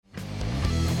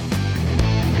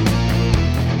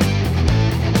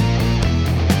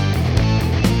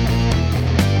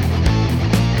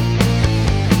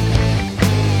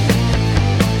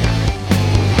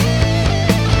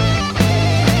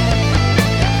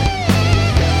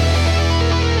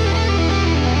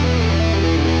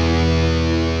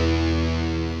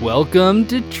Welcome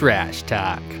to Trash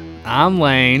Talk. I'm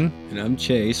Lane. And I'm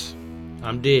Chase.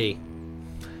 I'm D.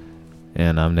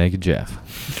 And I'm Naked Jeff.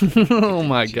 Oh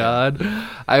my God.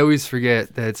 I always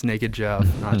forget that it's Naked Jeff,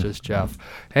 not just Jeff.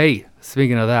 Hey,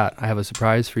 speaking of that, I have a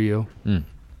surprise for you.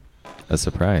 A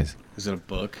surprise. Is it a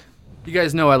book? You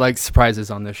guys know I like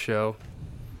surprises on this show.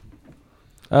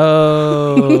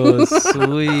 Oh,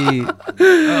 sweet.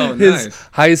 Oh, His nice.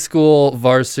 high school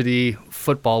varsity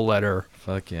football letter,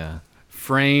 Fuck yeah.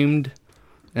 framed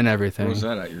and everything. What was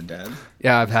that at your dad?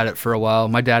 Yeah, I've had it for a while.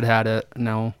 My dad had it.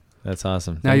 No. That's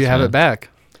awesome. Now Thanks, you have man. it back.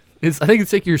 I think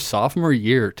it's like your sophomore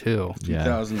year, too, Yeah.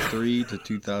 2003 to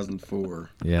 2004.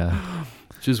 Yeah.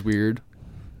 which is weird.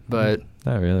 But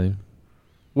Not really.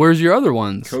 where's your other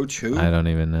ones? Coach who? I don't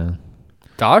even know.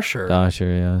 Dosher. Dosher,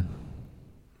 yeah.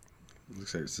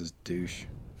 Looks like it says douche.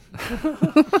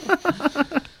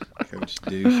 Coach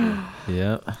douche.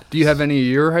 Yeah. Do you have any of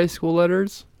your high school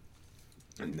letters?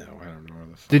 No, I don't know where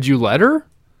the fuck. Did you letter?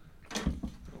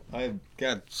 I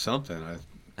got something, I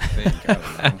think. I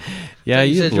don't know. Yeah,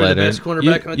 You you said you were the lettered. best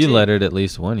cornerback on the You team? lettered at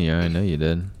least one year. I know you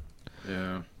did.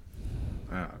 Yeah.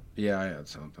 Yeah, I had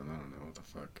something. I don't know what the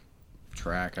fuck.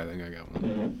 Track, I think I got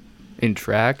one. In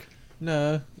track?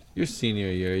 No. Your senior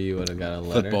year, you would have got a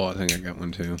letter. Football, I think I got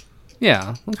one too.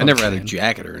 Yeah. that's I what never I'm had a saying.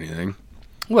 jacket or anything.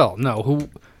 Well, no. Who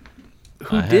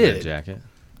I had did? a jacket.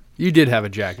 You did have a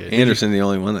jacket. Anderson, the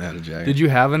only one that had a jacket. Did you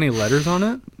have any letters on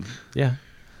it? Yeah.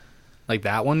 Like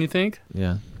that one, you think?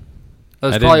 Yeah. That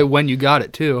was I probably didn't- when you got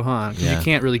it, too, huh? 'Cause Yeah. you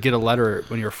can't really get a letter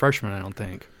when you're a freshman, I don't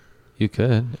think. You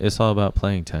could. It's all about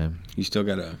playing time. You still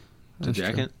got a That's true.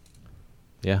 jacket?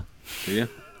 Yeah. Do you?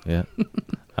 Yeah.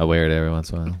 I wear it every once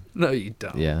in a while. No, you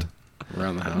don't. Yeah.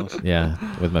 Around the house? Yeah.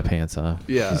 With my pants off.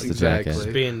 Yeah, Just the jacket.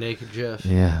 exactly. Being Naked Jeff.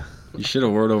 Yeah. You should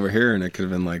have wore it over here, and it could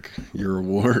have been like your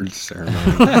award ceremony.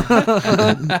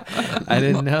 I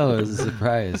didn't know. It was a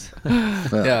surprise.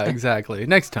 Yeah, exactly.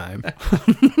 Next time.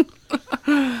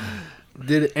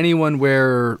 Did anyone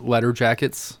wear letter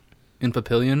jackets in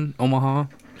Papillion, Omaha?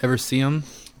 Ever see them?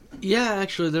 Yeah,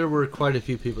 actually, there were quite a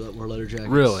few people that wore letter jackets.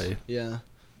 Really? Yeah.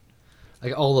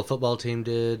 Like all the football team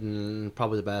did, and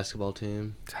probably the basketball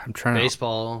team. I'm trying to.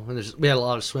 Baseball. And we had a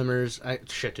lot of swimmers.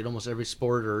 Dude, almost every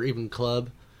sport or even club,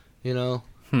 you know?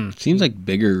 Seems like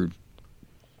bigger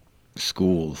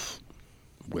schools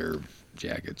wear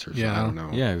jackets or something. Yeah. I don't know.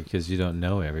 Yeah, because you don't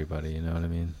know everybody. You know what I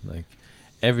mean? Like,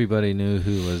 everybody knew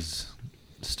who was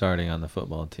starting on the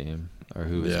football team or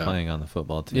who was Yeah. playing on the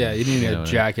football team. Yeah, you need know a what I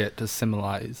mean? jacket to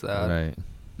symbolize that. Right.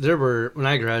 There were, when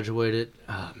I graduated,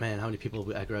 man, how many people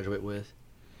did I graduate with?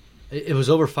 It was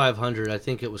over 500. I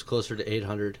think it was closer to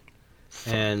 800.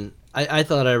 And I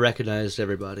thought I recognized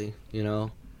everybody, you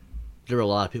know? There were a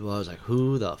lot of people I was like,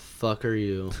 who the fuck are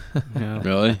you? Yeah.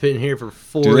 Really? Been here for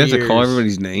 4 Do they years. have to call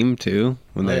everybody's name too?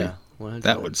 When Oh, they yeah. 100%.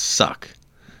 that would suck.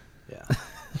 Yeah.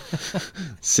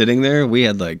 Sitting there, we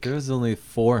had like There was only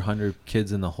 400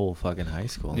 kids in the whole fucking high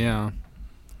school. Yeah.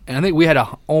 And I think we had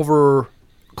over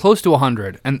close to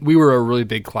 100, and we were a really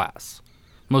big class.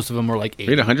 Most of them were like 80.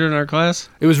 we had 100 in our class.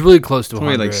 It was really close to We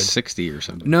 100. had like 60 or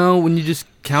something. No, when you just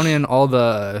count in all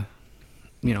the,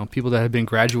 people that have been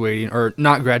graduating or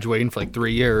not graduating for like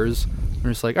 3 years,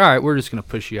 we're just like, all right, we're just gonna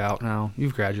push you out now.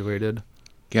 You've graduated.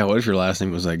 Yeah. What if your last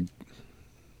name was like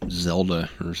Zelda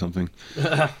or something?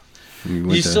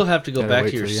 You still have to go Gotta back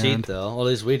wait to your till the seat, end. though. At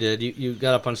least we did. You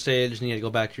got up on stage, and you had to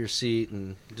go back to your seat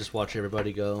and just watch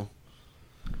everybody go.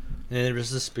 And there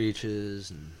was the speeches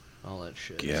and all that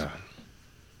shit. Yeah.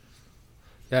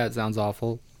 Yeah, it sounds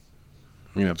awful.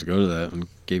 You're gonna have to go to that when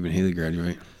Gabe and Haley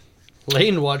graduate.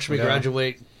 Lane watched me Yeah.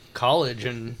 graduate college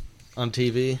and on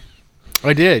TV.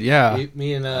 I did, yeah.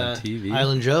 Me and TV?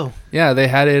 Island Joe. Yeah, they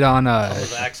had it on.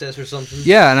 Of Access or something.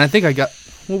 Yeah, and I think I got.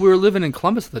 Well, we were living in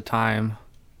Columbus at the time.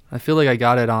 I feel like I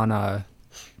got it on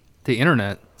the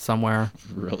internet somewhere.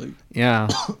 Really? Yeah.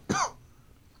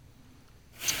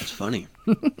 That's funny.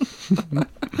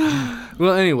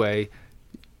 Well, anyway,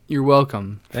 you're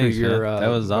welcome Thanks, for your man. That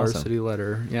was awesome. varsity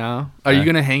letter. Yeah. Are you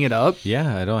gonna hang it up?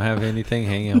 Yeah, I don't have anything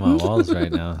hanging on my walls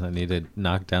right now. I need to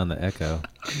knock down the echo.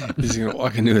 He's gonna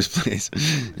walk into his place,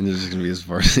 and there's just gonna be his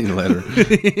varsity letter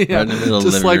Yeah, right in the middle of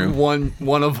the just living like room.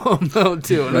 one of them though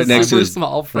too, in Right a next to super his-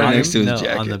 small right frame. next to his No,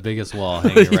 jacket. on the biggest wall,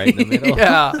 hanging right in the middle.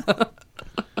 Yeah.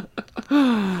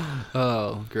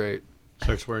 Oh, great.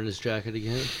 Starts wearing his jacket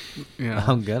again. Yeah.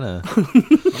 I'm gonna. I'm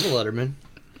a letterman.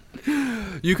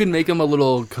 You can make him a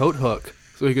little coat hook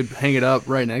so he could hang it up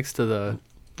right next to the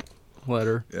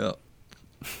letter. Yeah.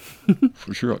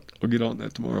 For sure. I'll get on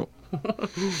that tomorrow.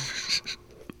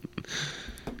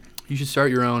 You should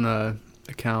start your own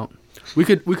account. We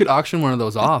could auction one of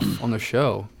those off on the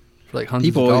show for like hundreds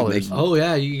People of always dollars. make- Oh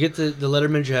yeah, you get the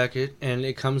Letterman jacket, and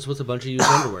it comes with a bunch of used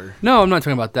underwear. No, I'm not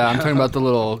talking about that. I'm talking about the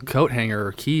little coat hanger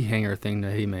or key hanger thing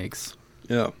that he makes.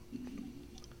 Yeah.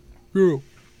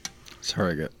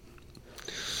 Sorry, I get.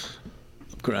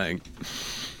 I'm crying.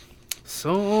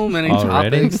 So many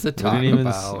Already? topics to We talk didn't even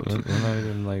about. We're not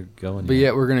even like going. But yet.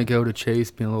 yet we're gonna go to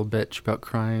Chase being a little bitch about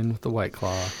crying with the White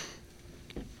Claw.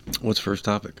 What's first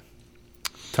topic?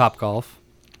 Top Golf.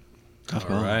 All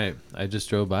right. I just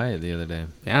drove by it the other day.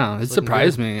 Yeah, it It's looking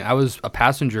surprised me. I was a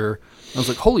passenger. I was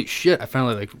like, holy shit! I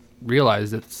finally like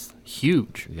realized it's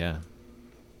huge. Yeah.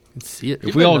 I can see it. If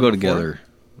You've we been all there go before?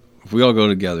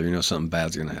 together, something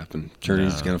bad's gonna happen.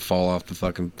 Journey's No. gonna fall off the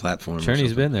fucking platform. or Cherney's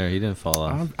something. been there. He didn't fall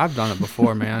off I've done it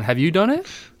before, man. Have you done it?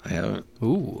 I haven't.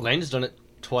 Ooh. Lane's done it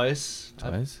twice.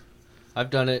 twice. I've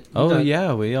done it. Oh Done-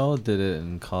 yeah, we all did it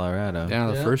in Colorado. Yeah,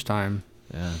 the Yeah. first time.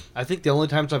 Yeah. I think the only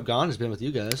times I've gone has been with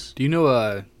you guys. Do you know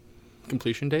a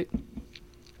completion date?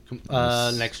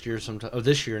 Next year sometime. Oh,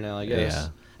 this year now, I guess. Yeah.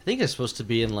 I think it's supposed to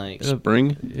be in like.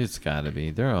 Spring. It's got to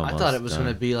be. They're almost. I thought it was done.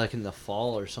 going to be like in the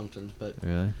fall or something, but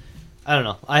Really? I don't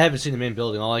know. I haven't seen the main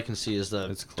building. All I can see is the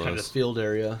It's kind of close. field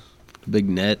area. Big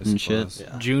net It's and shit. close.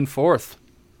 Yeah. June 4th.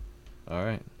 All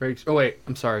right. Breaks. Oh wait,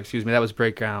 I'm sorry. Excuse me. That was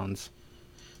break grounds.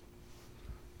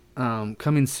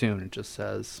 Coming soon. It just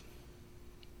says.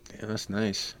 Yeah, that's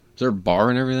nice. Is there a bar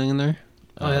and everything in there?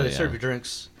 Oh, yeah, they serve you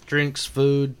drinks,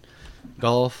 food,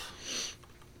 golf.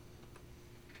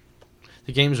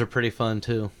 The games are pretty fun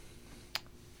too.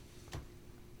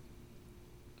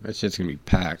 That shit's gonna be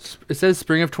packed. It says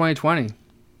spring of 2020,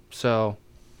 so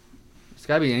it's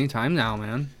gotta be any time now,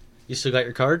 man. You still got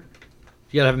your card?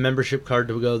 You gotta have a membership card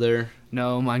to go there.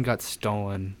 No, mine got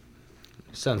stolen.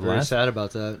 You sound very Last- sad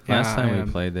about that. Yeah, Last time I we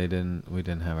am. played, they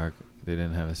didn't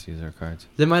have us use our cards.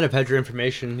 They might have had your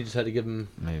information. You just had to give them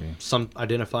Maybe. some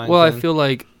identifying. Well, I thing. feel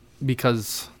like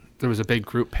because there was a big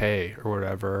group pay or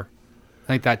whatever. I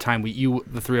think that time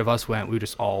the three of us went. We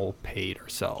just all paid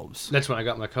ourselves. that's when I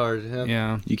got my card. Yeah,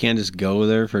 Yeah, You can't just go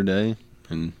there for a day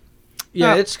and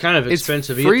yeah, Yeah, it's kind of it's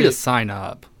expensive. You free have to sign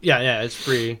up. Yeah, it's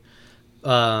free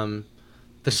to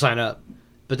sign up.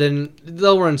 But then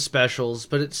they'll run specials,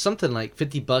 but it's something like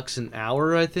 $50 an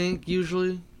hour, I think,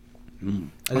 usually.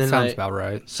 And That then sounds like, about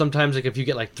right. sometimes like if you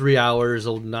get like 3 hours,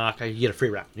 they'll you get a free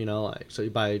round, like so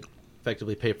you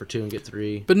effectively pay for 2 and get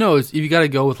 3. But no, you got to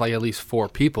go with like at least 4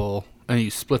 people, and you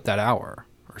split that hour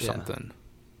or Yeah. something.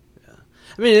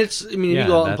 I mean, you Yeah,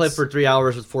 go out and play that's- for 3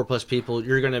 hours with 4+ people,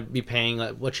 you're gonna be paying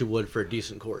like what you would for a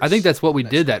decent course. I think that's what we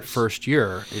Nice did that course. first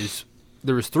year. Is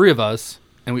there was 3 of us,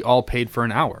 and we all paid for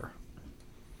an hour.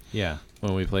 Yeah.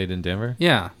 When we played in Denver.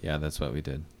 Yeah, Yeah, that's what we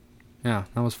did. yeah,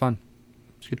 that was fun.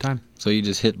 It's a good time. so you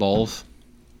just hit balls.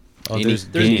 Oh, Any- there's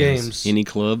There's games. games. Any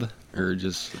club or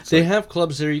just it's They like- have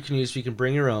clubs there you can use. So you can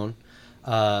bring your own,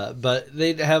 but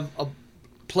they have a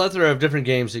plethora of different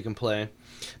games you can play.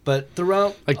 But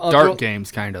throughout, Like I'll dart throw-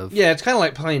 games, kind of. Yeah, it's kind of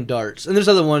like playing darts. And there's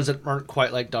other ones that aren't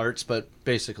quite like darts, but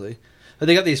basically. But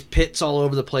they got these pits all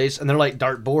over the place, and they're like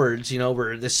dart boards,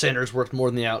 where the center's worth more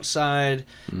than the outside,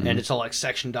 and it's all like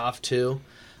sectioned off too.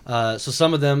 So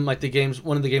some of them, like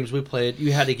one of the games we played,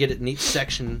 you had to get it in each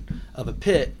section of a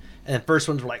pit. And the first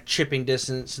ones were like chipping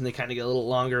distance, and they kind of get a little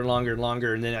longer and longer and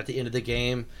longer. And then at the end of the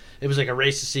game, it was like a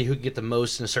race to see who could get the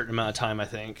most in a certain amount of time, I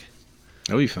think.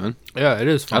 That'd be fun. Yeah, it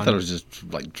is fun. I thought it was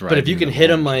just like driving. But if you can the hit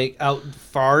ball. them like out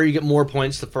far, you get more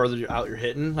points the further out you're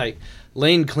hitting. Like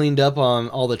Lane cleaned up on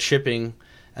all the chipping,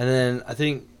 and then I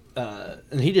think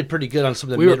and he did pretty good on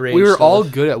some of the mid-range. we were all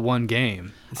stuff. good at one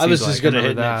game. It I was seems just like. good at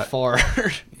Remember hitting it far.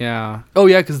 Yeah. Oh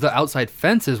yeah, because the outside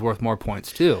fence is worth more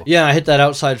points too. Yeah, I hit that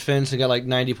outside fence and got like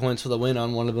 90 points for the win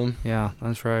on one of them. Yeah,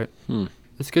 that's right. Hmm.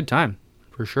 It's a good time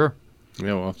for sure.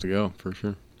 Yeah, we'll have to go for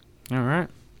sure. All right,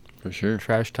 For sure.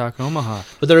 Trash Talk Omaha.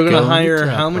 But they were going Go to and hire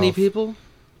get how many off. people?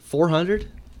 400?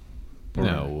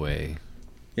 No way.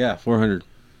 Yeah, 400.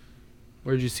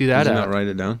 Where did you see Did that you at? not write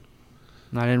it down?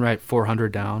 No, I didn't write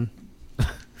 400 down.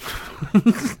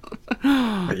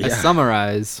 I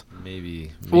summarize.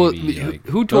 Maybe. Well, like,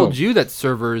 who told Oh. you that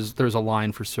there's a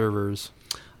line for servers?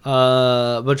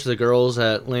 A bunch of the girls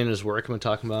at Lena's work I'm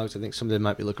talking about, 'cause I think some of them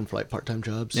might be looking for like part-time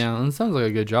jobs. Yeah, that sounds like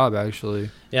a good job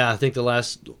actually. Yeah, I think the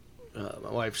last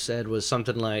my wife said was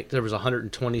something like there was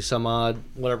 120 some odd,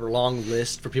 whatever, long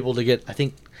list for people to get. I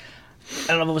don't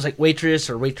know if it was like waitress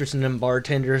and then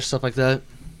bartender, stuff like that.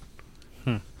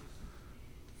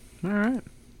 All right.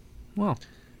 Well,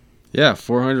 Yeah,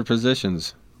 400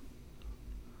 positions.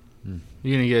 you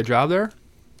gonna get a job there?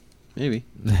 Maybe.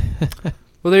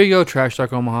 Well, there you go, Trash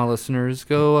Talk Omaha listeners.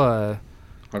 Go I'll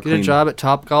get a clean- job at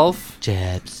Topgolf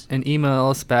Jabs. and email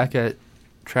us back at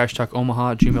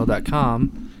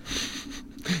trashtalkomaha@gmail.com.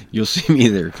 You'll see me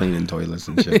there cleaning toilets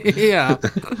and shit. Yeah.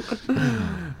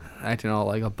 Acting all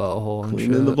like a butthole and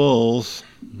Cleaning shit. the balls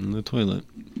in the toilet.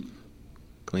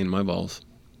 Cleaning my balls.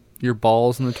 Your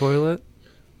balls in the toilet?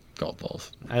 Golf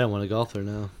balls. I don't want to golf there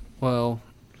now. Well,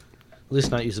 At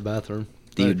least not use the bathroom.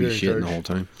 D Not would if be you're in shitting the charge. whole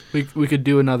time. we could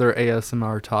do another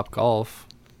ASMR Top Golf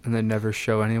and then never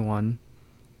show anyone.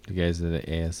 You guys did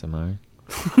the ASMR?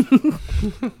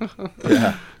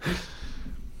 Yeah.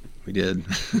 We did.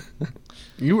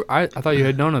 I thought you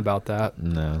had known about that.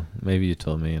 No. Maybe you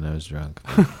told me and I was drunk.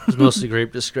 It was mostly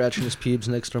Grape just scratching his pubes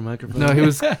next to our microphone. No, he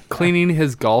was cleaning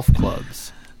his golf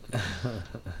clubs.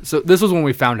 So this was when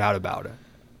we found out about it.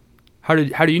 How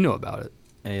do you know about it?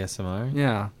 ASMR?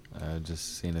 Yeah. I've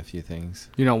just seen a few things.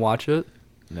 You don't watch it?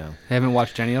 No. Haven't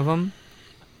watched any of them?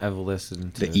 I've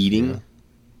listened to The a eating?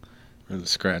 few. Or the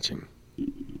scratching?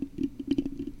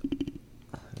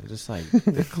 Just like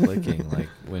the clicking, like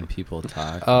when people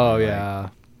talk. Oh, like, yeah.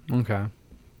 Okay.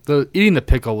 The eating the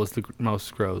pickle was the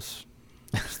most gross.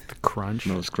 Just the crunch.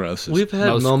 Most grossest. We've had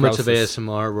Most moments grossest. of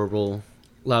ASMR where we'll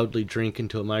loudly drink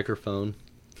into a microphone.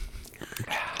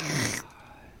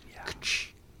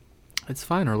 It's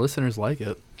fine. Our listeners like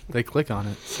it. They click on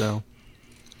it, so.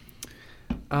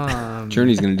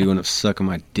 Journey's going to do one of sucking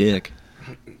my dick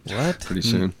What? pretty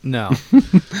soon. No.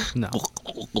 No.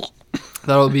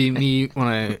 That'll be me when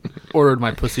I ordered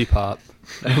my pussy pop.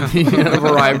 It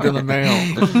arrived in the mail.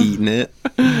 Eating it.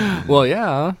 Well,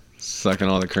 yeah. Sucking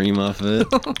all the cream off of it.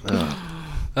 Ugh.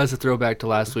 That's a throwback to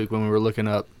last week when we were looking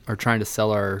up or trying to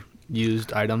sell our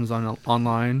used items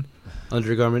online.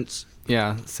 Undergarments.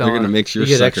 Yeah, They're selling. going to mix your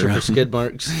You get sucker extra for up. skid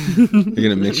marks. You're going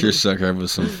to mix your sucker up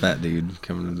with some fat dude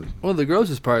coming to the... Well, the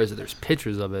grossest part is that there's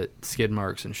pictures of it, skid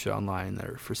marks and shit online that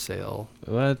are for sale.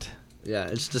 What? Yeah,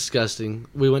 it's disgusting.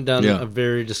 We went down Yeah. a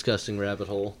very disgusting rabbit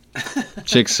hole.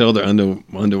 Chicks sell their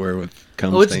underwear with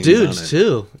cum Oh, it's stains dudes on it.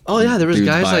 too. Oh yeah, there was Dudes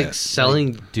guys buy like it.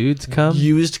 selling Dudes come?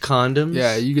 used condoms.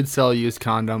 Yeah, you could sell a used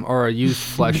condom or a used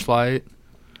fleshlight.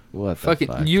 What the Fucking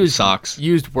fuck? used Socks.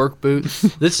 used work boots.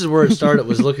 This is where it started.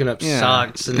 Was looking up Yeah.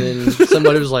 socks, and then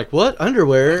somebody was like, "What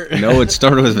underwear?" No, it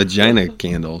started with vagina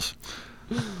candles.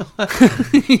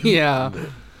 Yeah.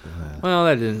 Well,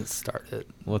 that didn't start it.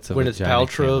 What's a Gwyneth vagina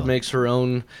Paltrow candle? makes her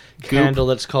own candle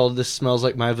that's called "This Smells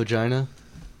Like My Vagina."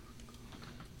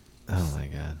 Oh my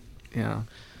god. Yeah.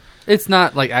 It's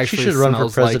not like actually should run for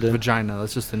smells like president. vagina.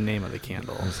 That's just the name of the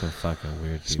candle. That's so fucking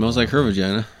weird. Smells like her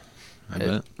vagina. I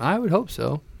bet. I would hope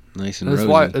so. Nice and That's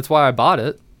rosy. why I bought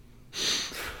it.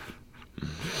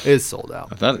 It's sold out.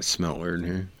 I thought it smelled weird in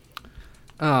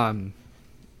here.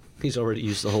 He's already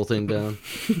used the whole thing down.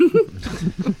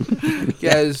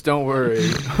 Guys, don't worry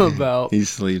about He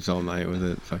sleeps all night with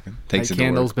it. Fucking my takes it to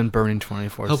candle's work. been burning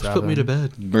 24/7. Helps put me to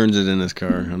bed. Burns it in his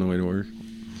car on the way to work.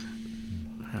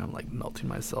 I'm like melting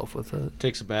myself with it.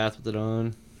 Takes a bath with it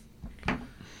on.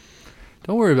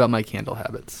 Don't worry about my candle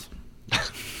habits.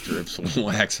 Drips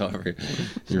wax over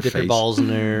your Dip face. your balls in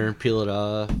there, peel it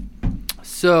off.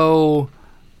 So,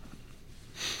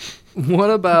 what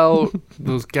about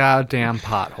those goddamn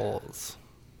potholes?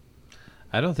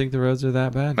 I don't think the roads are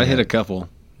that bad. I hit a yet. couple.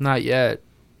 Not yet,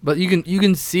 but you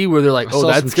can see where they're like, I oh, saw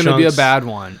that's some gonna be a chunks. bad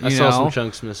one. You I saw some know?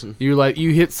 chunks missing. You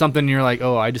hit something, and you're like,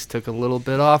 oh, I just took a little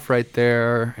bit off right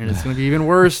there, and it's gonna be even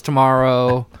worse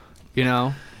tomorrow. You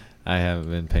know? I haven't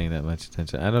been paying that much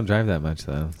attention. I don't drive that much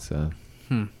though, so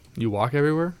You walk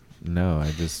everywhere. no.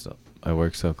 I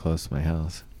work so close to my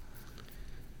house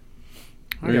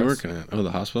I Where are you guess. working at? Oh,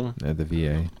 the hospital? at the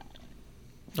VA.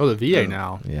 Oh, the VA Oh.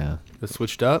 now. Yeah, It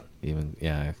switched up.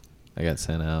 I got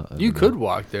sent out. You could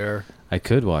walk there I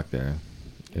could walk there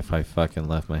if I fucking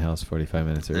left my house 45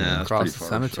 minutes early. Yeah. That's across pretty the far,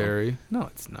 cemetery. No,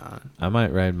 it's not. I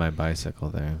might ride my bicycle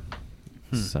there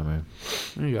this summer.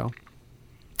 There you go.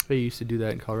 They used to do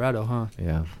that in Colorado, huh?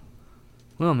 Yeah.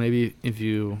 Well, maybe if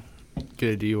you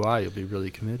get a DUI, you'll be really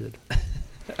committed.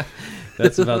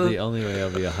 That's about the only way I'll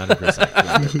be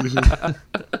 100%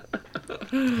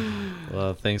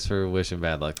 Well, thanks for wishing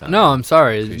bad luck on No, me. I'm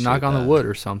sorry. Appreciate Knock on the that. wood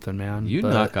or something, man. You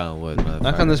But knock on wood, motherfucker.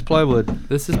 Knock on this plywood.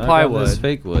 This is Knock on plywood. this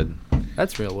fake wood.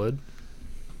 That's real wood.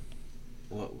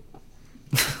 Whoa.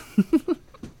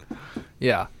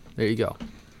 Yeah, there you go.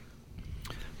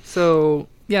 So,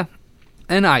 yeah.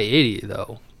 And I-80,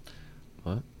 though,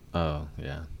 Oh,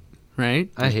 yeah. right?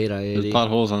 I hate There's I-80.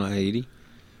 potholes on I-80.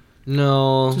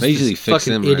 No. They usually Just fix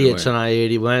fucking them right idiots away. on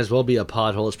I-80. Might as well be a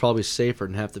pothole. It's probably safer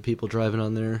than half the people driving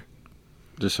on there.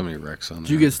 There's so many wrecks on there. Did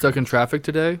you get stuck in traffic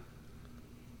today?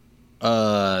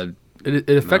 It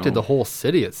affected No. the whole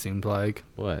city, it seemed like.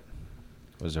 What?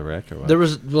 Was a wreck or what? There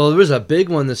was a big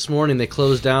one this morning. They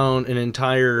closed down an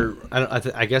entire.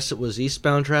 I guess it was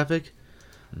eastbound traffic.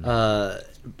 I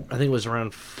think it was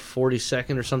around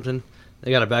 42nd or something. They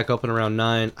got it back open around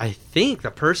 9. I think the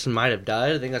person might have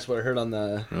died. I think that's what I heard on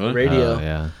the Really? radio. Oh,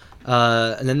 yeah.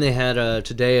 And then they had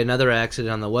today another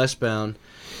accident on the westbound.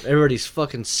 Everybody's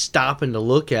fucking stopping to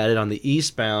look at it on the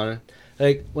eastbound.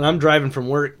 Like when I'm driving from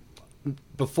work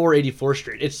before 84th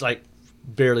Street, it's like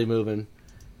barely moving.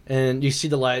 And you see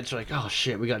the lights, you're like, oh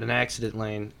shit, we got an accident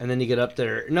lane. And then you get up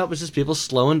there. Nope, it's just people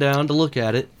slowing down to look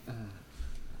at it.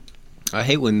 I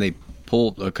hate when the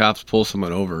cops pull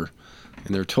someone over,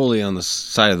 and they're totally on the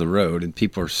side of the road, and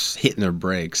people are hitting their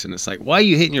brakes, and it's like, why are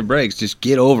you hitting your brakes? Just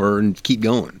get over and keep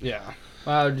going. Yeah.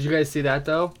 Wow, did you guys see that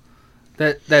though?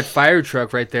 That fire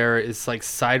truck right there is like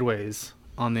sideways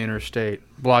on the interstate,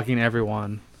 blocking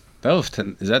everyone. That was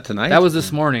is that tonight? That was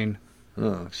this morning.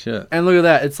 Oh shit! And look at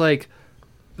that. It's like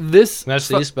this. That's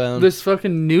the eastbound. This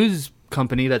fucking news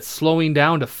company that's slowing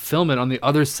down to film it on the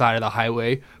other side of the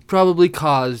highway probably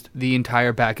caused the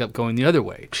entire backup going the other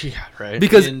way. Yeah, right.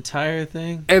 Because The entire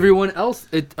thing? everyone else,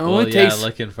 it only takes.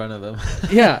 look in front of them.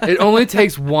 Yeah, it only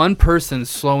takes one person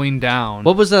slowing down.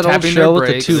 What was that old tapping show their with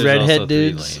the brakes. two There's redhead also 3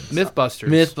 dudes? lanes. Mythbusters.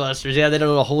 Mythbusters. Yeah, they did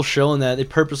a whole show on that. They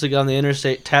purposely got on the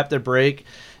interstate, tapped their brake,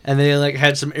 and they like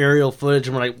had some aerial footage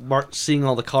and were like seeing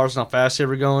all the cars and how fast they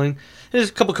were going. There's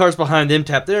a couple cars behind them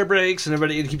tap their brakes, and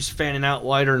everybody keeps fanning out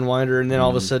wider and wider, and then all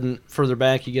of a sudden, further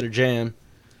back, you get a jam.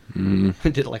 Mm. I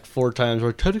did it like 4 times.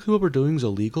 We're technically what we're doing is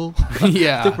illegal. I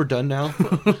Yeah. think we're done now.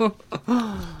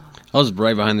 I was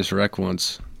right behind this wreck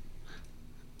once,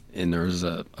 and there was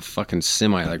a fucking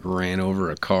semi like ran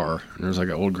over a car, and there was like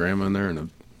an old grandma in there, and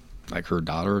like her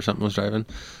daughter or something was driving,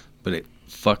 but it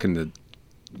fucking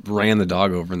ran the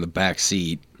dog over in the back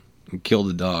seat and killed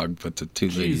the dog, but the 2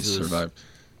 ladies Jesus. survived.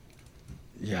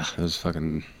 Yeah, it was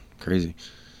fucking crazy.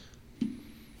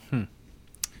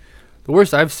 The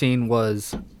worst I've seen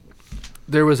was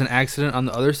there was an accident on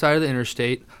the other side of the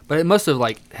interstate, but it must have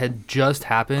had just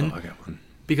happened Oh, I got one.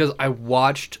 because I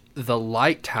watched the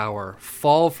light tower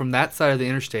fall from that side of the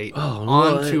interstate Oh,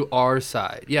 onto our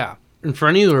side. Yeah, In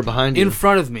front of you or behind you? in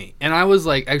front of me, and I was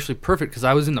actually perfect because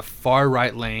I was in the far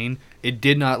right lane. It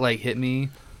did not hit me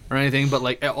or anything, but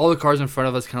all the cars in front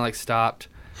of us kind of stopped,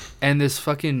 and this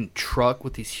fucking truck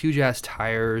with these huge ass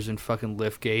tires and fucking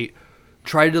liftgate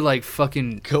tried to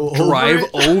fucking Go over drive it?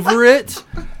 over it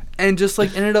and just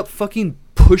ended up fucking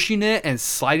pushing it and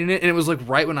sliding it, and it was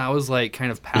right when I was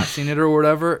kind of passing it or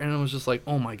whatever, and it was just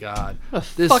oh my god,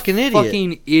 this fucking idiot.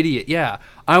 fucking idiot. Yeah,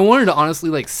 I wanted to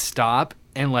honestly stop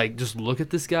and just look at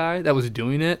this guy that was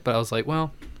doing it, but I was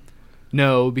well,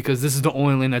 no, because this is the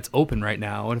only lane that's open right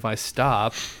now, and if I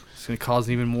stop, it's gonna cause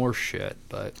even more shit.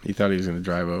 But He thought he was gonna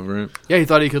drive over it. yeah, he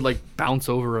thought he could bounce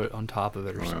over it on top of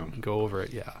it or Wow. something, go over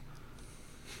it. Yeah,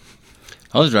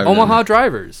 I was driving. Omaha down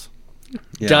drivers.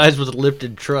 yeah. Guys with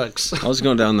lifted trucks. I was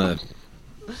going down the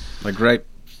right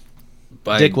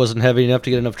by Dick wasn't heavy enough to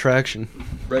get enough traction.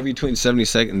 right between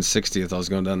 72nd and 60th. I was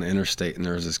going down the interstate, and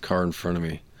there was this car in front of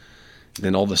me. And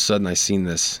then all of a sudden, I seen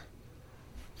this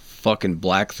fucking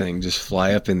black thing just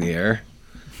fly up in the air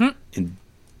and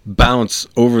bounce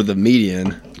over the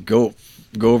median, go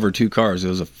over 2 cars. It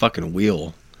was a fucking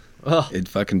wheel. Oh, It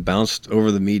fucking bounced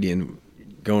over the median,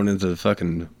 going into the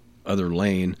fucking other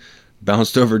lane,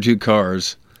 bounced over 2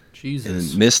 cars,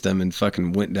 Jesus. and missed them, and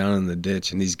fucking went down in the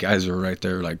ditch. And these guys were right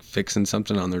there fixing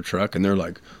something on their truck, and they're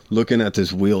looking at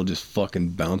this wheel just fucking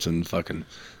bouncing. Fucking,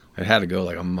 it had to go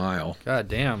a mile. God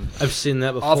damn. I've seen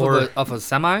that before. Off a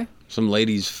semi? Some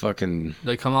ladies fucking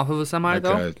They come off of a semi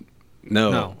though?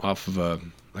 No. off of a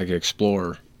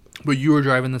Explorer. But you were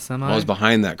driving the semi? I was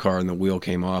behind that car, and the wheel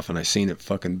came off, and I seen it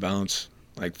fucking bounce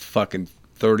fucking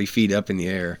 30 feet up in the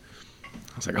air.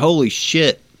 I was like, holy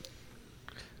shit.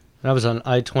 I was on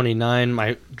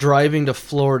I-29, driving to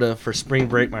Florida for spring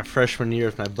break my freshman year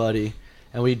with my buddy,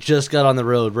 and we just got on the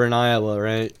road. We're in Iowa,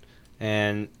 right?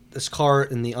 And this car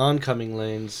in the oncoming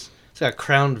lanes, it's got a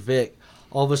Crown Vic.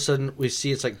 All of a sudden, we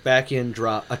see it's back end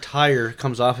drop. A tire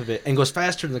comes off of it and goes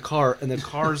faster than the car, and the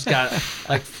car's got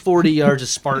 40 yards of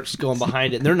sparks going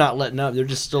behind it, and they're not letting up. They're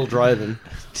just still driving.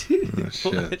 Oh,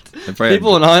 shit. What? They probably,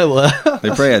 People in Iowa. they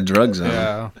probably had drugs on them.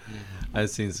 Yeah. I've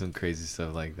seen some crazy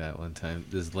stuff like that one time.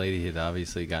 This lady had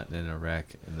obviously gotten in a wreck,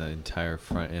 and the entire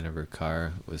front end of her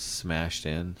car was smashed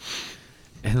in.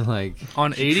 And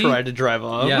On 80? Tried to drive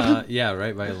off. yeah,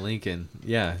 right by Lincoln.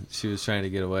 Yeah, she was trying to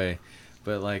get away.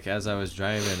 But as I was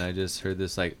driving, I just heard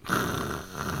this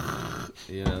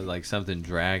something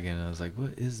dragging. I was like,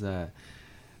 what is that?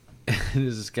 And it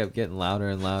just kept getting louder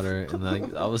and louder,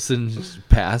 and all of a sudden just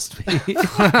passed me.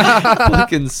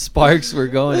 Fucking sparks were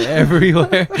going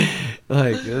everywhere.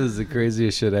 Like, this is the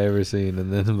craziest shit I ever seen.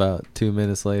 And then about 2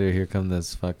 minutes later, here come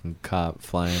this fucking cop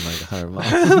flying like 100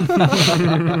 miles.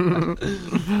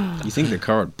 You think the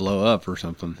car would blow up or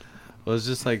something? Well, it's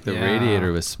just like the Yeah.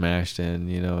 radiator was smashed in,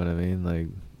 you know what I mean? Like,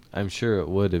 I'm sure it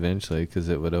would eventually because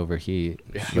it would overheat.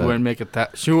 She but- wouldn't make it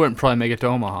that. She wouldn't probably make it to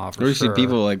Omaha for Or you sure. see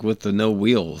people like with the no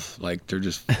wheels, like they're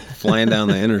just flying down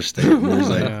the interstate. And there's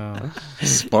like Yeah.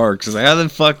 sparks. It's like, how the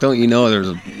fuck don't you know there's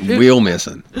a wheel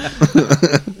missing?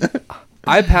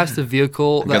 I passed a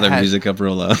vehicle Got that their had, music up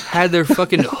real loud. had their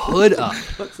fucking hood up.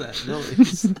 What's that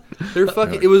noise? Their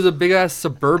fucking. It was a big ass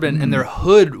Suburban, and their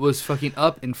hood was fucking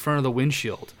up in front of the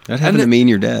windshield. That happened to me and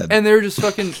your dad. And they were just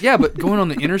fucking but going on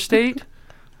the interstate.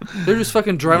 They're just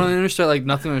fucking driving on the interstate like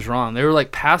nothing was wrong. They were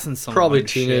like passing someone. Probably and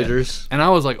shit. teenagers. And I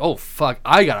was like, oh fuck,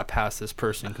 I gotta pass this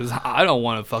person because I don't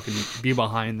want to fucking be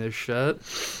behind this shit.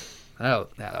 That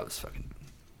was fucking.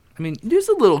 I mean, there's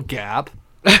a little gap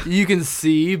you can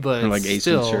see, but Or like Ace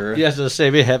still. Ventura. You have to say,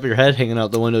 you have your head hanging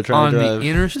out the window trying On to the drive.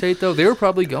 interstate though, they were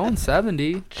probably going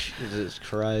 70. Jesus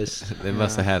Christ. They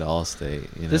must have had Allstate.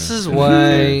 You know? This is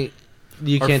why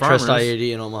you Or can't trust farmers.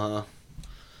 I-80 in Omaha.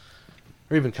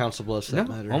 Or even Council Bluffs, for Yeah, that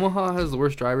matter. Omaha has the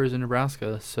worst drivers in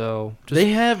Nebraska, so just They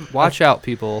have watch out,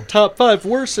 people. top 5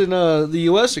 worst in the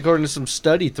U.S. according to some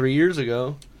study 3 years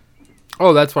ago.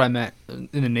 Oh, that's what I meant in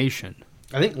the nation.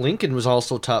 I think Lincoln was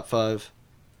also top 5.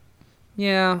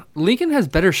 Yeah, Lincoln has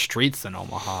better streets than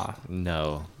Omaha.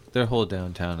 No. Their whole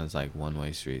downtown is like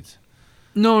one-way streets.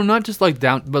 No, not just like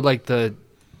down, but like the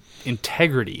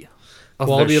integrity of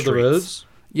Quality their of the streets. roads.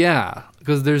 Yeah,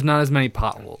 because there's not as many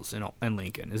potholes in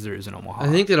Lincoln as there is in Omaha. I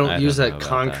think they don't I use don't that know about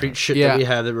concrete that. shit Yeah. that we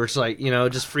have that where it's like, it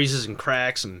just freezes and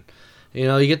cracks and, you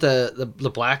get the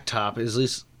black top is at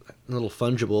least a little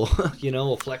fungible,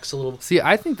 will flex a little. See,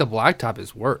 I think the blacktop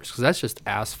is worse because that's just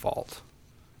asphalt.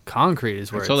 Concrete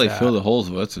is where That's all it's they at. fill the holes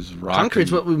with is rock.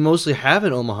 Concrete's and- what we mostly have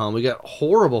in Omaha. We got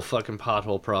horrible fucking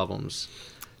pothole problems.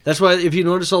 That's why if you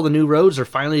notice all the new roads are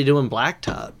finally doing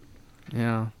blacktop.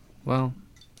 Yeah. Well,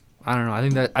 I don't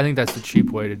know. I think that's the cheap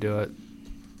way to do it.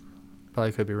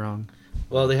 Probably could be wrong.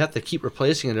 Well, they have to keep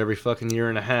replacing it every fucking year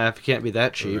and a half. It can't be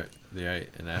that cheap. Right.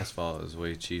 And asphalt is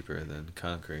way cheaper than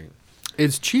concrete.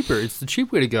 It's cheaper. It's the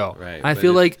cheap way to go. Right, I but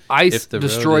feel if- like ice if the road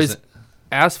destroys isn't-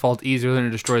 asphalt easier than it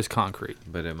destroys concrete.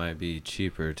 But it might be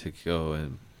cheaper to go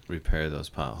and repair those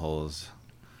potholes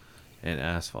in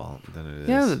asphalt than it is.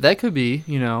 Yeah, that could be.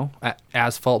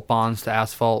 Asphalt bonds to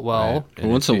asphalt. Well, Right. Well,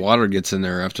 And once if the you- water gets in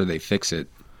there after they fix it,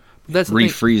 that's the thing.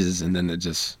 refreezes, and then it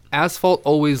just. Asphalt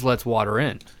always lets water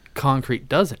in. Concrete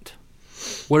doesn't.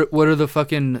 What are the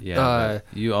fucking Yeah, but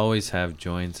you always have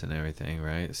joints and everything,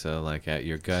 right? So like at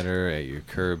your gutter, at your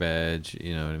curb edge,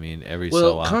 you know what I mean? Every so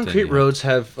Well, often. concrete you- roads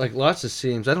have like lots of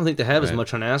seams. I don't think they have as Right.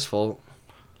 much on asphalt.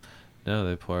 No,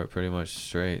 they pour it pretty much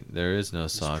straight. There is no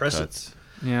saw press it. cuts.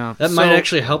 yeah. That So- might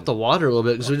actually help the water a little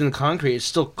bit because within the concrete it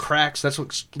still cracks. That's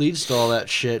what leads to all that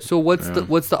shit. So what's Yeah. the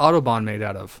Autobahn made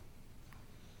out of?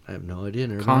 I have no idea.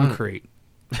 Never mind. Concrete.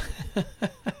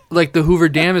 Like the Hoover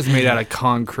Dam is made out of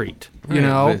concrete. You Right,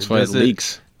 know. but- That's why it Does it-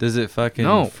 leaks. Does it fucking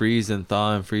No. freeze and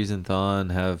thaw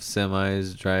and have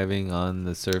semis driving on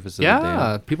the surface of the Yeah,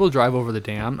 dam? people drive over the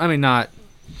dam. I mean, not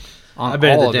on I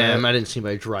bet all the of dam. it. I didn't see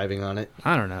anybody driving on it.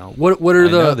 I don't know. What are I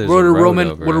know the there's what a are road Roman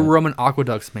over what are it. Roman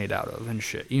aqueducts made out of and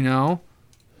shit?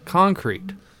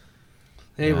 Concrete.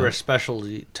 They were Yeah. a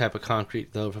specialty type of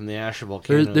concrete though from the Asher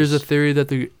volcanoes. There's a theory that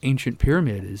the ancient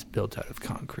pyramid is built out of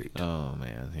concrete. Oh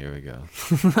man, here we go.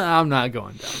 I'm not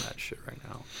going down that shit right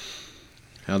now.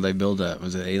 How'd they build that?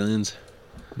 Was it aliens?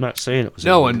 I'm not saying it was.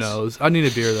 No one aliens. knows. I need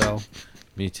a beer though.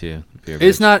 Me too. Beer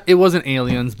It's bitch. not. It wasn't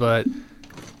aliens, but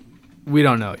we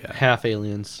don't know yet. Half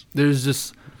aliens. There's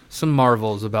just some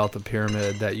marvels about the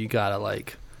pyramid that you gotta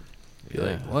like. Be Yeah.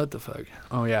 like, what the fuck?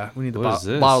 Oh yeah, we need the What is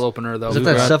this? bottle opener though. Is it Who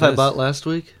that brought stuff I this? bought last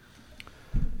week?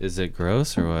 Is it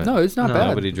gross or what? No, it's not No, bad.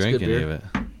 Nobody It's drank good any beer. of it.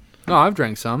 No, I've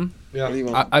drank some. Yeah. What do you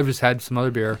want? I've just had some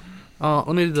other beer. Let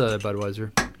me do the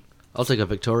Budweiser. I'll take a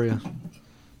Victoria.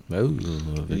 Oh,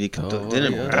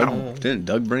 Didn't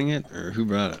Doug bring it, or who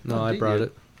brought it? No, I brought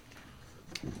it.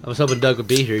 I was hoping Doug would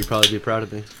be here. He'd probably be proud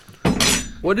of me.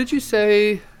 What did you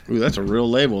say Ooh, that's a real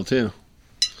label too.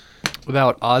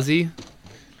 about Ozzy?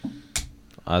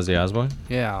 Ozzy Osbourne?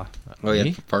 Yeah, Oh yeah,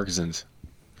 Me? Parkinson's.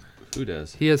 Who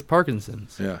does? he has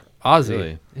Parkinson's. Yeah. Ozzy.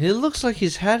 Really? It looks like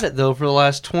he's had it though for the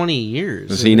last 20 years.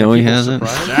 Does he know he People hasn't?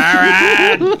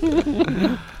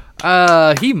 surprised?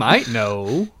 He might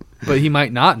know, but he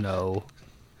might not know.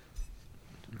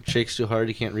 Shakes too hard.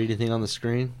 He can't read anything on the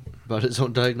screen about his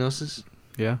own diagnosis.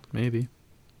 Yeah, maybe.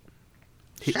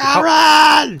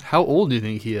 How old do you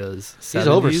think he is? He's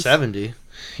over 70s? 70.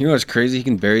 You know what's crazy? He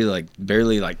can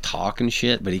barely talk and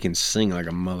shit, but he can sing like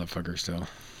a motherfucker still.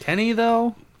 Can he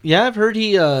though? Yeah, I've heard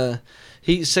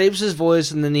he saves his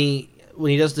voice, and then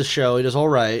when he does the show, he does all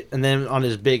right, and then on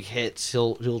his big hits,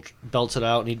 he'll belts it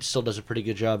out, and he still does a pretty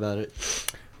good job at it.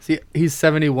 See, he's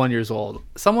 71 years old.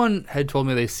 Someone had told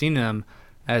me they seen him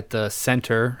at the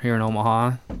center here in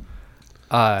Omaha,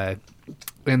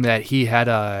 and that he had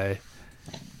a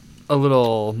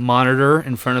little monitor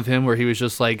in front of him where he was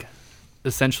just like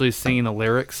essentially singing the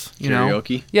lyrics. You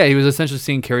Karaoke? know? Yeah, he was essentially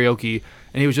singing karaoke,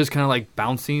 and he was just kind of like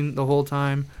bouncing the whole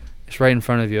time. It's right in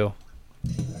front of you.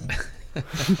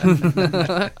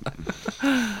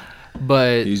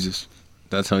 But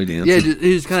that's how he dances. yeah,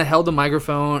 he just kind of held the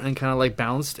microphone and kind of like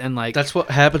bounced and like That's what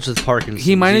happens with Parkinson's.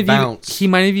 he might bounce.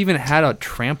 have even had a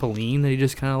trampoline that he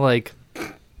just kind of like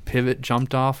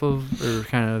jumped off of, or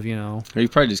kind of, you know. Or you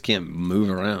probably just can't move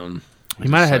around. He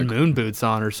might have had moon boots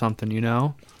on or something, you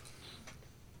know.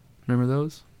 Remember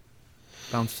those?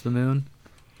 Bounce to the moon.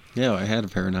 Yeah, I had a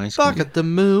pair in high school. Fuck at the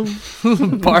moon.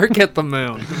 Bark at the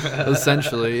moon.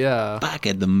 Essentially, yeah. Back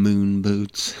at the moon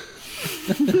boots.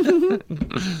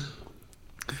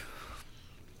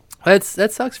 That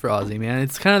sucks for Ozzy, man.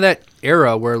 It's kind of that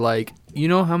era where, like, you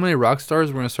know how many rock stars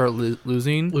we're going to start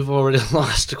losing? We've already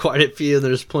lost quite a few.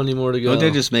 There's plenty more to go. Don't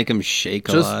they just make him shake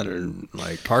a lot, or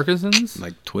like Parkinson's?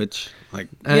 like Twitch, like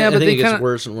Yeah, I but think they it gets kinda-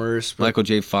 worse and worse. But Michael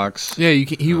J. Fox? Yeah,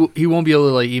 he won't be able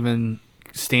to, like, even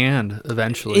stand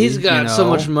eventually. he's got you so know?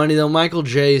 much money though. Michael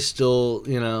J's still,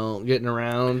 getting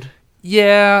around.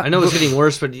 Yeah. I know it's getting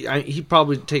worse, but he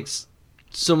probably takes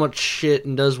so much shit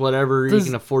and does whatever he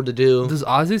can afford to do. Does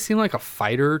Ozzy seem like a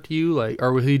fighter to you, like,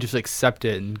 or will he just accept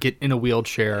it and get in a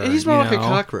wheelchair? He's more you like a know?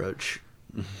 cockroach.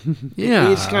 Yeah,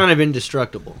 He's kind of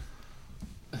indestructible.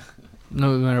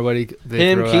 no matter what they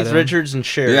Him, throw at Keith him. Richards, and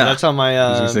Cher. Yeah. That's on I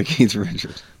was my gonna say Keith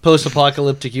Richards.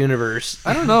 post-apocalyptic universe.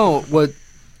 I don't know what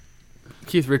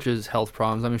Keith Richards' health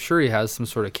problems. I'm sure he has some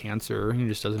sort of cancer. He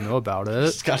just doesn't know about it.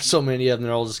 He's got so many of them.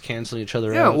 They're all just canceling each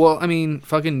other Yeah, out. well, I mean,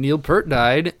 fucking Neil Peart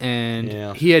died, and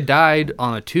Yeah. he had died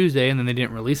on a Tuesday, and then they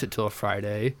didn't release it till a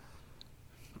Friday.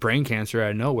 Brain cancer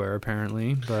out of nowhere,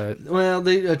 apparently. But Well,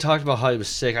 they talked about how he was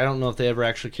sick. I don't know if they ever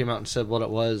actually came out and said what it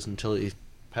was until he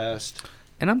passed.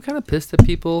 and I'm kind of pissed at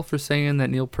people for saying that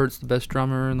Neil Peart's the best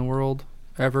drummer in the world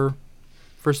ever.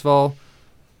 First of all,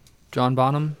 John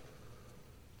Bonham.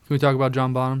 Can we talk about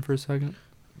John Bonham for a second?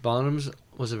 Bonhams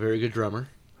was a very good drummer.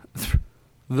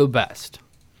 The best.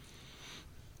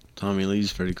 Tommy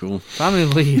Lee's pretty cool. Tommy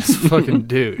Lee is a fucking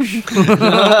douche.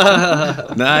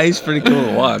 Nah, he's pretty cool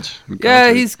to watch. in Yeah,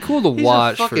 concert. he's cool to He's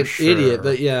watch a fucking for sure. idiot,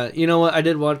 but yeah, you know what? I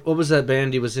did watch. What was that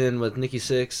band he was in with Nikki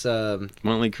Sixx?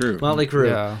 Motley Crue. Motley Crue.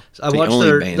 Yeah. So I The watched only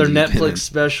their band he's been in. Netflix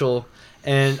special,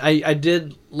 and I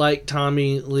did like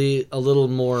Tommy Lee a little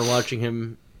more watching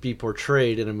him be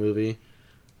portrayed in a movie.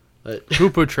 But Who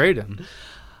portrayed him?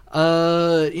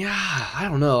 yeah, I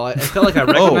don't know. I felt like I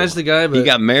recognized the guy, but He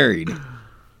got married.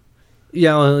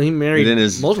 yeah, well, he married Then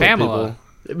his- multiple Pamela.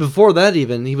 people. Before that,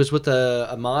 even he was with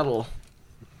a model,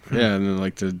 Yeah, and then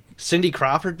like the Cindy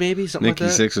Crawford, maybe something Nikki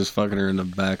like that. Sixx was fucking her in the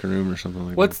back room or something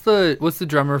like What's the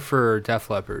drummer for Def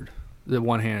Leppard? The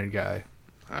one-handed guy.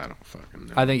 that. I don't fucking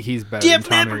know. I think he's better than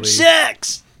Tommy Lee.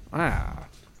 Sex. Ah.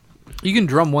 You can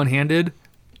drum one-handed,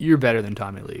 you're better than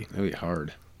Tommy Lee. That'd be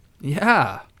hard.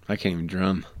 Yeah. I can't even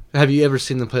drum. Have you ever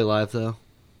seen them play live though?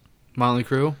 Motley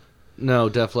Crue? No,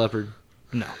 Def Leppard.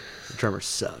 No. The drummer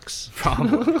sucks.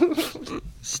 Probably.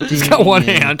 He's got one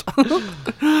hand.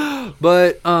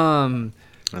 But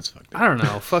That's fucked up. I don't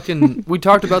know. Fucking we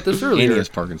talked about this And he earlier. has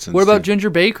Parkinson's. What about too. Ginger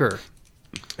Baker?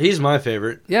 He's my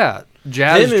favorite. Yeah,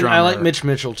 jazz Him and drummer. I like Mitch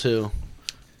Mitchell too.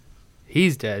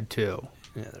 He's dead too.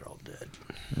 Yeah, they're all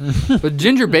dead. But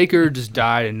Ginger Baker just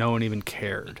died and no one even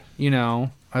cared. You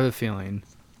know, I have a feeling.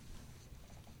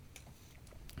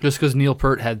 Just because Neil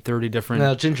Peart had 30 different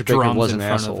No, Ginger Baker drums was in an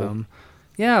front asshole. of him.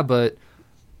 Yeah, but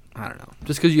I don't know.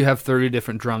 Just because you have 30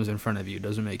 different drums in front of you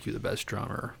doesn't make you the best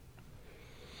drummer.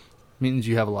 It means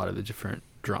you have a lot of the different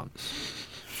drums.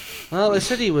 Well, they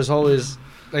said he was always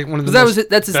like one of the But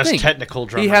that's his best thing. technical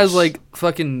drummers. He has like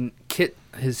fucking kit.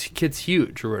 His kit's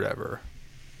huge or whatever.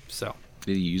 So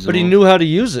Did he use but them he all? knew how to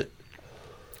use it.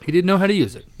 he didn't know how to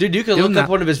use it. Dude, you can Give look him up that.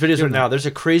 one of his videos Give right him now. that. There's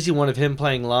a crazy one of him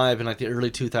playing live in like the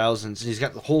early 2000s, and he's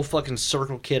got the whole fucking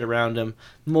circle kit around him,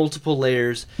 multiple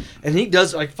layers, and he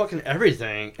does like fucking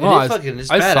everything. And Oh, it's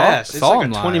I badass. It's saw like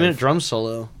him a 20-minute live. drum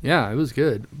solo. Yeah, it was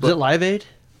good. Is But it Live Aid?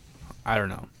 I don't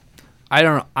know.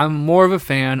 I'm more of a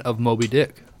fan of Moby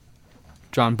Dick.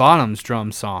 John Bonham's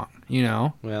drum song, you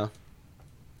know? Yeah.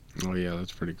 Oh yeah,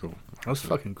 that's pretty cool. That was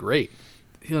fucking great.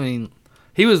 I mean,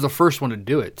 He was the first one to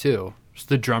do it too. Just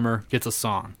the drummer gets a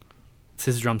song. It's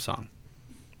his drum song.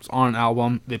 It's on an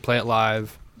album. They play it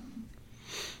live.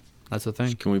 That's the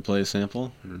thing. Can we play a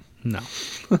sample? No.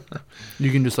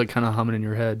 You can just like kind of hum it in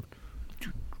your head.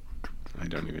 I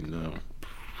don't even know.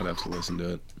 I'd have to listen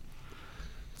to it.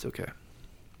 It's okay.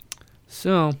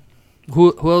 So,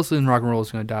 who else in rock and roll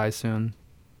is going to die soon?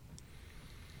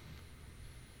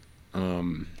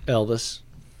 Elvis.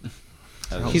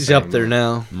 I was He's saying up there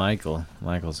now.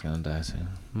 Michael's gonna die soon.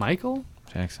 Michael?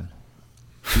 Jackson.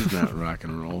 He's not rock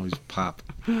and roll. He's pop.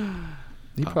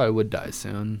 He probably would die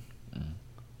soon.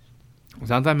 There's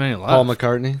not that many left. Paul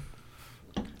McCartney.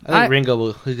 I think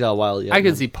Ringo, he's got a while yet. I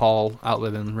could see Paul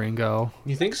outliving Ringo.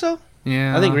 You think so?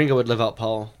 Yeah. I think Ringo would live out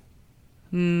Paul.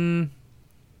 Yeah,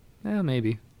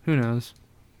 maybe. Who knows?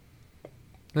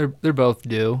 They're both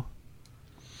due.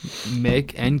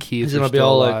 Mick and Keith He's are gonna be still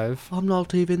all alive. like, I'm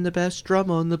not even the best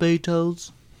drummer on the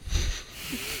Beatles.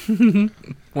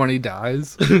 When he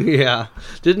dies. Yeah.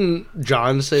 Didn't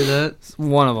John say that?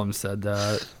 One of them said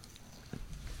that.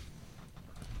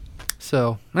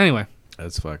 So, anyway.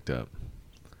 That's fucked up.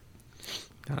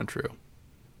 Not true.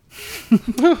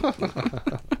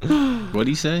 What'd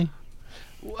he say?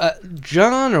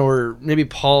 John or maybe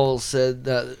Paul said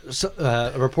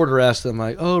that a reporter asked them,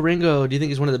 like, oh, Ringo, do you think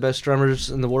he's one of the best drummers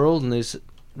in the world? And they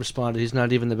responded, he's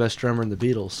not even the best drummer in the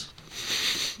Beatles.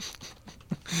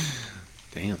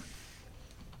 Damn.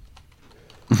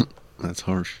 That's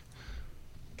harsh.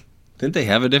 Didn't they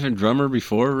have a different drummer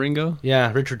before Ringo?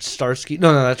 Yeah, Richard Starsky.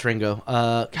 No, that's Ringo.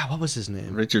 God, what was his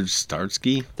name? Richard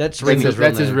Starsky? That's Ringo's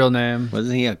That's his real name.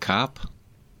 Wasn't he a cop?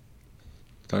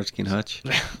 Starsky and Hutch?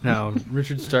 No,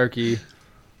 Richard Starkey.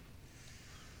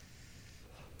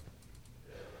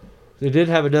 They did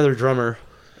have another drummer,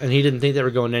 and he didn't think they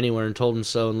were going anywhere and told him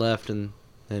so and left and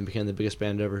became the biggest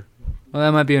band ever. Well,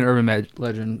 that might be an urban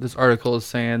legend. This article is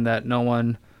saying that no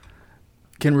one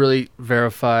can really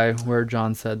verify where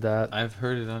John said that. I've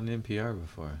heard it on NPR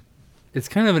before. It's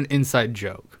kind of an inside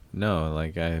joke. No,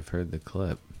 like I've heard the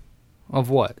clip Of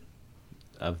what?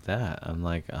 of that. I'm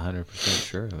like 100%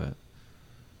 sure of it.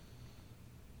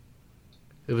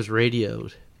 It was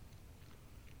radioed.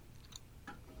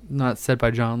 Not said by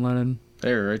John Lennon.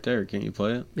 There, right there. Can't you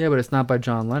play it? Yeah, but it's not by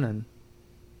John Lennon.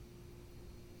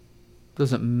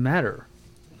 Doesn't matter.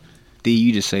 D,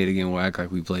 you just say it again. We'll act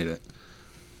like we played it.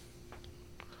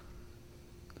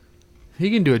 He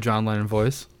can do a John Lennon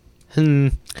voice.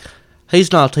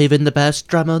 He's not even the best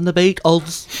drummer in the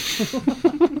Beatles.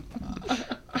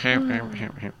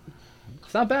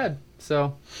 It's not bad.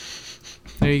 So,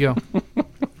 there you go.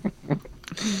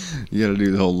 You gotta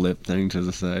do the whole lip thing to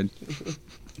the side.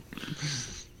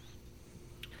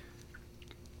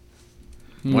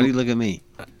 Why do you look at me?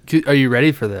 Are you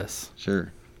ready for this?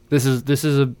 Sure. This is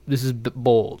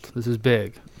bold. This is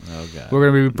big. Oh god. We're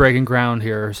going to be breaking ground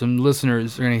here. Some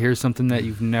listeners are going to hear something that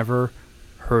you've never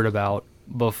heard about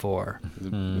before.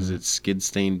 Is it skid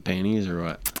stained panties or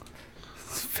what?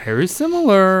 It's very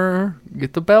similar.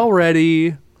 Get the bell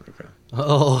ready.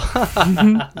 Oh.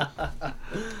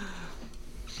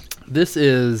 This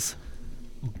is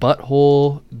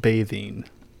butthole bathing.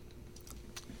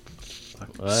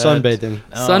 What? Sunbathing.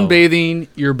 Oh, Sunbathing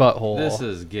your butthole. This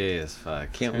is gay as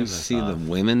fuck. Can't Turn we this see off. the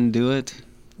women do it?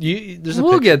 There's a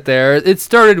We'll picture. get there. It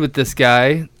started with this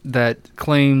guy that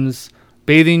claims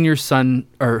bathing your sun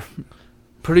or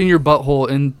putting your butthole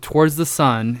in towards the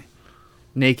sun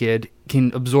naked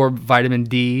can absorb vitamin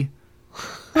D.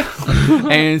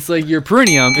 And it's like your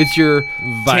perineum. It's your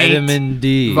Vitamin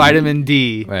D. Vitamin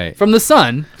D. Right. From the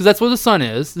sun, because that's what the sun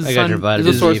is. The I got sun your vitamin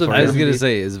is a source D of for I was vitamin gonna D.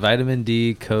 say, is vitamin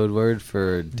D code word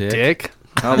for dick? dick.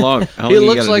 How long? He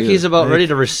looks like he's about ready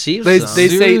to receive They some. say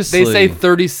Seriously.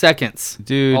 30 seconds.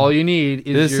 Dude, All you need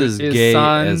is this is gay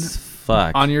sun as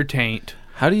fuck. on your taint.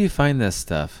 How do you find this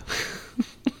stuff?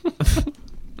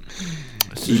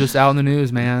 This is just out in the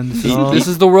news, man. Oh. This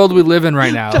is the world we live in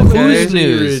right now. Okay? Whose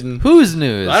news? Ridden. Whose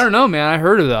news? I don't know, man. I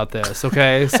heard about this.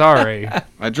 Okay, sorry.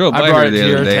 I drove I by brought her it the to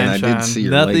other your day and I did attention. see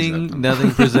your legs Nothing. up.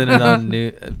 Nothing presented on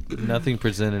new. Nothing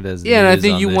presented as Yeah, and I news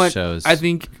think on you this want. shows I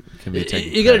think can be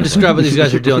taken. You got to credit for. describe what these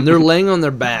guys are doing. They're laying on their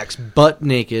backs, butt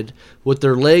naked, with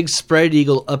their legs spread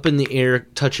eagle up in the air,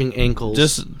 touching ankles.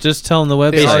 Just tell them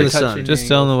the Facing website. the sun. Just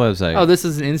tell them the website. Oh, this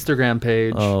is an Instagram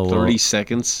page. Oh, well. 30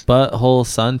 seconds. Butthole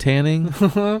sun tanning.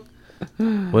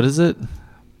 What is it?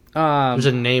 there's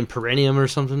a name, Perennium or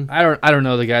something. I don't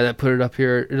know the guy that put it up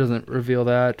here. It doesn't reveal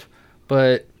that,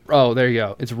 but there you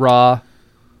go. It's raw_of_earth.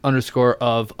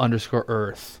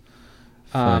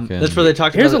 Fucking- That's where they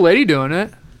talk Here's a about. lady doing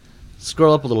it.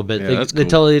 Scroll up a little bit. Yeah, they that's they cool.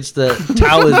 tell you it's the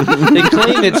Taoist. They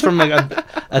claim it's from like a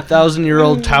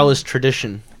 1,000-year-old Taoist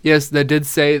tradition. Yes, that did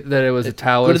say that it was a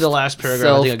Taoist. Go to the last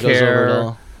paragraph. I think it goes over it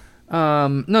all.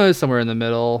 No, it's somewhere in the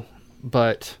middle.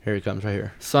 But Here he comes, right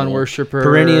here. sun worshiper.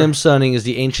 Perineum sunning is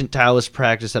the ancient Taoist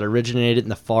practice that originated in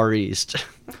the Far East.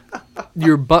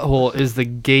 Your butthole is the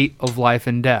gate of life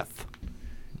and death.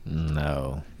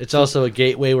 No. It's also a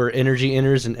gateway where energy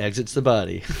enters and exits the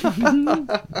body.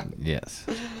 Yes.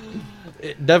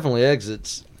 It definitely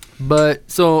exits. But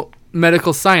so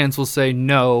medical science will say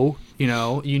no. You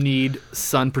know, you need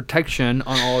sun protection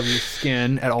on all of your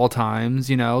skin at all times.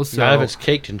 You know, so Not if it's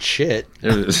caked in shit.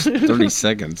 There it is. 30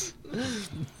 seconds.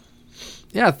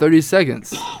 yeah, 30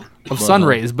 seconds of sun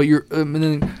rays. But you're and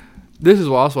then this is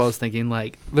also what I was thinking.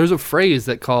 Like, there's a phrase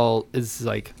that is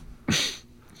like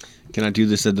Can I do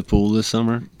this at the pool this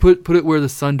summer? put it where the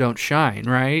sun don't shine.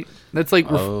 Right? That's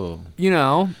like Oh. you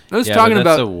know. I was Yeah, talking but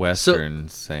that's about a Western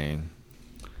saying.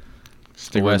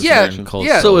 Stick Western Yeah, culture.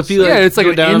 yeah. So if you Yeah, it's like go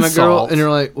an down on a girl insult. and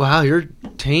you're like, wow, your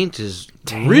taint is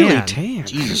Tan. really tan.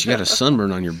 Jesus, you got a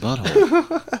sunburn on your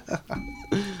butthole.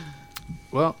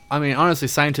 Well, I mean, honestly,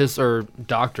 scientists or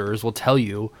doctors will tell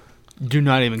you, do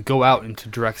not even go out into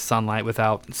direct sunlight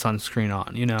without sunscreen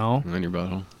on, you know? On your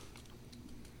butthole.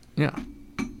 Yeah.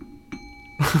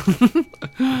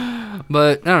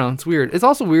 But, I don't know, it's weird. It's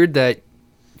also weird that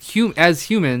as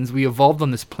humans, we evolved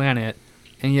on this planet,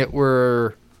 and yet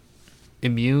we're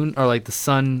immune, or like the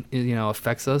sun, you know,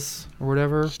 affects us, or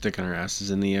whatever. Sticking our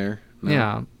asses in the air. No.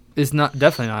 Yeah. It's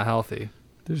definitely not healthy.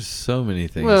 There's so many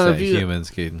things Well, that if you- humans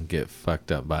can get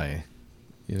fucked up by.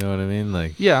 You know what I mean?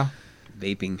 Like Yeah.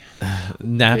 Vaping.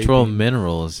 natural Maybe.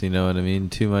 minerals, you know what I mean?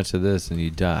 Too much of this and you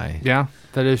die. Yeah,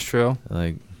 that is true.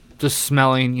 Like Just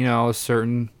smelling, you know, a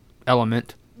certain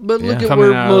element. But look Yeah. at Coming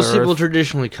where out of most the people earth.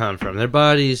 traditionally come from. Their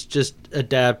bodies just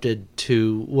adapted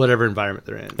to whatever environment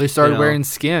they're in. They started you know? wearing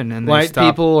skin, and they White stopped,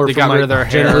 people or they from got rid of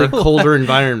like their generally hair. colder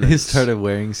environments. they started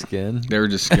wearing skin. They were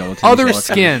just skeletons. Other walking.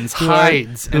 skins, Who are-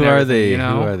 hides. Who and are everything, they? You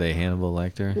know? Who are they? Hannibal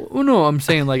Lecter? Well, no, I'm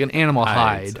saying like an animal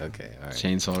Hides. hide, Okay, all right.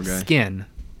 Chainsaw guy. skin.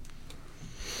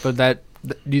 But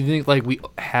do you think like we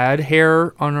had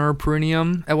hair on our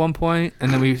perineum at one point,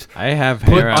 and then we? I have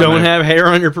hair on Don't my- have hair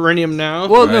on your perineum now?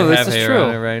 Well, I no, have this is hair on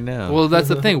it true. right now. Well, that's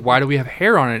the thing. Why do we have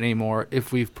hair on it anymore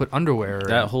if we've put underwear?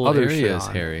 that and whole other area shit is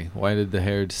on? hairy. Why did the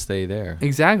hair stay there?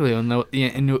 Exactly,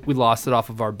 and we lost it off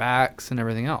of our backs and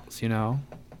everything else. You know.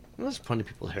 There's plenty of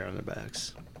people with hair on their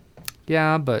backs.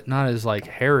 Yeah, but not as like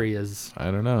hairy as.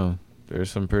 I don't know. There's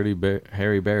some pretty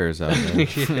hairy bears out there.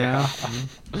 Yeah.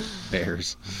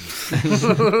 Bears.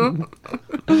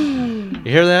 You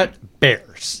hear that?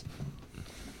 Bears.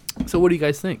 So what do you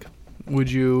guys think?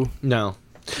 Would you? No.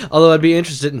 Although I'd be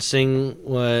interested in seeing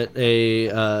what a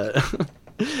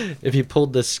if you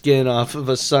pulled the skin off of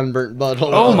a sunburnt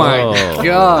butthole. Oh my Oh.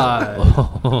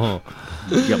 god!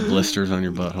 You got blisters on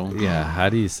your butthole. Yeah, how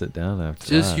do you sit down after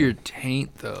Just that? your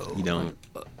taint, though. You don't.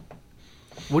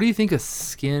 What do you think a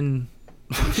skin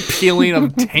peeling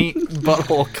of taint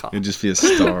butthole costs? It'd just be a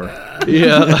star.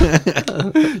 Yeah.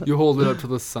 You hold it up to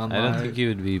the I sunlight. don't think you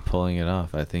would be pulling it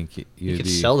off. I think You you'd could be.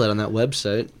 sell that on that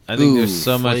website. I think Ooh, there's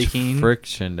so much flaking.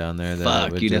 friction down there that it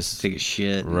Fuck, would you'd have just to take a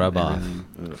shit. and rub off. everything.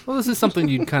 Ugh. Well, this is something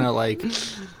you'd kind of like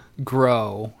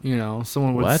grow. You know,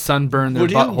 someone would What? sunburn their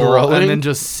What are you butthole growing? and then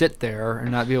just sit there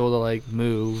and not be able to like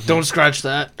move. Don't scratch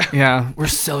that. Yeah, we're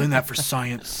selling that for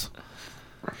science.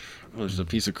 Oh, there's a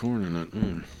piece of corn in it.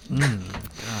 Mm.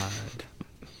 God.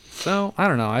 So I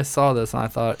don't know. I saw this and I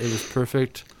thought it was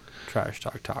perfect. Trash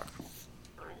talk.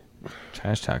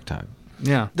 trash talk.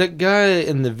 Yeah. The guy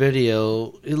in the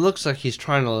video, it looks like he's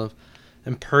trying to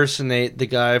impersonate the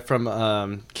guy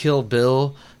from Kill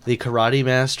Bill, the karate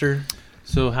master.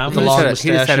 So how With He the much? long just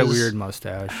had a mustaches. weird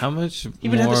mustache. How much He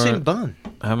would have the more? same bun.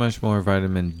 How much more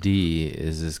vitamin D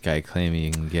is this guy claiming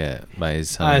you can get by his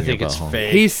son? I think it's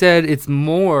fake. He said it's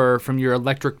more from your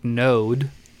electric node.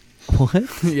 What?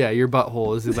 Yeah, your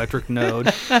butthole is the electric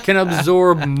node. Can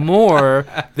absorb more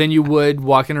than you would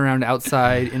walking around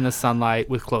outside in the sunlight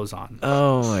with clothes on.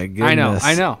 Oh my goodness!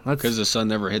 I know. That's Because the sun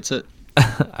never hits it.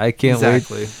 I can't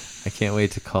exactly. wait. I can't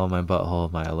wait to call my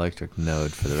butthole my electric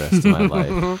node for the rest of my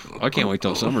life. I can't wait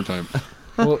till summertime.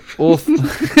 Well,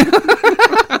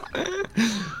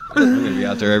 I'm gonna be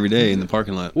out there every day in the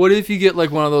parking lot. what if you get like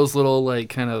one of those little like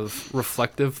kind of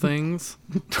reflective things,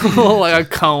 like a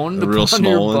cone A to real put on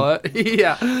your small one? butt?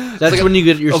 Yeah, That's like when you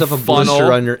get yourself a funnel.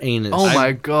 blister on your anus. Oh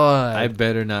my god! I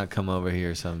better not come over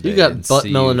here someday. You got and butt see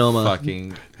you melanoma.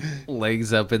 fucking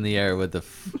legs up in the air with the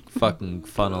fucking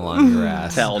funnel on your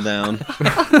ass. Towel down.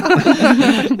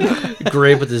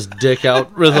 Grape with his dick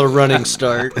out with a running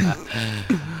start.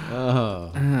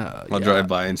 Oh, I'll drive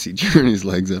by and see Journey's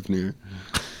legs up in the air.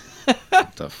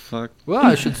 the fuck? Well,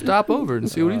 I should stop over and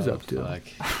see what he's up to.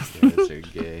 Fuck. You guys are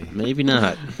gay. Maybe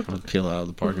not. I'll peel out of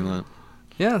the parking lot.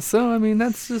 Yeah, so I mean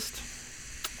that's just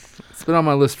it's been on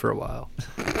my list for a while.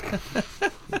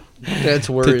 That's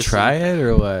To worrisome. try it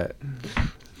or what?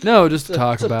 No, just to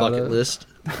talk It's a about bucket it. list.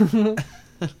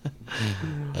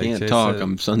 Can't talk.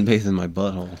 I'm sunbathing my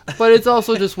butthole. But it's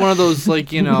also just one of those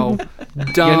like You got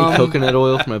dumb. any coconut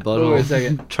oil for my Oh, butthole? wait a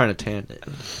second. I'm trying to tan it.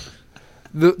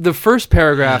 The first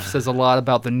paragraph says a lot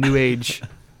about the new age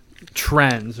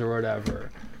trends or whatever.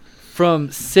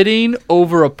 From sitting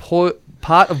over a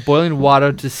pot of boiling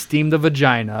water to steam the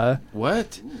vagina,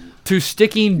 What? to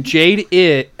sticking jade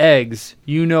eggs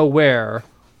you know where,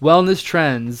 wellness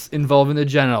trends involving the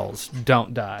genitals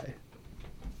don't die.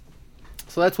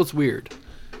 So that's what's weird.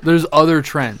 There's other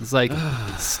trends like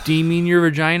steaming your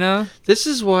vagina. This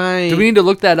is why Do we need to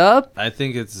look that up? I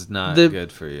think it's not The-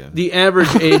 good for you. the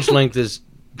average age length is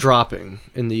dropping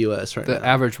in the U.S. right The now.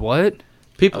 average what?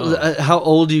 People, how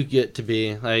old you get to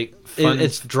be, like Fun-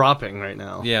 it's dropping right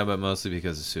now. Yeah, but mostly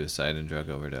because of suicide and drug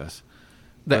overdose.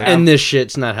 The, And this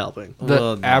shit's not helping. the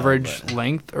Well, no, average but-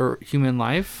 length or human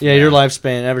life? Yeah, your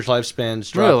average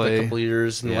lifespan's dropped Really? a couple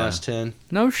years in the Yeah. last 10.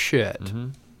 No shit. Mm-hmm.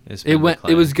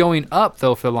 It was going up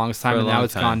though for the longest time, For a and now long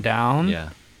it's time. gone down. Yeah,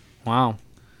 Wow.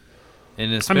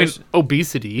 and I especially, mean,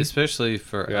 obesity. especially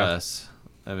for Yeah. us.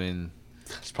 I mean,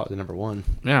 That's probably number one.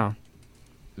 Yeah.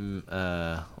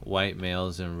 white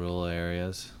males in rural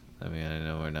areas. I mean, I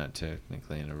know we're not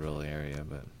technically in a rural area,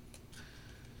 but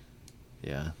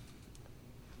yeah,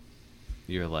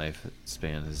 your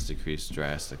lifespan has decreased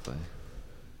drastically.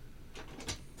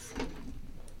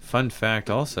 Fun fact,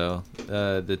 also,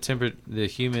 the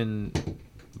human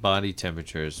body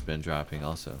temperature has been dropping.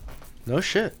 Also, No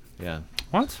shit. yeah,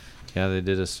 What? yeah, they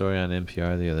did a story on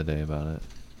NPR the other day about it.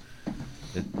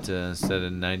 It instead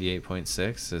of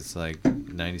 98.6, it's like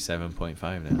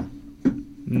 97.5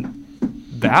 now.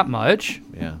 That much?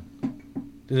 Yeah.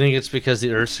 Do you think it's because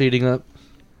the Earth's heating up?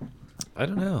 I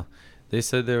don't know. They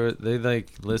said they like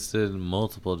listed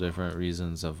multiple different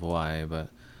reasons of why, but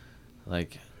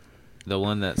like the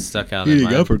one that stuck out in Heating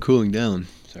my up or cooling down?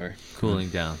 Sorry. cooling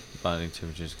down, body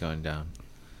temperature's going down.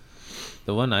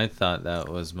 The one I thought that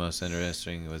was most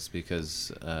interesting was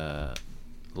because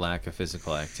lack of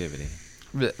physical activity.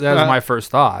 That was my first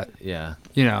thought. Yeah.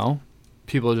 You know,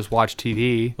 people just watch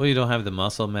TV. Well, you don't have the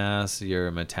muscle mass.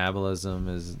 Your metabolism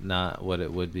is not what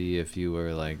it would be if you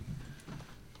were like,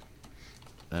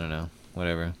 I don't know,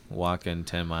 whatever, walking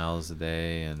 10 miles a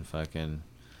day and fucking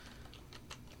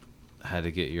had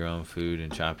to get your own food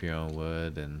and chop your own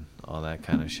wood and all that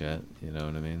kind of shit. You know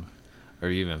what I mean? Or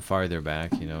even farther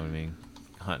back, you know what I mean?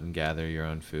 Hunt and gather your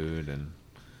own food and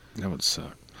That would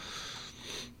suck.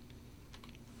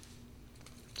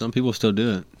 Some people still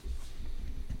do it.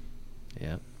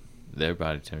 yeah, their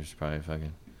body temperature's probably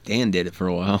fucking. Dan did it for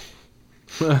a while.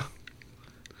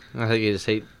 I think you just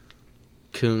hate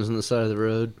coons on the side of the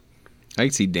road. I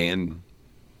could see Dan.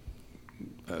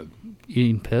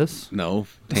 Eating piss? No,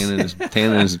 tanning his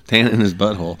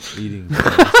butthole. Eating.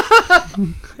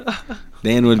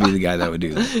 Dan would be the guy that would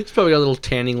do that. He's probably got a little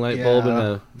tanning light bulb in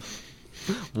Yeah.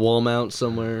 a wall mount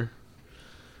somewhere.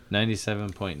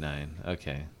 97.9.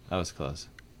 Okay, that was close.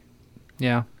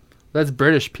 Yeah. That's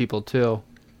British people, too.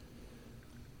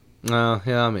 Oh,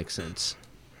 yeah, that makes sense.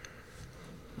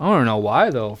 I don't know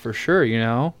why, though, for sure, you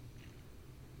know?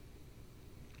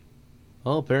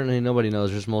 Well, apparently nobody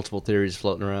knows. There's multiple theories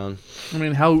floating around. I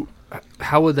mean, how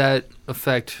would that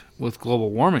affect with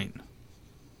global warming?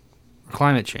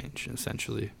 Climate change,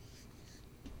 essentially.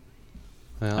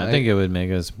 Well, I think it would make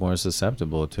us more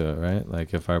susceptible to it, right?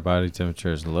 Like if our body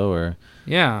temperature is lower,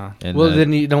 Yeah. and Well,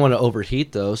 then you don't want to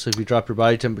overheat, though. So if you drop your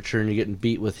body temperature and you're getting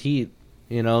beat with heat,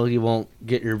 you know, you won't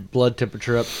get your blood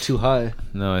temperature up too high.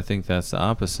 no, I think that's the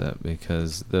opposite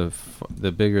because the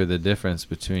bigger the difference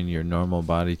between your normal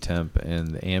body temp and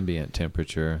the ambient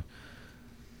temperature,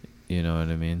 you know what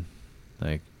I mean?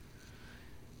 Like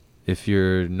if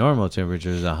your normal temperature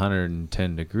is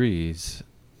 110 degrees,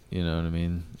 you know what I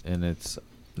mean, and it's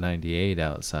 98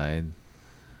 outside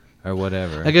or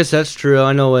whatever. I guess that's true.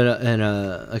 I know in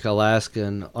like Alaska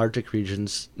and Arctic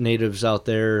regions, natives out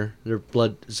there, their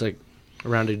blood is like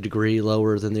around a degree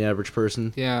lower than the average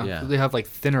person. Yeah. Yeah. They have, like,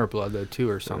 thinner blood, though, too,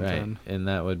 or something. Right, and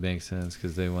that would make sense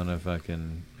because they want to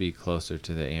fucking be closer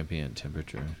to the ambient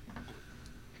temperature.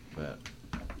 But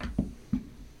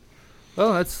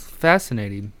Oh, that's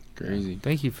fascinating. Crazy.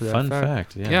 Thank you for that fun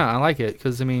fact, yeah. Yeah, I like it,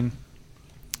 because, I mean,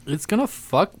 it's going to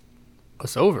fuck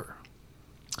us over.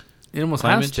 It almost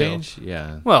Climate has to. change,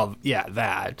 yeah. Well, yeah,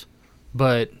 that.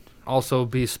 But also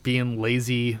being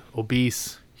lazy,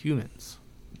 obese humans.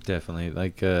 Definitely.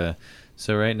 Like,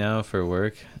 So right now for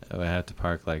work, I have to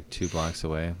park like 2 blocks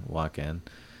away, walk in.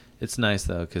 It's nice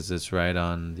though because it's right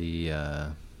on the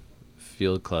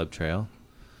field club trail.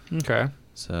 Okay.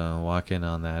 So walk in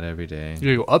on that every day.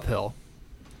 You gotta go uphill.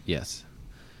 Yes.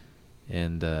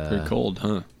 And Pretty cold,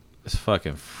 huh? it's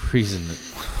fucking freezing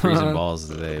balls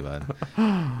today, bud.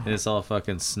 And it's all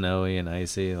fucking snowy and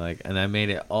icy, and I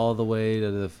made it all the way to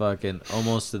the fucking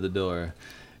almost to the door,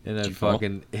 and then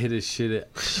fucking hit a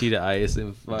sheet of ice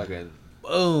and fucking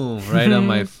boom right on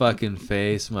my fucking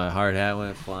face. My hard hat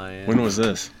went flying. When was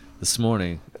this? This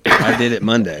morning. I did it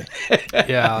Monday.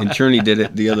 Yeah. And Cherney did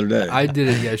it the other day. I did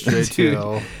it yesterday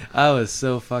too. I was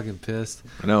so fucking pissed.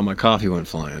 I know, my coffee went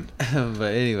flying.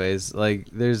 But anyways,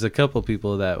 there's a couple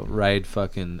people that ride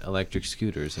fucking electric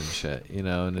scooters and shit,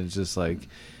 and it's just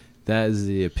that is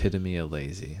the epitome of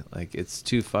lazy. It's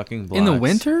 2 fucking blocks. In the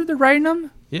winter, they're riding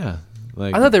them. Yeah.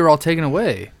 I thought they were all taken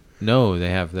away. No, they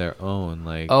have their own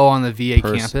on the VA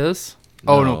campus.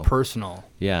 Oh no, personal.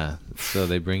 Yeah, so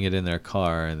they bring it in their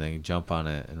car and they jump on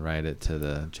it and ride it to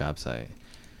the job site.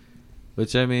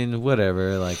 Which I mean,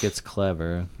 whatever. It's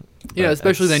clever. Yeah,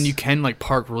 especially then you can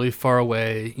park really far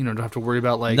away. Don't have to worry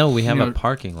about No, we have a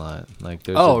parking lot.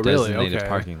 There's a designated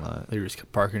parking lot. They just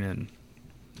kept parking in.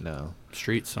 No.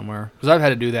 Streets somewhere, because I've had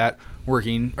to do that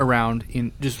working around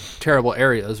in just terrible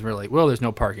areas. We're well, there's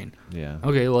no parking. Yeah.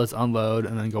 Okay, well, let's unload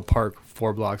and then go park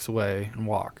 4 blocks away and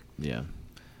walk. Yeah.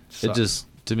 Sucks. It just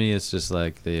to me, it's just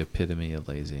the epitome of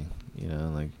lazy.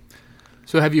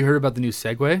 So, have you heard about the new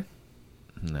Segway?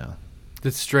 No.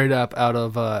 That's straight up out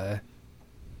of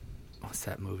what's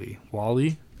that movie?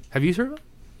 WALL-E. Have you heard of it?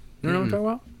 You don't know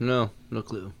what I'm talking about? No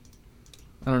clue.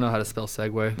 I don't know how to spell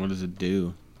Segway. What does it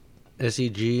do?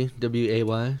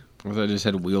 SEGWAY. I thought I just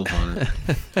had wheels on it.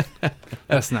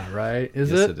 That's not right, is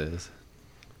yes, it? Yes, it is.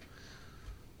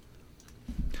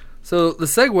 So the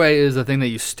Segway is a thing that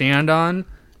you stand on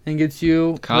and gets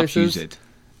you Cops places. use it.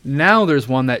 Now there's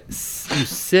one that you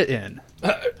sit in.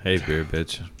 Hey, beer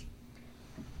bitch.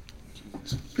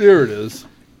 There it is.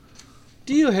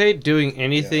 Do you hate doing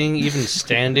anything, even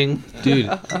standing?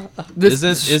 Dude, This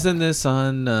isn't this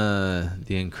on The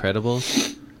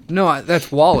Incredibles? No, that's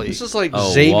WALL-E. This is like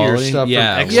Oh, Xavier WALL-E? stuff.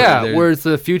 Yeah, from X-Men. Yeah, they're- where it's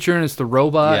the future and it's the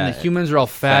robot and Yeah, the humans are all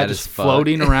fat, fat just as fuck.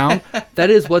 floating around. That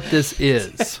is what this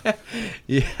is.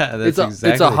 Yeah, that's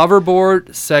It's a hoverboard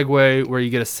Segway where you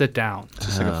get to sit down. It's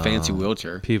just like a fancy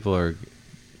wheelchair. People are...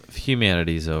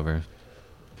 Humanity's over.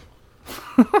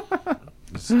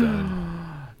 It's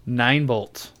done. 9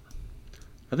 volts.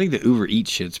 I think the Uber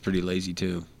Eats shit's pretty lazy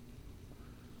too.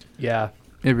 Yeah,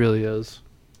 it really is.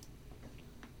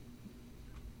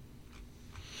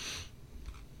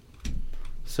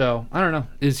 So, I don't know.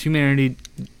 Is humanity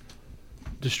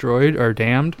destroyed or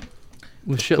damned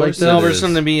with shit like course that? No, it we're is. just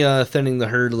going to be thinning the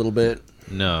herd a little bit.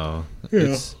 No.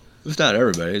 It's... It's not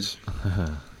everybody's.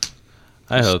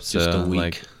 I hope It's just so. a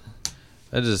week.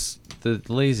 The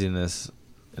laziness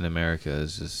in America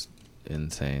is just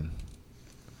insane.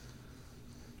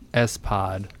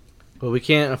 S-Pod. But we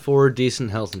can't afford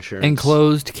decent health insurance.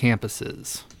 Enclosed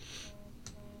campuses.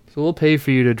 So we'll pay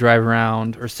for you to drive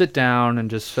around or sit down and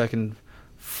just fucking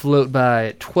float by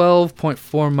at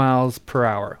 12.4 miles per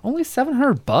hour. Only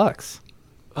 $700.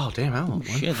 Oh, damn, I want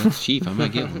one. Shit, that's cheap. I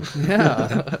might get one.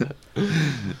 Yeah.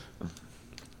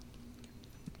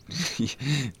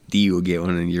 D will get one,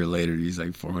 and a year later he's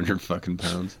like 400 fucking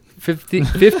pounds.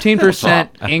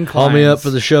 15% incline. Call me up for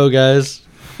the show, guys.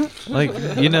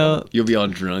 You'll be all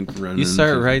drunk running. You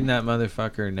start riding that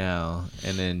motherfucker now,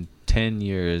 and in 10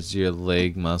 years, your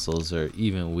leg muscles are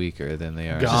even weaker than they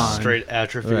are. Gone. now. Straight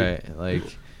atrophy.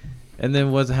 Right, and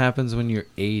then what happens when you're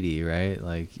 80,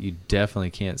 right? You definitely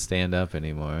can't stand up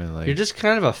anymore. You're just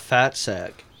kind of a fat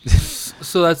sack.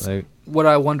 So that's Like- what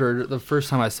I wondered the first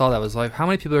time I saw that was how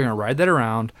many people are going to ride that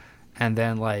around and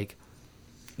then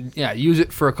use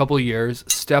it for a couple of years,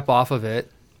 step off of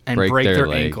it, and break their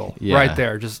leg. ankle Yeah. right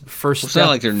there. Just first It's step. not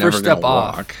like they're never first gonna step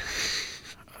off. walk.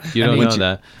 You don't know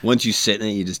that. Once you sit in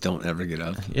it, you just don't ever get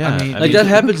up. Yeah, I mean, Like that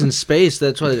happens in space.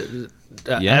 That's why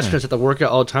Yeah. astronauts have to work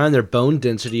out all the time. Their bone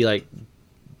density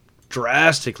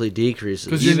drastically decreases.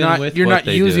 Because Even you're with not what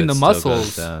they do, using it the still goes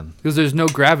muscles down. because there's no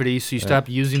gravity, so you stop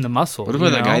using the muscle. What about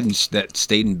you that know? guy that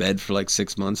stayed in bed for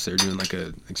 6 months? They were doing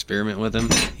an experiment with him.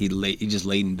 He just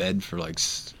laid in bed for Eating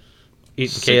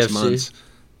 6 KFC. months,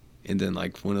 and then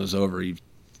when it was over, he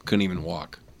couldn't even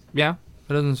walk. Yeah,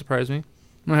 that doesn't surprise me.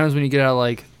 What happens when you get out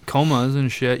of comas and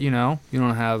shit? You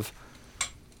don't have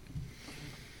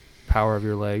power of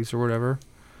your legs or whatever.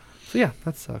 So yeah,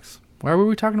 that sucks. Why were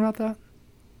we talking about that?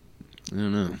 I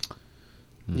don't know.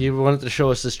 You wanted to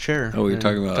show us this chair. Oh, we were And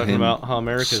talking about him how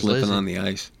America's slipping lazy. on the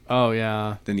ice. Oh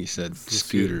yeah, Then he said the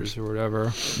scooters. or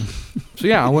whatever. So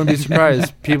yeah, I wouldn't be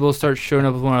surprised people start showing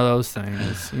up with one of those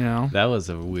things. You know, That was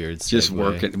a weird segue. Just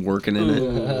working in it.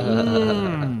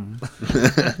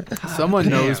 Someone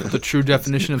knows what the true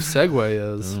definition of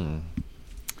segue is.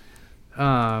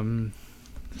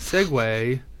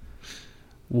 Segue.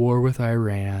 War with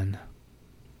Iran.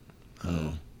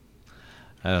 Oh.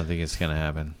 I don't think it's going to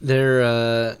happen.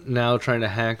 They're now trying to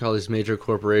hack all these major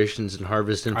corporations and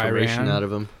harvest information Iran? out of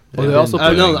them. Well, they also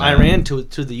put no, that. Iran to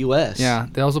the U.S. Yeah,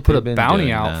 they also put They've a been bounty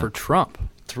doing out that. for Trump.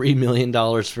 $3 million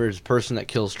for his person that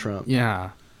kills Trump. Yeah.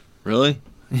 Really?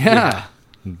 Yeah.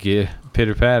 Get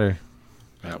pitter patter.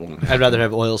 That won't. I'd rather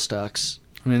have oil stocks.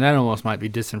 I mean, that almost might be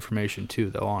disinformation too,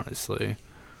 though. Honestly,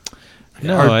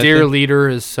 No, our I dear think- leader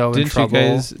is so in Did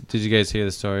trouble. you guys hear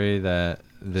the story that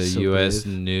the So U.S.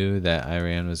 brave. knew that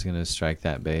Iran was going to strike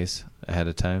that base ahead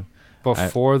of time?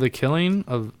 Before the killing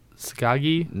of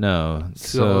Skagi? No.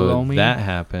 So Solomi? that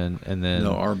happened, and then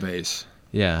No, our base.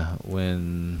 yeah,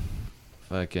 when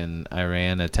fucking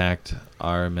Iran attacked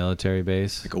our military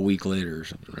base. Like a week later or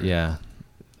something. Right? Yeah.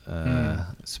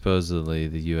 Supposedly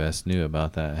the U.S. knew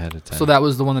about that ahead of time. So that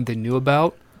was the one that they knew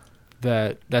about.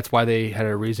 That's why they had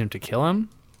a reason to kill him.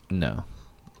 No.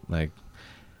 Like,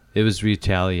 it was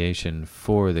retaliation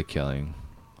for the killing.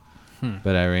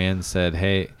 But Iran said,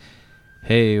 hey,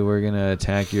 we're going to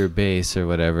attack your base or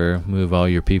whatever. Move all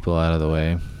your people out of the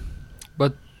way.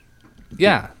 But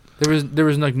yeah, there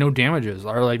was like no damages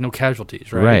or like no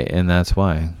casualties, right? Right, and that's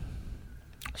why.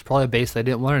 It's probably a base they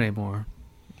didn't want anymore.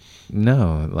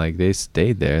 No, like, they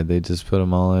stayed there. They just put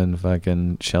them all in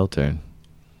fucking shelter.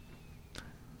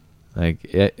 Like,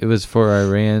 it was for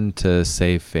Iran to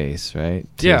save face, right?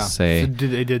 To say, so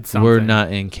they did something. we're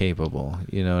not incapable.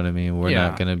 You know what I mean? We're Yeah.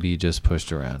 not going to be just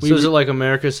pushed around. So is it like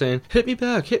America saying, hit me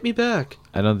back, hit me back?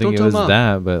 I don't think Don't it tell was Mom.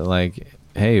 that, but like,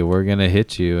 hey, we're going to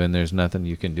hit you and there's nothing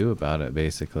you can do about it,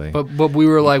 basically. But we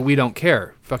were like, we don't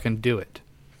care. Fucking do it.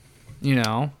 You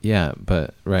know? Yeah,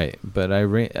 but right. But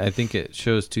Iran, I think it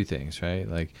shows two things, right?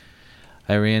 Like,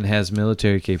 Iran has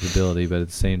military capability, but at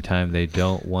the same time, they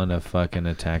don't want to fucking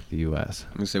attack the U.S.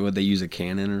 I'm gonna say, would they use a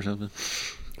cannon or something?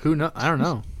 Who know? I don't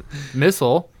know.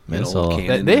 Missile. An old Missile.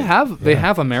 cannon. They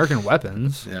have American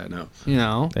weapons. Yeah, no. You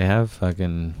know, They have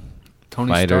fucking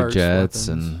Tony fighter Stark's jets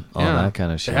weapons. and all Yeah. that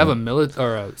kind of shit. They have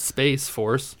a space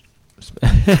force.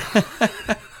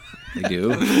 They do.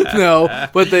 No,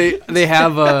 but they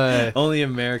have a Only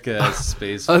America has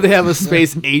space. they have a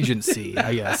space agency.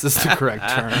 I guess is the correct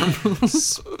term.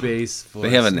 Space Force.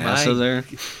 They have a NASA My- there.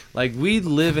 Like, we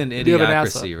live in do have a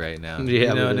idiocracy right now. Yeah, you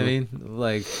know we what I do. mean?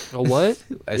 Like, A what?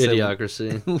 I said,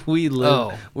 Idiocracy. we live.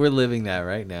 Oh. We're living that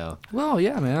right now. Well,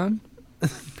 yeah, man.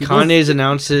 Kanye's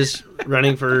announces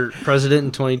running for president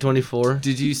in 2024.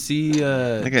 Did you see?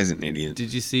 That guy's an idiot.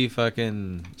 Did you see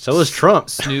fucking So is Trump.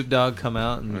 Snoop Dogg come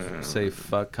out and say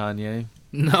fuck Kanye?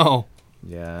 No.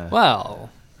 Yeah.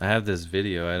 Well, I have this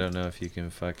video. I don't know if you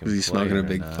can fucking. Was he play smoking it a or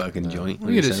big not, fucking but- joint?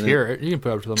 you can just hear it. You can put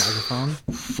it up to the microphone.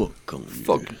 Fuck Kanye.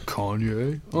 Fuck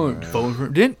Kanye. Oh, voting for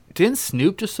didn't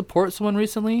Snoop just support someone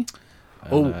recently?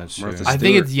 I'm not sure. Martha I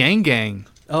think Stewart. it's Yang Gang.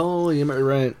 Oh, you might be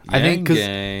right. I think 'cause-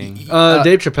 Gang.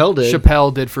 Dave Chappelle did.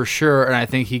 Chappelle did for sure, and I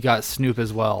think he got Snoop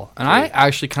as well. And I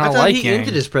actually I kind of thought like he Yang.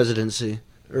 ended his presidency.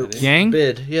 Or Yang?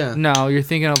 bid, yeah. No, you're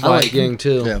thinking of I like Yang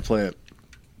too. Yeah, play it.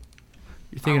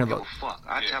 You're thinking I don't about. give a fuck.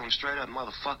 I tell him straight up,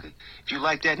 motherfucker. If you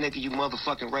like that nigga, you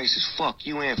motherfucking racist. Fuck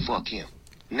you and fuck him.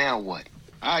 Now what?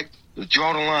 Alright,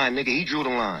 draw the line, nigga. He drew the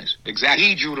lines. Exactly.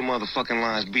 He drew the motherfucking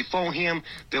lines. Before him,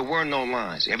 there were no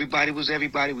lines. Everybody was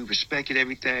everybody. We respected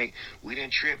everything. We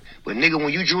didn't trip. But nigga,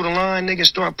 when you drew the line, nigga,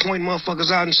 start pointing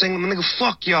motherfuckers out and saying, nigga,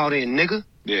 fuck y'all then, nigga.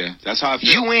 Yeah, that's how I feel.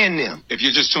 You and them. If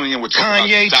you're just tuning in with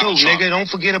Kanye too, Donald Trump. nigga. Don't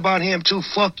forget about him too.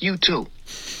 Fuck you too.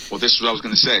 Well, this is what I was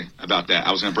going to say about that.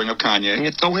 I was going to bring up And Kanye.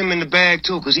 you throw him in the bag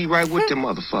too, cause he right with them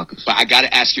motherfuckers. But I got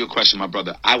to ask you a question, my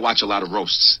brother. I watch a lot of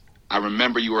roasts. I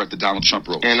remember you were at the Donald Trump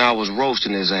roast. And I was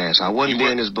roasting his ass. I wasn't You were-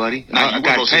 being his buddy. No, you I were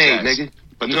got roasting his paid, ass. nigga.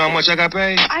 But You know how much I got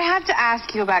paid? I have to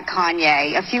ask you about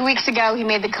Kanye. A few weeks ago, he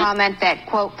made the comment that,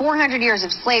 quote, 400 years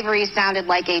of slavery sounded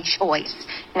like a choice.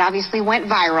 It obviously went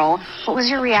viral. What was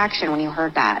your reaction when you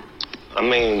heard that? I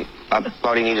mean, I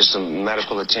thought he needed some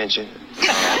medical attention.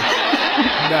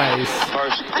 Nice.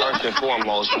 First and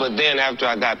foremost. But then after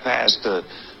I got past the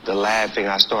laughing,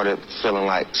 I started feeling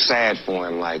like sad for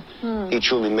him. Like he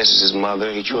truly misses his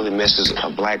mother. He truly misses a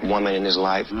black woman in his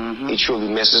life. He truly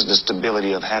misses the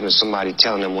stability of having somebody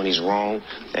telling him when he's wrong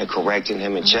and correcting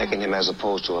him and checking him as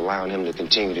opposed to allowing him to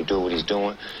continue to do what he's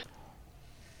doing.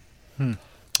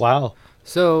 Wow.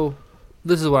 So,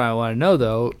 this is what I want to know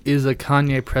though: is a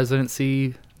Kanye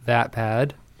presidency that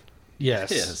bad?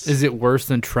 Yes. Is it worse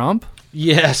than Trump?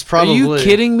 Yes, probably. Are you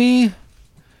kidding me?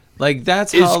 Like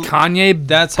that's Is how Kanye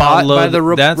that's bought how low by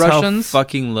the that's Russians? how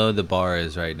fucking low the bar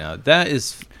is right now. That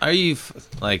is. Are you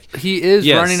like? He is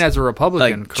Yes. running as a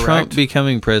Republican, Like correct? Trump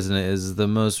becoming president is the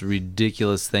most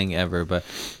ridiculous thing ever. But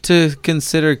to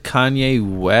consider Kanye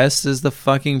West as the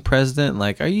fucking president,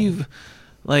 like, are you,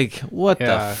 like, what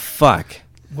Yeah. the fuck?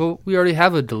 Well, we already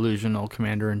have a delusional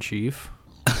commander-in-chief.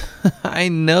 I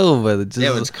know, but it just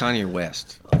Yeah, but it's Kanye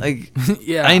West. like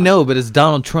Yeah. I know, but it's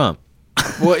Donald Trump.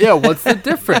 Well, yeah, what's the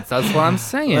difference? That's what I'm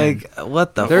saying. Like,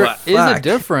 what the There fuck? is a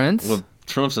difference. Well,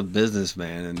 Trump's a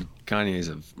businessman and Kanye's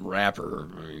a rapper.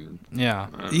 I mean, Yeah.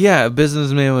 Yeah, a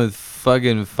businessman with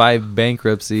fucking 5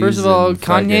 bankruptcies. First of all, and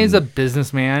Kanye's a fucking-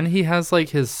 businessman. He has like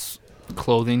his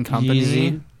clothing company.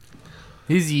 Yeezy.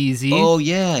 He's Yeezy. oh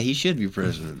yeah, he should be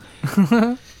president.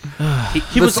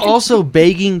 He was also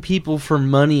begging people for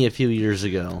money a few years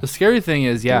ago. The scary thing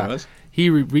is, yeah, was? he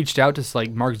reached out to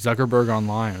like Mark Zuckerberg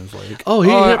online. and was like, Oh, he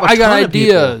hit up a I got ton of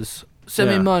people." ideas. Send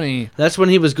Yeah. me money. That's when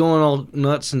he was going all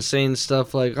nuts and saying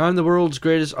stuff like, I'm the world's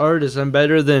greatest artist. I'm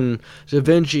better than Da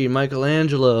Vinci,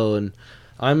 Michelangelo, and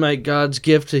I'm like God's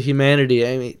gift to humanity.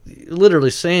 I mean, literally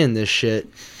saying this shit.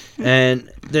 And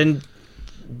then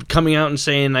coming out and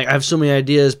saying, like, I have so many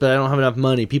ideas, but I don't have enough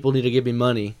money. People need to give me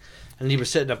money. And he was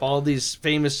setting up all these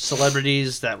famous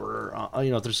celebrities that were,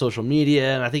 through social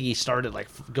media. And I think he started, like,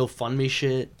 GoFundMe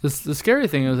shit. The scary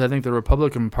thing is, I think the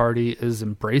Republican Party is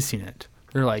embracing it.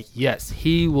 They're like, yes,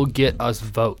 he will get us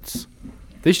votes.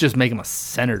 They should just make him a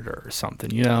senator or something,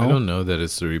 you know? I don't know that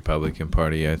it's the Republican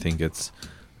Party. I think it's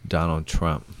Donald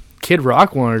Trump. Kid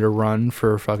Rock wanted to run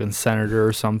for fucking senator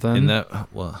or something. And that,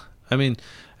 well, I mean,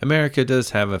 America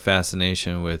does have a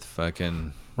fascination with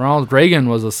fucking. Ronald Reagan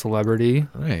was a celebrity.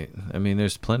 Right. I mean,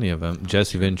 there's plenty of them.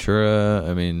 Jesse Ventura.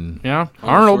 I mean, Yeah,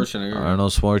 Arnold.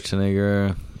 Arnold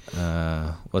Schwarzenegger.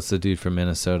 What's the dude from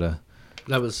Minnesota?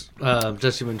 That was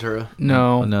Jesse Ventura.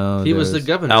 No. No, He was the there's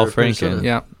governor Al of Minnesota. Franken.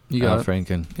 Yeah, you got Al it.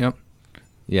 Franken. Yep.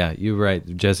 Yeah, you're right.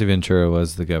 Jesse Ventura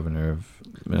was the governor of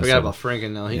Minnesota. Forgot about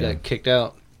Franken now. He Yeah. got kicked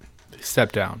out.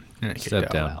 Step down. Yeah, kicked Step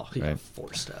out. down. Wow, he right. got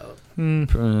forced out.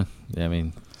 I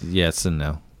mean, yes and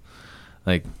no.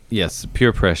 Like, yes,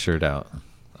 pure pressured out.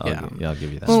 I'll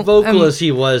give you that. Well, As vocal and- as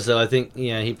he was, though, I think,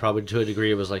 he probably to a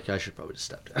degree was like, I should probably just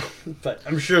step down. But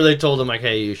I'm sure they told him, like,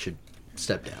 hey, you should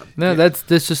step down. No, that's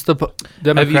just the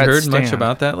Democrat Have you heard much stand.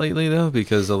 about that lately, though?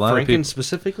 Because a lot of Franken people,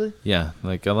 specifically? yeah,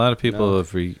 like a lot of people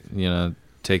No. have,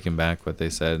 taken back what they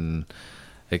said, and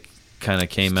it kind of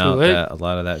came It's too out late. that a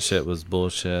lot of that shit was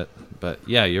bullshit. But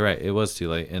yeah, you're right. It was too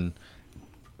late, and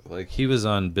like he was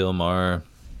on Bill Maher.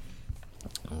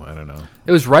 Oh, I don't know.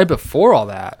 It was right before all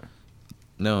that.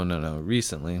 No.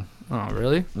 Recently, Oh,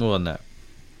 really? well, not.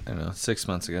 I don't know. 6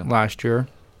 months ago. Last year.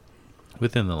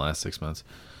 Within the last 6 months,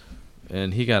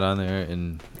 and he got on there,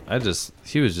 and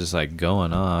he was just like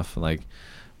going off, like,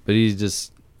 but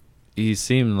he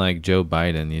seemed like Joe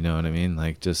Biden, you know what I mean,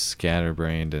 like just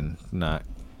scatterbrained and not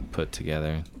put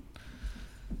together.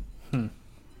 I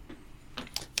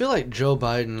feel like Joe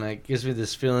Biden, like, gives me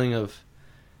this feeling of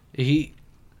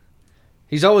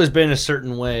he's always been a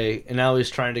certain way, and now he's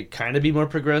trying to kind of be more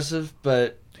progressive,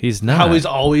 but He's not. how he's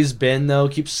always been, though,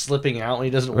 keeps slipping out when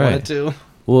he doesn't want Right. it to.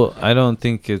 Well, I don't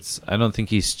think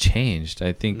he's changed.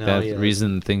 I think No, that he hasn't.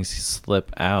 reason things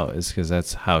slip out is because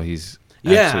that's how he's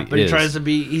Yeah, actually but is.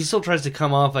 he still tries to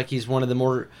come off like he's one of the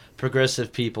more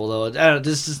progressive people, though. I don't know,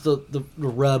 this is the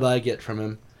rub I get from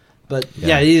him. But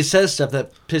yeah, he says stuff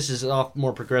that pisses off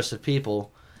more progressive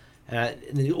people. And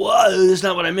then, whoa, that's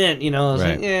not what I meant. I was Right.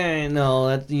 like, yeah,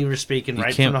 no, you were speaking You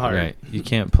right can't from the heart. right. You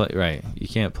can't play right. You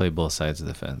can't play both sides of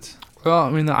the fence. Well, I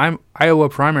mean, the Iowa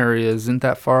primary isn't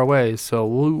that far away, so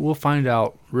we'll find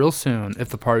out real soon if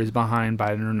the party's behind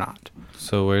Biden or not.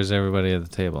 So where's everybody at the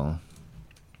table?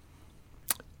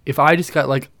 If I just got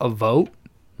like a vote,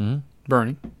 Hmm?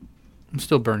 Bernie. I'm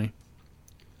still Bernie.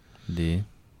 D.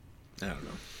 I don't know.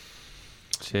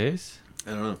 Chase.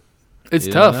 I don't know. It's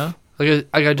You don't tough. Like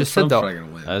I just said Trump's though, probably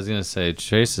gonna win. I was gonna say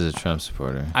Chase is a Trump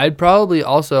supporter. I'd probably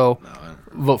also No, I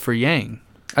don't. vote for Yang.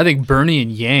 I think Bernie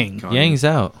and Yang. Kanye. Yang's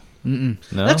out. Mm-mm.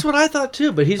 No, That's what I thought,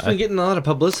 too, but he's been getting a lot of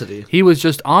publicity. He was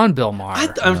just on Bill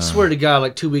Maher. I swear to God,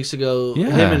 like 2 weeks ago, Yeah.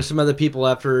 him and some other people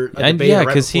after a and debate. yeah, right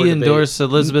because before he a debate. endorsed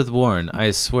Elizabeth Warren. I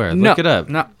swear. no, Look it up.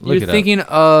 No, Look you're it thinking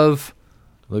of up.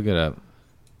 Look it up.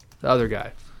 the other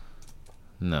guy.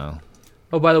 No.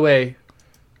 Oh, by the way,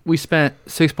 we spent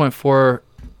 $6.4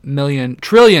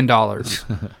 trillion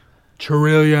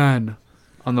trillion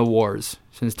on the wars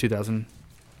since 2000.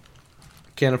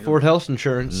 Can't afford health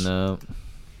insurance. No.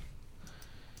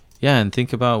 Yeah, and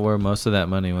think about where most of that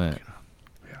money went.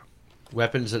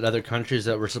 weapons that other countries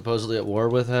that we're supposedly at war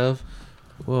with have?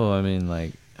 Well, I mean,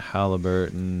 like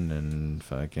Halliburton and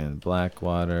fucking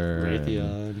Blackwater.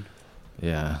 Raytheon.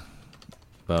 Yeah.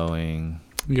 Boeing,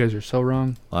 You guys are so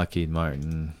wrong. Lockheed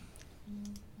Martin.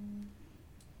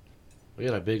 We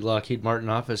got a big Lockheed Martin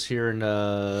office here in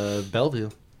Bellevue,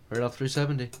 right off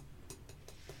 370.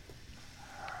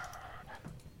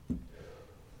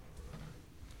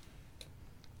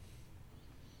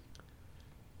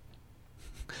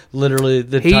 Literally,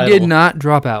 the He title. did not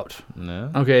drop out. No.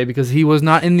 Okay, because he was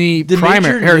not in the, The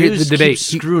primary major or news the debate. keeps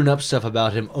screwing up stuff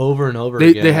about him over and over They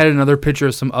again. had another picture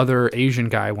of some other Asian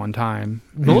guy one time.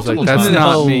 And he was like, Multiple "That's times.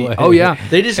 not No me." way. Oh yeah,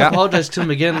 They just Yeah. apologized to him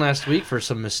again last week for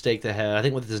some mistake they had. I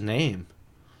think with his name.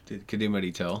 Could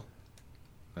anybody tell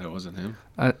that it wasn't him?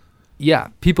 yeah.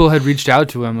 People had reached out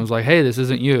to him and was like, "Hey, this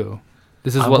isn't you.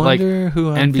 This is I what like wonder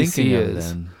who I'm NBC thinking of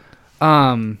is."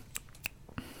 then.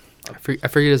 I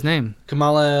forget his name.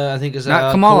 Kamala, I think, is Not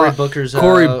out. Kamala. Cory Booker's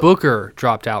Cory out. Booker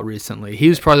dropped out recently. He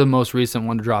was probably the most recent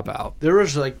one to drop out. There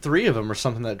was like 3 of them or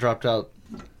something that dropped out.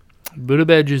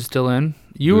 Buttigieg is still in.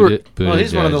 You were Well,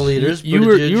 he's one of the Buttigieg. leaders. you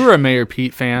Buttigieg. were a Mayor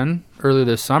Pete fan earlier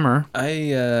this summer.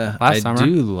 I summer.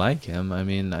 do like him. I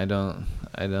mean, I don't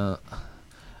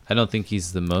think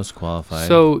he's the most qualified.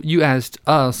 So you asked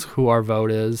us who our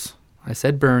vote is. I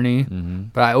said Bernie, Mhm.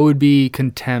 but I would be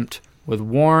contempt with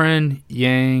Warren,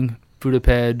 Yang,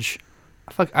 Buttigieg.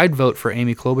 Fuck, I'd vote for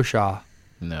Amy Klobuchar.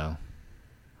 No,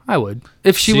 I would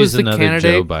if she She's was the another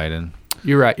candidate. Joe Biden.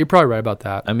 You're right. You're probably right about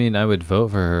that. I mean, I would vote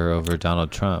for her over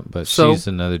Donald Trump, but So- she's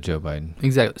another Joe Biden.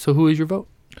 Exactly. So who is your vote?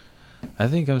 I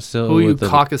think I'm still. Who are you with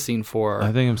caucusing for?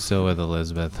 I think I'm still with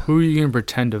Elizabeth. Who are you gonna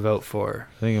pretend to vote for?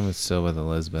 I think I'm still with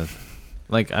Elizabeth.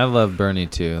 Like, I love Bernie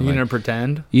too. You Like, gonna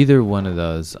pretend? either one of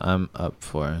those, I'm up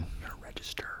for.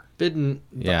 Register. Bidden.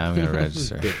 Yeah, I'm gonna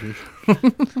register. Bidden.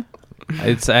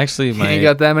 It's actually You ain't my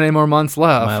got that many more months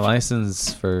left. my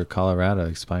license for Colorado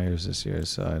expires this year,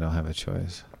 so I don't have a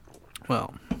choice.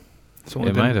 Well, it's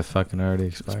only It been, might have fucking already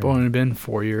it's expired. only been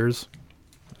 4 years.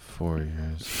 4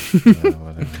 years. Yeah,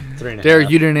 whatever. 3.5. Derek,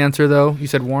 you didn't answer though. You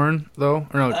said Warren though,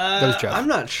 or no? That was Jeff. I'm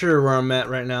not sure where I'm at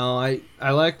right now. I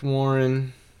like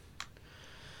Warren.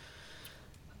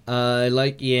 I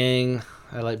like Yang.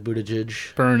 I like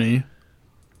Buttigieg. Bernie.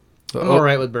 I'm all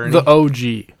right with Bernie. The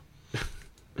OG.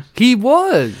 He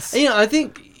was. You know, I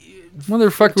think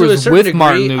Motherfucker to a was certain with degree,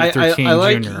 Martin Luther King I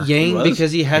like Jr. Yang He was?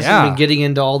 because he hasn't Yeah. been getting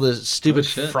into all the stupid Oh,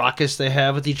 shit. fracas they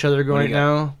have with each other going he right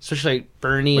now. Especially like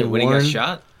Bernie Wait, and when he Warren. got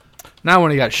shot? Not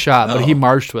when he got shot, but he Oh.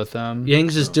 marched with them.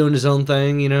 Yang's just doing his own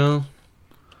thing, you know.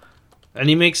 And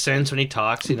he makes sense when he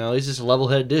talks, you know. He's just a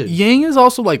level-headed dude. Yang is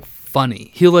also like funny.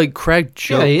 He'll like crack jokes.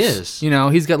 Yeah, he is. You know,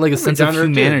 he's got like a He's a sense of down-to-earth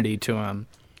kid. humanity to him.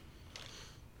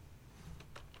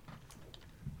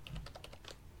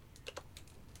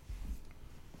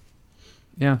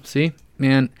 Yeah, see?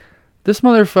 Man, this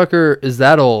motherfucker is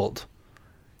that old.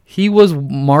 He was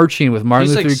marching with Martin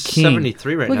He's Luther like King.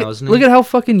 73 right look now, at, isn't he? Look at how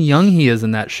fucking young he is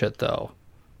in that shit, though.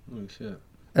 Holy shit.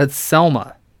 That's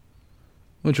Selma,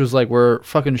 which was like where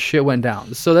fucking shit went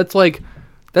down. So that's like,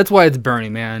 that's why it's Bernie,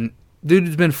 man.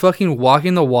 Dude's been fucking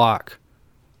walking the walk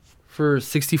for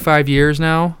 65 years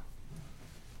now.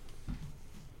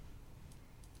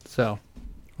 So, how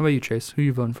about you, Chase? Who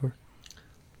you voting for?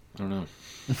 I don't know.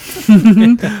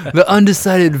 The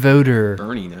undecided voter.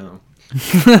 Bernie now.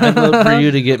 I'd love for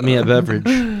you to get me a beverage.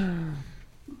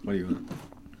 What do you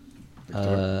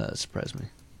want? Surprise me.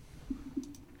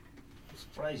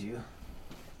 Surprise you.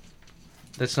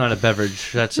 That's not a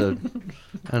beverage. That's a.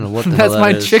 I don't know what the That's hell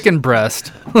my that is. chicken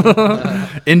breast.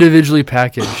 Individually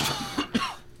packaged.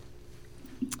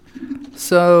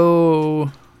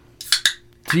 So,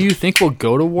 do you think we'll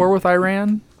go to war with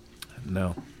Iran?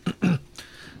 No.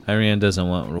 Iran doesn't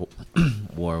want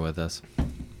war with us.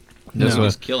 That's No.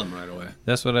 what kill him right away.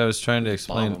 That's what I was trying to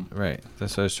explain. Bomb 'em. Right.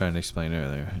 That's what I was trying to explain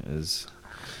earlier. Is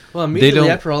Well, immediately don't-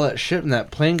 after all that shit and that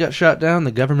plane got shot down,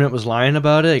 the government was lying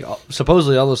about it. Like,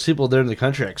 supposedly, all those people there in the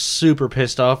country are like, super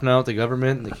pissed off now at the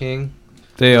government and the king.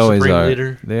 they The always Supreme are.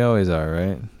 Leader. They always are,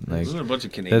 right? Like, Isn't there a bunch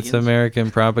of Canadians? that's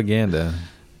American propaganda.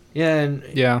 Yeah, and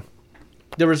Yeah.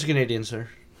 there was Canadians there.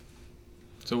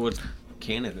 So what's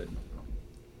Canada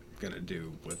gonna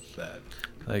do with that?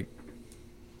 Like,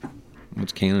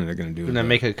 What's Canada gonna do? And then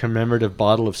make a commemorative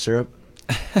bottle of syrup.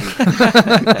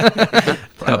 that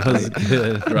was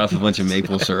good. Drop a bunch of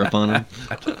maple syrup on them.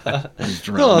 Just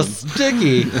drown Oh, them.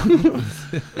 sticky!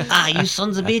 You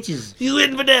sons of bitches! You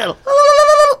infidel!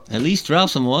 At least drop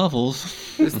some waffles.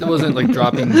 This wasn't like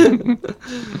dropping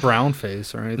brown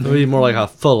face or It anything. would be more like a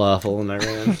falafel in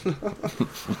Iran.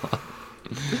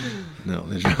 No,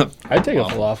 they drop. I'd take a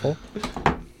falafel.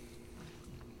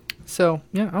 So,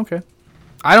 yeah, okay.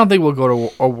 I don't think we'll go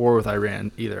to a war with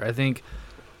Iran either. I think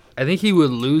he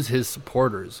would lose his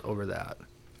supporters over that,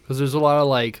 because there's a lot of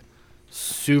like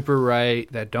super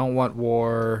right that don't want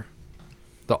war,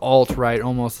 the alt right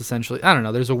almost essentially. I don't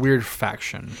know. There's a weird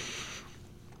faction.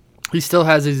 He still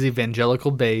has his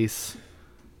evangelical base.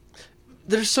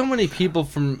 There's so many people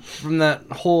from that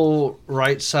whole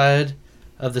right side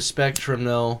of the spectrum,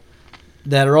 though,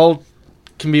 that are all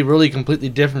can be really completely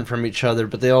different from each other,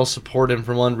 but they all support him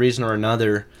for one reason or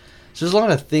another. So there's a lot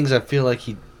of things I feel like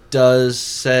he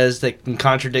says that can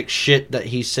contradict shit that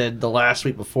he said the last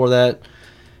week before that.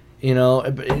 You know,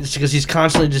 it's because he's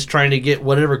constantly just trying to get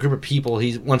whatever group of people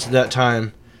he wants at that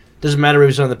time. Doesn't matter what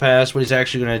he's done in the past, what he's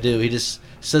actually going to do. He just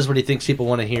says what he thinks people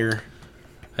want to hear.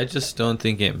 I just don't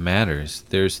think it matters.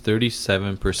 There's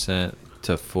 37%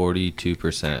 to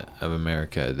 42% of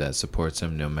America that supports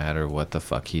him no matter what the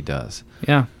fuck he does.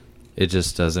 Yeah. It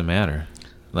just doesn't matter.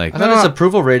 Like, I thought his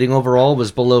approval rating overall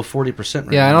was below 40%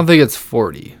 right Yeah, now. I don't think it's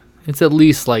 40. It's at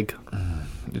least like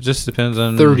it just depends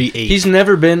on 38. He's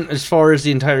never been, as far as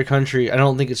the entire country, I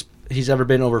don't think he's ever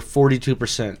been over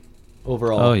 42%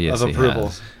 overall of approval.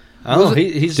 Has. I don't know.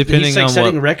 He's Depending like on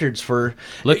setting what- records for...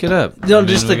 Look it up. No, I mean,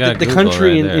 just we the got Google country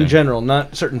right in there. general,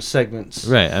 not certain segments.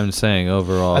 Right, I'm saying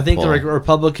overall. I think poll. the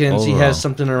Republicans, he Overall. has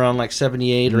something around like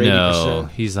 78 or 80%. No,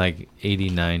 he's like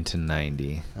 89 to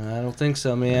 90. I don't think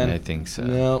so, man. I think so.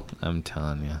 No, I'm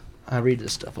telling you. I read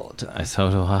this stuff all the time. So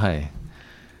do I.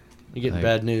 You're getting like-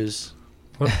 bad news.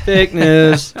 Fake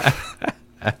news.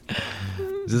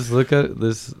 Just look at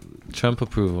this Trump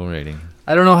approval rating.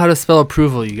 I don't know how to spell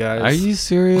approval, you guys. Are you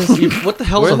serious? What the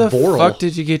hell's Where a the Boral? fuck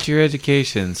did you get your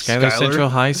education? Schuyler Schuyler? Central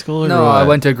High School or No, what? I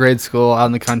went to grade school out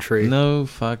in the country. No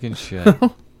fucking shit.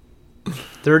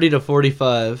 30 to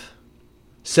 45.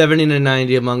 70 to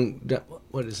 90 among...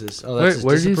 What is this? Oh, that's his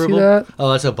Where did you see disapproval? that?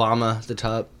 Oh, that's Obama at the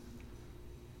top.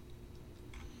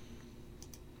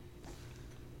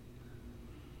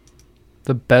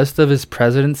 The best of his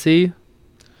presidency?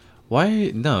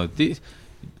 Why? No.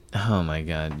 Oh my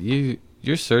god.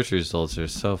 Your search results are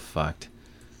so fucked.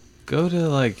 Go to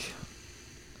like...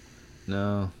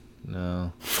 No.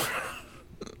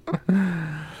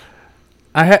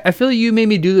 I feel like you made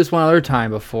me do this one other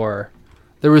time before.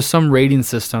 There was some rating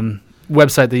system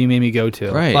website that you made me go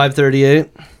to. Right. 538.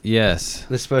 Yes.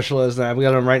 The specialized that. We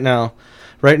got him right now.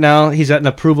 Right now, he's at an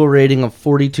approval rating of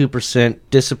 42%,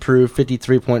 disapprove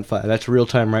 53.5. That's real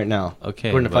time right now. Okay.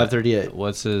 According to but 538.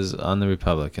 What's his on the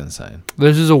Republican side?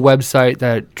 This is a website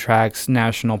that tracks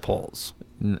national polls.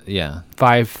 Yeah.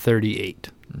 538.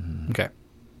 Okay.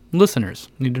 Listeners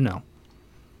need to know.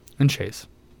 And Chase.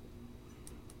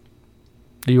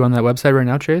 Are you on that website right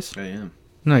now, Chase? I am.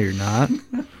 No, you're not.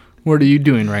 What are you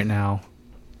doing right now?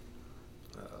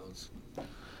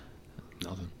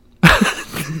 Nothing.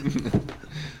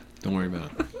 Don't worry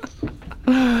about it.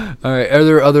 All right. Are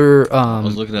there other... I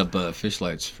was looking up fish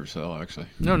lights for sale, actually.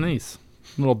 No, nice.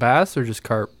 Little bass or just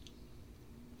carp?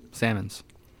 Salmons.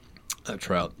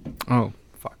 Trout. Oh,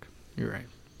 fuck. You're right.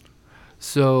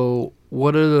 So,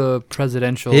 what are the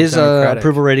presidential His Democratic...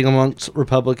 approval rating amongst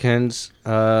Republicans,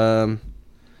 well,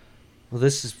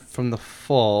 this is from the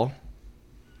fall.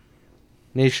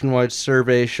 Nationwide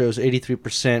survey shows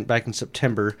 83% back in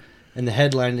September, and the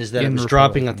headline is that it In was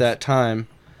dropping at Republicans. that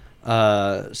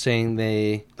time, saying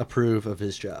they approve of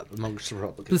his job amongst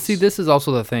Republicans. But see, this is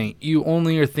also the thing. You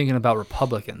only are thinking about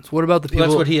Republicans. What about the Well, people...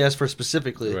 that's what he asked for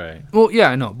specifically. Right. Well, yeah,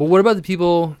 I know. But what about the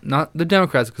people, not the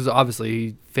Democrats, because obviously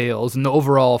he fails and the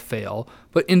overall fail,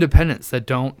 but independents that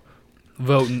don't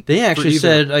vote? They for actually either.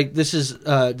 said, like, this is,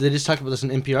 they just talked about this on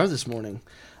NPR this morning,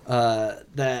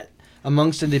 that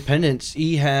amongst independents,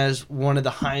 he has one of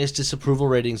the highest disapproval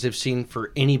ratings they've seen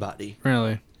for anybody.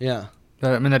 Really? Yeah.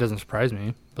 I mean, that doesn't surprise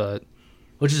me, but...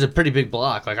 Which is a pretty big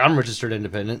block. Like, I'm registered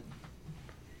independent.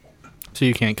 So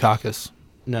you can't caucus.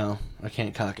 No, I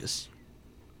can't caucus.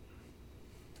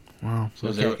 Wow. So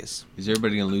No is, caucus. is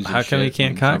everybody going to lose How their come you shit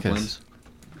can't when Trump caucus? wins?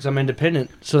 Because I'm independent.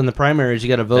 So in the primaries, you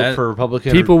got to vote That- for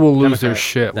Republican. People or will lose their Democrat.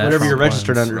 shit. when Whatever Trump you're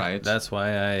registered wins. under. Right. That's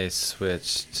why I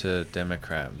switched to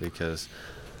Democrat because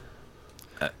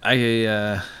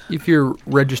I If you're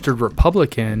registered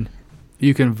Republican,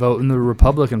 you can vote in the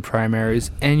Republican primaries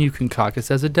and you can caucus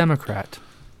as a Democrat.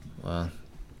 well,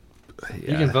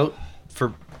 You can vote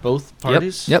for both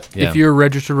parties? Yep. Yeah. If you're a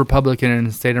registered Republican in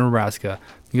the state of Nebraska,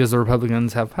 because the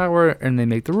Republicans have power and they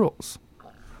make the rules.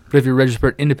 But if you're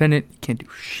registered independent, you can't do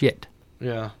shit.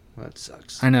 Yeah, that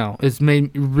sucks. I know. It's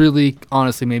made really,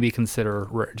 honestly, maybe consider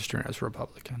registering as a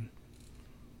Republican.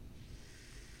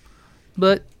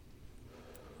 But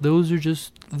those are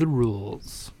just the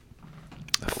rules.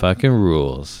 fucking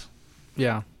rules.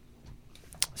 Yeah.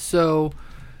 So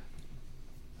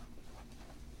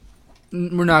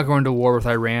we're not going to war with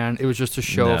Iran. It was just a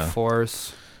show No. of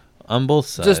force. On both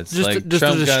sides. Just like, a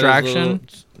Trump distraction.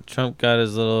 Trump got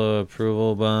his little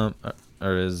approval bump,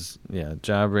 or his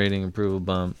job rating approval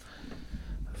bump.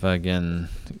 Fucking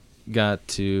got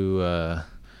to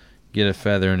get a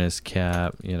feather in his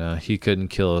cap. You know, he couldn't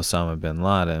kill Osama bin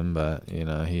Laden, but you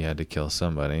know he had to kill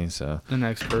somebody. So The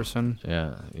next person.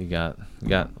 yeah, you got.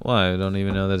 Well, I don't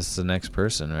even know that it's the next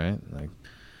person, right? Like,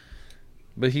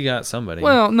 but he got somebody.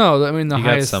 Well, no, I mean the he got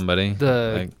highest. somebody.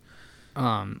 The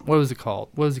like, what was it called?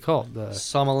 What was he called? The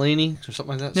Somalini or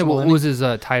something like that. yeah. What Somalini? was his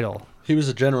title? He was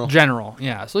a general. General.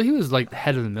 Yeah. So he was like the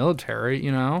head of the military.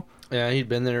 You know. Yeah, he'd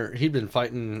been there. He'd been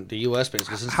fighting the U.S.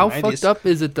 basically since How the 90s. fucked up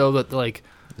is it though that like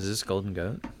is this Golden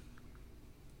Goat?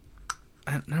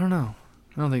 I don't know.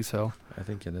 I don't think so. I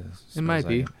think it is. It might Smells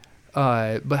be.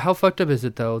 like But how fucked up is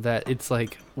it though that it's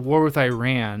like war with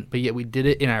Iran, but yet we did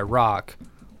it in Iraq,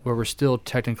 where we're still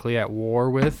technically at war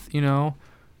with, you know?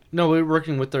 No, we were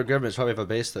working with their government. So we have a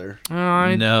base there.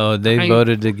 No, they I-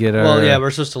 voted to get our. Well, yeah, we're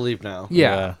supposed to leave now.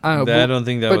 Yeah, I know, I but- don't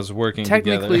think that but was working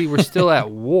technically together. we're still at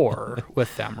war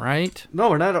with them, right? No,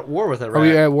 we're not at war with Iraq. Are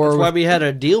we at war That's why with- we had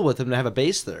a deal with them to have a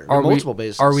base there. Or multiple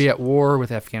bases. Are we at war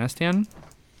with Afghanistan?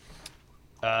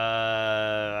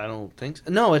 I don't think so.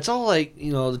 No, it's all like, the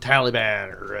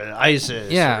Taliban or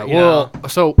ISIS. Yeah. or, Well,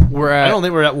 so we're at. I don't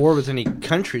think we're at war with any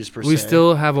countries per se. we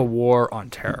still have a war on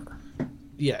terror.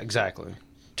 Yeah, exactly.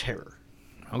 Terror.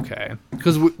 Okay.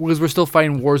 Because we're still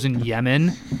fighting wars in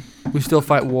Yemen. We still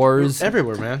fight wars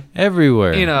Everywhere, man.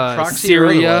 Everywhere. in Proxy or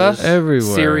Syria, otherwise.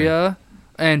 Everywhere. Syria,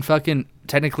 and fucking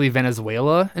technically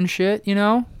Venezuela and shit. You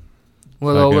know.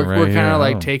 Well, Fucking we're right kind here of at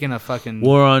like home. taking a fucking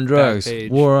War on drugs.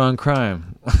 page. War on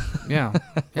crime. Yeah.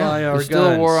 Buy our There's still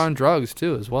a war guns. on drugs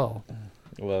too, as well.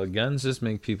 Well, guns just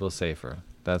make people safer.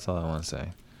 That's all I want to say.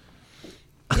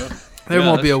 There Yeah,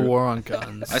 won't be a that's true. war on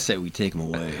guns. I say we take them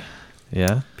away.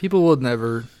 Yeah? People will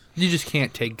never. You just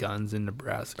can't take guns in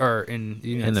Nebraska or in the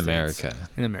United In States. America.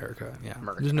 In America, yeah.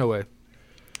 There's no way.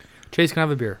 Chase, can I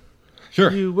have a beer?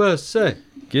 Sure. USA.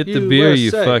 Get the beer, you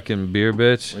USA. fucking beer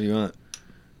bitch. What do you want?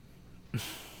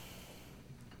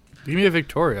 Give me a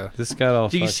Victoria. This got all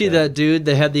Did you fucked see up. that, dude?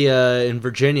 They had the, in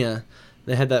Virginia,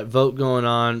 they had that vote going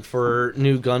on for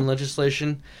new gun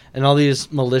legislation, and all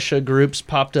these militia groups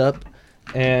popped up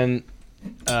and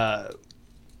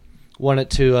wanted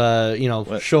to,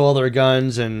 What? show all their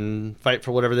guns and fight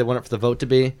for whatever they wanted for the vote to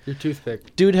be. Your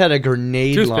toothpick. Dude had a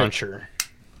grenade Toothpick. launcher.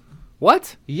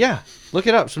 What? Yeah, look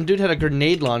it up. Some dude had a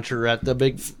grenade launcher at the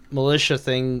big militia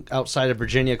thing outside of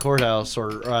Virginia courthouse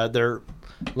or their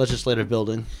legislative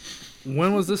building,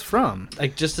 When was this from?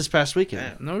 like just this past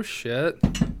weekend. No shit.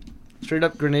 Straight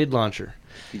up grenade launcher.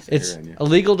 It's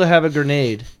illegal to have a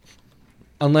grenade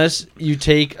unless you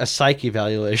take a psych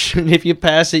evaluation. If you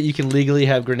pass it, you can legally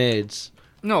have grenades.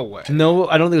 No way. No,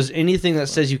 I don't think there's anything that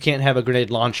says you can't have a grenade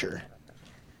launcher.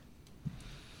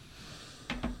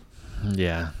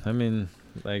 Yeah, I mean,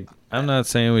 like, I'm not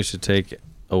saying we should take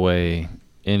away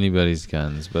anybody's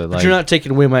guns, but But like, you're not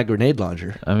taking away my grenade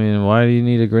launcher. I mean, why do you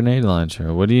need a grenade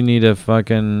launcher? What do you need a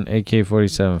fucking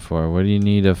AK-47 for? What do you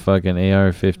need a fucking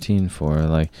AR-15 for?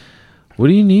 Like, what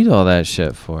do you need all that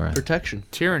shit for? Protection.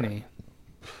 Tyranny.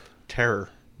 Terror.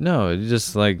 No, it's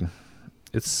just like,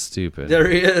 it's stupid. There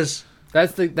he is.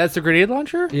 That's the grenade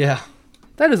launcher? Yeah.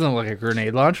 That doesn't look like a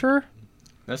grenade launcher.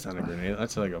 That's not a grenade.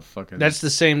 That's like a fucking. That's the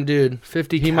same dude.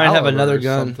 50 He might have caliber another or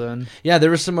gun. Something. Yeah, there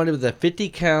was somebody with a 50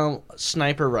 cal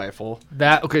sniper rifle.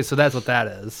 Okay, so that's what that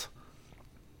is.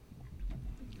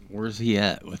 Where's he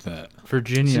at with that? It's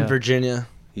Virginia. in Virginia.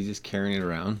 He's just carrying it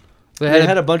around. They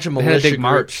had a bunch of They had a militia big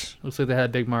march. groups. Looks like they had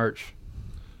a big march.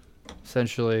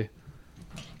 Essentially.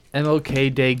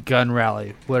 MLK Day gun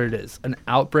rally. What it is. An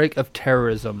outbreak of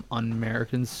terrorism on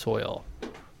American soil.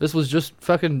 This was just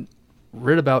fucking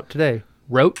wrote about today.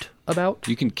 Wrote about?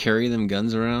 You can carry them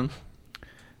guns around.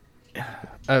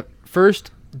 First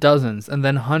dozens and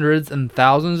then hundreds and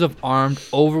thousands of armed,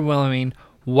 overwhelming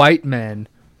white men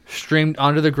streamed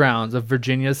onto the grounds of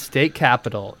Virginia's state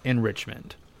capital in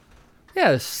Richmond.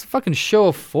 Yeah, this fucking show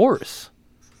of force.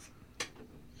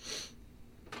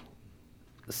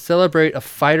 Celebrate a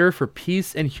fighter for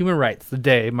peace and human rights, the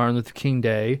day, Martin Luther King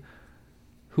Day,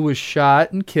 who was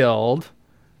shot and killed.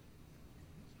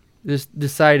 Just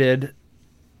decided,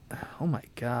 oh my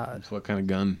God. What kind of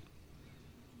gun?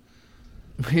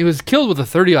 He was killed with a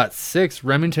 30-06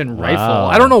 Remington rifle. Wow.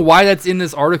 I don't know why that's in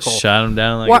this article. Shot him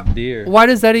down like why, a deer. Why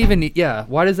does that even?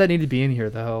 Why does that need to be in here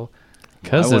though?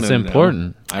 Because I it's wanted to know.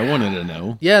 important. I wanted to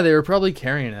know. Yeah, they were probably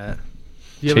carrying it.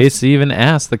 You have a- Chase even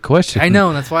asked the question. I know,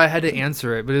 and that's why I had to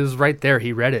answer it. But it was right there.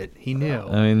 He read it. He knew.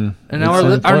 I mean, and now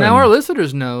it's now our important.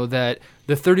 listeners know that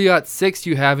The 30-06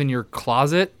 you have in your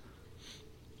closet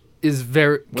is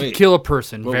could Wait, kill a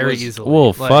person what very was- easily.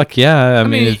 Well, Like, fuck yeah. I I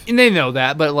mean, mean, and they know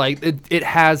that, but like it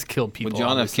has killed people. But John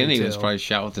F. obviously, Kennedy was too. probably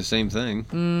shot with the same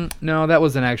thing. No, that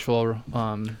was an actual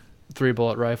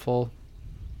 3-bullet rifle.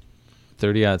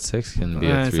 30-06 can be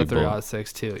a It's 3-bullet.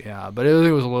 30-06 too, yeah, but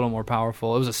it was a little more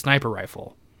powerful. It was a sniper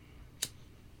rifle.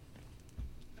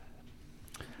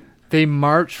 They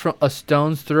marched from a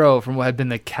stone's throw from what had been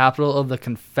the capital of the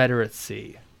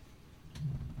Confederacy.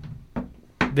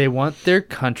 They want their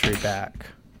country back.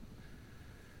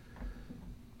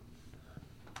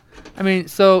 I mean,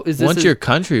 so is this Once your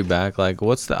country back, like,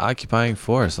 what's the occupying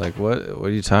force? Like, what are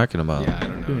you talking about? Yeah, I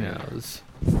don't know. who knows?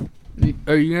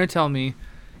 Are you gonna tell me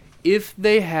if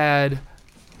they had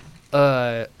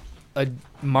a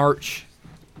march?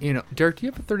 You know, Derek, do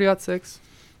you have a 30-06?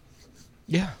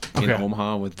 Yeah. In Okay.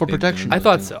 Omaha with For big protection. guns, I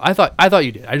thought think. so. I thought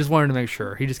you did. I just wanted to make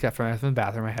sure. He just got from the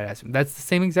bathroom. I had to ask him. That's the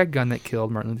same exact gun that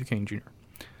killed Martin Luther King Jr.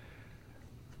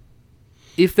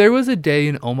 If there was a day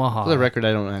in Omaha, For the record,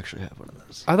 I don't actually have one of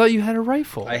those. I thought you had a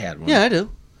rifle. I had one. Yeah, I do.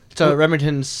 It's a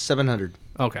Remington 700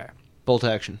 Okay. bolt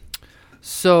action.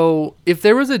 So if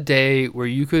there was a day where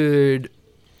you could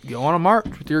go on a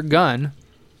march with your gun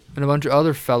and a bunch of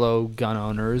other fellow gun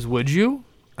owners, would you?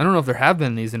 I don't know if there have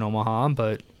been these in Omaha,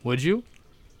 but would you?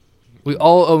 We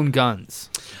all own guns.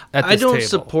 At this I don't table.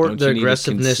 support Don't the you need a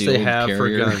aggressiveness they concealed have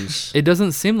carrier? for guns. It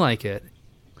doesn't seem like it.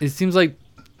 It seems like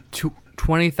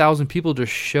 20,000 people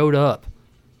just showed up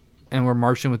and were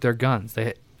marching with their guns.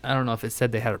 I don't know if it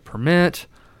said they had a permit.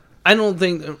 I don't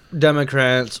think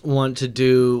Democrats want to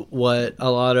do what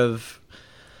a lot of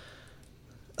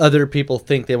other people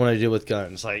think they want to do with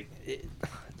guns. Like,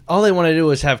 all they want to do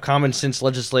is have common sense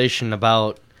legislation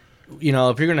about, you know,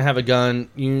 if you're going to have a gun,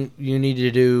 you need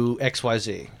to do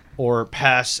XYZ or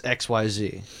pass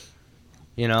XYZ.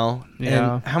 You know?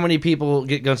 Yeah. And how many people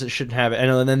get guns that shouldn't have it? I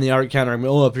know, and then the art counter,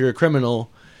 oh, if you're a criminal,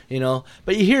 you know.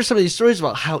 But you hear some of these stories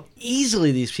about how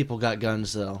easily these people got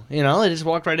guns, though. You know, they just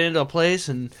walk right into a place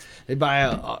and they buy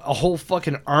a whole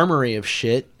fucking armory of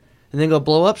shit and then go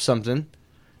blow up something.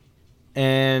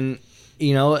 And,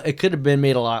 you know, it could have been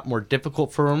made a lot more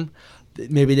difficult for them.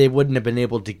 Maybe they wouldn't have been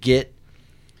able to get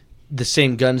the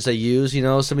same guns they use. You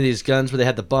know, some of these guns where they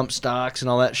had the bump stocks and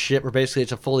all that shit, where basically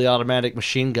it's a fully automatic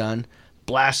machine gun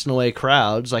blasting away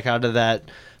crowds, like out of that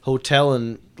hotel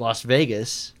in Las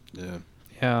Vegas. Yeah.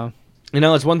 Yeah. You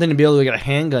know, it's one thing to be able to get a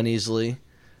handgun easily,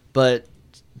 but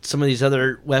some of these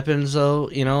other weapons, though,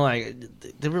 you know,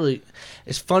 they really,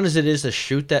 as fun as it is to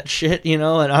shoot that shit, you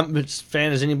know, and I'm as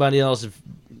fan as anybody else of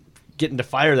getting to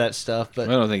fire that stuff, I but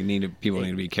don't think people need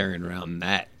to be carrying around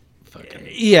that fucking.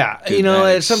 yeah, to you know,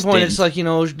 that at some point it's extent. like, you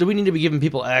know, do we need to be giving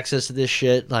people access to this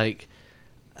shit? Like,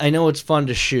 I know it's fun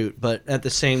to shoot, but at the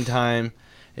same time,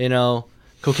 you know,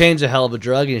 cocaine's a hell of a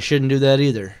drug and you shouldn't do that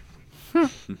either.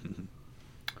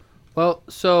 Well,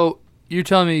 so you're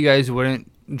telling me you guys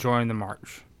wouldn't join the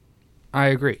march? I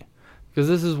agree, because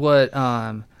this is what.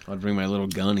 I'd bring my little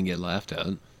gun and get laughed at.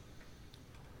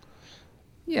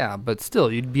 Yeah, but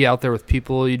still, you'd be out there with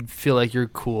people. You'd feel like you're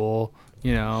cool.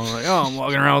 You know, like, oh, I'm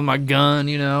walking around with my gun.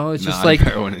 You know, it's No, just I like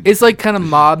never wanna- it's like kind of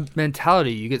mob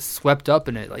mentality. You get swept up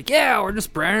in it. Like, yeah, we're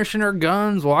just brandishing our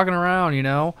guns, walking around. You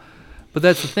know, but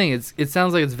that's the thing. It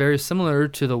sounds like it's very similar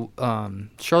to the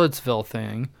Charlottesville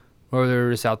thing, where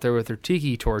they're just out there with their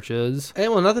tiki torches. Hey,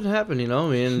 well, nothing happened, you know.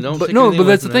 I mean, don't. But take no, anything but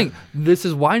away that's the from thing. that. This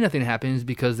is why nothing happens,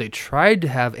 because they tried to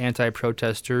have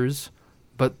anti-protesters,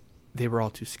 but they were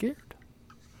all too scared.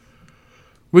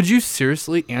 Would you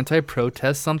seriously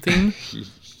anti-protest something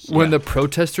when the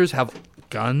protesters have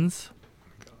guns?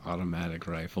 Automatic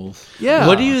rifles. Yeah.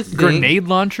 What do you think? Grenade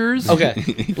launchers? Okay,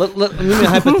 let me be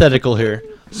hypothetical here.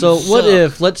 So what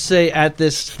if, let's say, at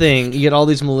this thing, you get all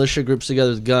these militia groups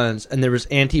together with guns, and there was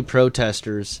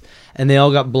anti-protesters, and they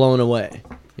all got blown away?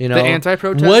 You know, The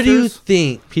anti-protesters? What do you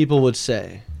think people would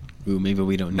say? Ooh, maybe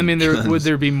we don't need I mean, guns. would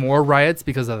there be more riots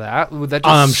because of that? Would that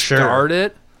just I'm sure. start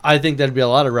it? I think that'd be a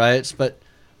lot of riots, but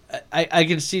I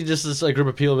can see just this like group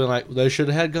of people being like, they should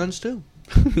have had guns too.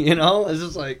 You know, it's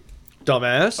just like,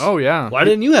 dumbass. Oh, yeah. Why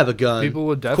didn't you have a gun? People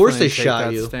would Of definitely course they take shot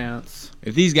that you. stance.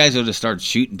 If these guys would have started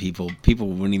shooting people, people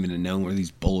wouldn't even have known where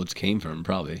these bullets came from,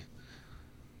 probably.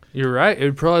 You're right. It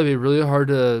would probably be really hard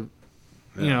to,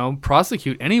 Yeah. you know,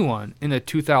 prosecute anyone in the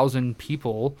 2,000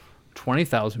 people,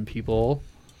 20,000 people.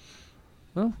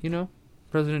 Well, you know,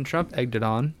 President Trump egged it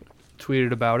on,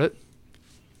 tweeted about it.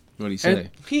 What do you say?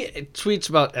 He tweets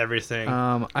about everything.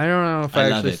 I don't know if I I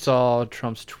love actually it. saw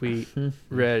Trump's tweet.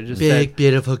 Read it just Big,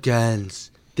 beautiful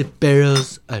guns. The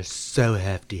barrels are so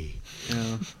hefty. said, you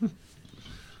know.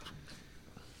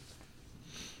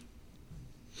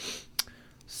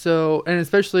 So, and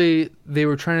especially they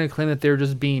were trying to claim that they were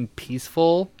just being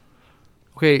peaceful.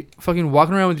 Okay, fucking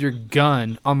walking around with your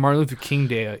gun on Martin Luther King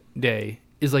Day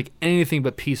is like anything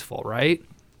but peaceful, right?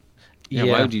 Yeah.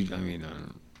 Why would you? I mean,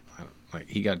 like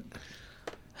he got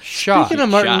Shot. Speaking of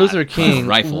Martin Shot. Luther King,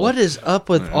 Rifle. what is up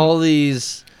with all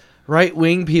these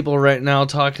right-wing people right now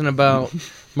talking about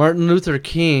Martin Luther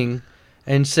King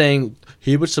and saying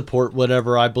he would support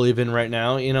whatever I believe in right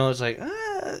now? You know, it's like,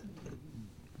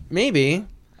 maybe.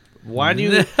 Why do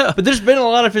you? But there's been a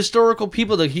lot of historical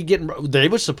people that they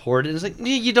would support it. It's like,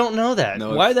 you don't know that.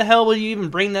 No, Why the hell would you even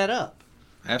bring that up?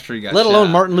 after he got Let alone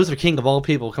shot. Martin Luther King of all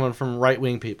people, coming from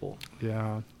right-wing people.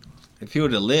 Yeah. If he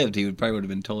would have lived, he probably would have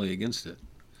been totally against it.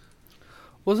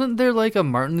 Wasn't there like a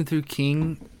Martin Luther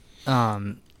King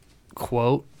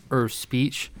quote or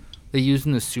speech they used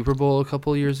in the Super Bowl a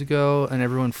couple years ago, and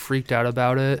everyone freaked out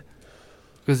about it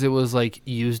because it was like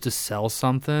used to sell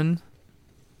something?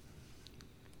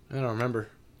 I don't remember.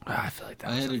 I feel like that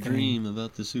I was had a thing. dream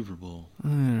about the Super Bowl.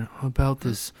 About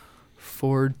this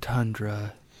Ford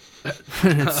Tundra.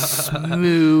 It's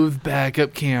smooth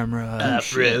backup camera.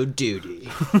 Off-road duty.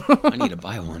 I need to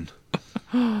buy one.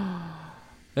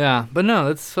 Yeah, but no,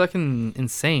 that's fucking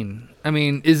insane. I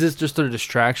mean, is this just a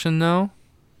distraction though?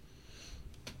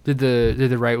 Did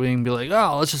the right wing be like,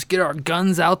 oh, let's just get our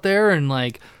guns out there and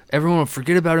like everyone will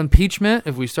forget about impeachment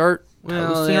if we start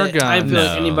posting our guns? I feel like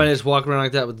No. anybody that's walking around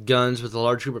like that with guns with a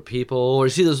large group of people, or you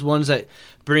see those ones that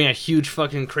bring a huge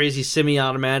fucking crazy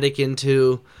semi-automatic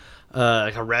into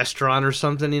like a restaurant or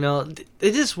something, you know,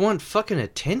 they just want fucking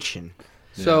attention.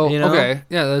 So You know? okay,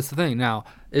 yeah, that's the thing. Now,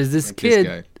 is this Like this kid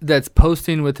guy. that's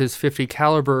posting with his 50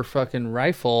 caliber fucking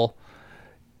rifle?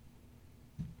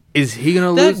 Is he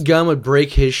gonna lose? That gun would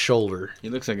break his shoulder. He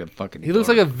looks like a fucking. He looks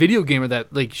like a video gamer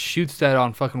that like shoots that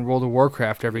on fucking World of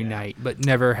Warcraft every night, but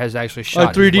never has actually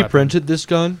shot. his weapon. printed this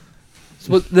gun.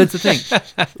 Well, that's the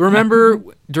thing. Remember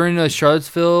during the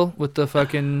Charlottesville with the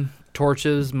fucking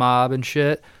torches mob and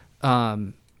shit?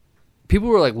 People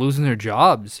were like losing their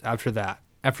jobs after that,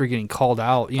 after getting called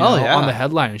out, you know, yeah. on the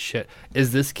headline and shit.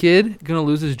 Is this kid gonna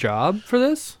lose his job for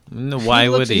this? No, why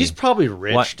would he? He's probably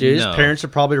rich, What? dude. His No. parents are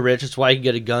probably rich. That's why he can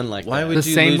get a gun like Why that. would The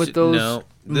you same lose with it? those No,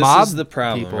 this mob is the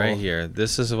problem people. right here.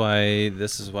 This is why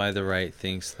the right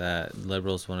thinks that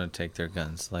liberals want to take their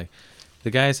guns. Like the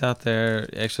guy's out there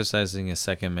exercising his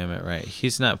Second Amendment right.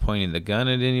 He's not pointing the gun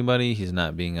at anybody. He's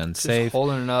not being unsafe. Just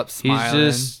holding it up, He's smiling.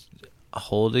 just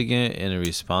holding it in a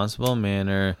responsible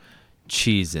manner,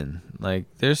 cheesing. Like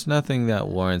there's nothing that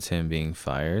warrants him being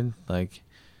fired. Like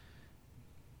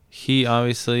he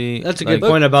obviously. That's a like, good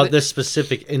point about this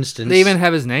specific instance. They even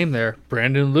have his name there,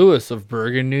 Brandon Lewis of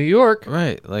Bergen, New York.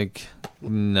 Right, like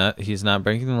he's not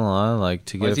breaking the law. Like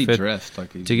to Why get is he a dressed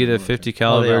like he's to get a 50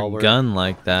 caliber were. gun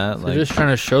like that. They're Like just trying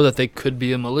to show that they could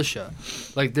be a militia.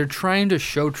 Like they're trying to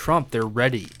show Trump they're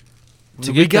ready.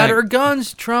 To We get got that- our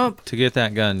guns, Trump. to get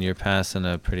that gun, you're passing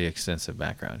a pretty extensive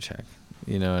background check.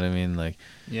 You know what I mean? Like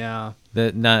Yeah.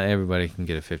 that. Not everybody can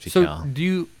get a 50 So cal. do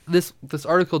you? This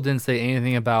article didn't say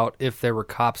anything about if there were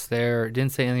cops there. It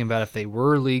didn't say anything about if they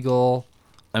were legal.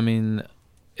 I mean,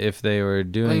 if they were I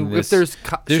doing mean, this, if there's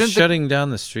they're shouldn't the- shutting down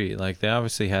the street. Like they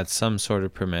obviously had some sort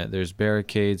of permit. There's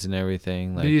barricades and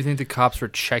everything. do Like you think the cops were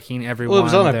checking everyone? Well, it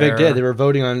was on a big day. there? They were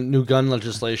voting on new gun It's a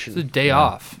legislation. day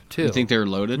off too. You think they're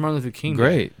loaded? Martin Luther King Day.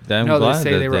 great. I'm No, they glad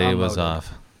say that they were day was unloaded.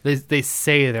 off. They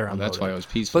say they're Well, unloaded. that's why it was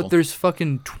peaceful. But there's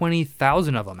fucking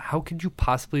 20,000 of them. How could you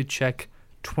possibly check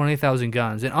 20,000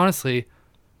 guns? And honestly,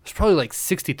 there's probably like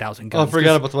 60,000 Oh, I guns.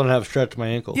 forgot about the one I have strapped to my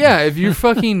ankle. Yeah, if you're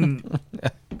fucking...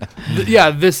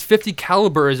 this 50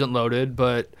 caliber isn't loaded,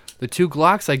 but the 2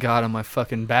 Glocks I got on my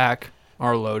fucking back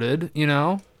are loaded, you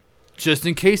know? Just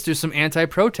in case there's some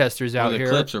anti-protesters Well, out the here.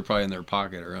 clips are probably in their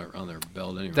pocket or on their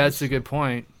belt anyway. That's a good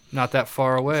point. Not that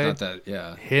far away. It's not that,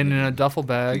 yeah. Hidden in a duffel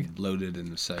bag. Loaded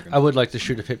in a second. I would like to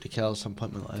shoot a 50 cal at some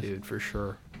point in my life. Dude, for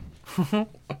sure.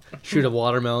 Shoot a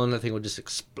watermelon, that thing would just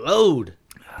explode.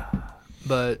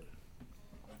 But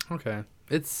okay,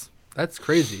 that's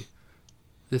crazy.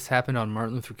 This happened on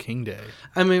Martin Luther King Day.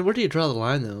 I mean, where do you draw the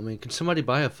line, though? I mean, can somebody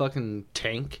buy a fucking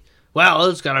tank? Well,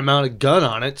 it's got a mounted gun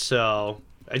on it, so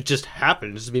it just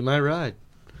happens to be my ride.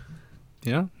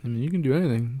 Yeah, I mean you can do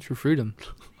anything. It's your freedom.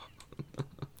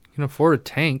 You can afford a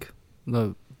tank.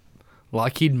 The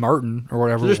Lockheed Martin or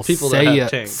whatever There's will people that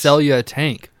have tanks. sell you a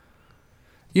tank.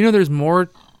 You know, there's more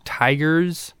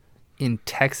tigers in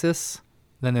Texas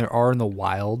than there are in the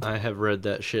wild. I have read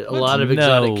that shit. A lot of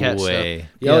exotic cat way. stuff.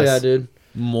 Oh, yeah, Yes. dude.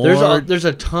 More. There's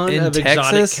a ton in of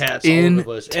Texas? exotic cats all In over the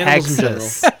place. Animals in general.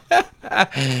 Texas.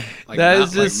 Like that mount-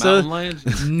 is just like so- mountain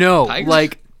lions? No,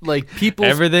 Tigers? like people.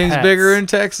 Everything's bigger in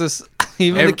Texas.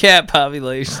 Even the cat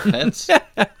population. Pets.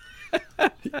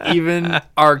 Even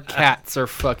our cats are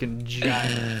fucking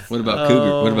giant. What about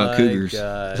cougar? What about cougars?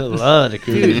 There's a lot of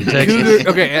cougars in Texas. Cougar,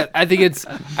 okay, I think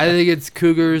it's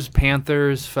cougars,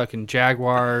 panthers, fucking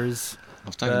jaguars, I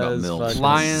was talking about mills.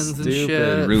 lions and Stupid.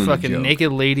 shit, Ruined the fucking joke.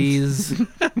 naked ladies.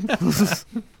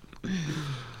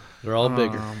 They're all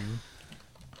bigger.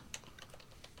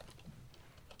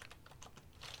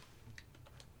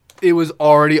 It was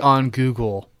already on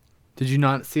Google. Did you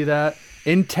not see that?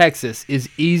 In Texas, is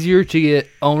easier to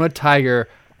own a tiger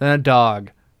than a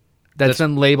dog that's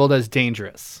been labeled as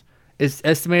dangerous. It's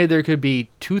estimated there could be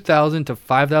 2,000 to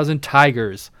 5,000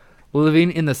 tigers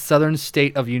living in the southern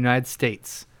state of the United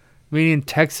States, meaning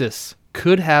Texas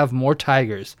could have more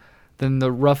tigers than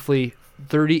the roughly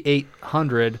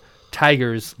 3,800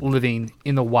 tigers living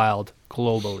in the wild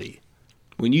globally.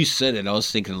 When you said it, I was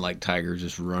thinking like tigers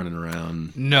just running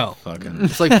around. No. Fucking.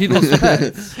 It's like people's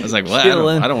pets. I was like, well,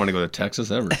 Chilling. I don't want to go to Texas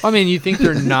ever. I mean, you think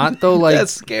they're not, though, like,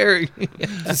 That's scary.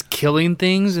 just killing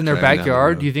things in their Driving down the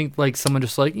backyard? road. Do you think, like, someone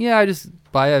just like, yeah, I just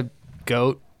buy a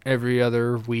goat every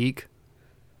other week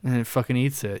and it fucking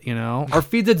eats it, you know? Or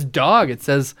feeds its dog. It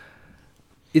says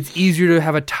it's easier to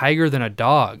have a tiger than a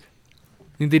dog.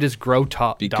 You think they just grow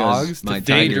Because dogs my to feed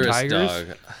dangerous tigers?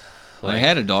 dog. I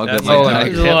had a dog, but That's my like-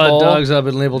 tiger. There's a lot of Pitbull? dogs that have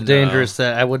been labeled No. dangerous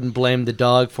that I wouldn't blame the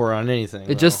dog for on anything.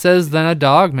 It just says than a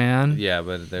dog, man. Yeah,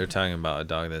 but they're talking about a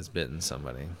dog that's bitten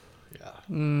somebody.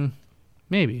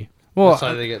 Maybe. Well, that's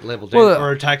why they get labeled well, dangerous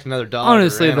or attacked another dog. or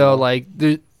honestly, though, animal. like,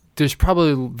 there's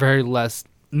probably very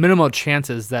minimal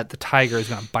chances that the tiger is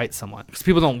going to bite someone. Because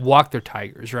people don't walk their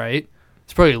tigers, right?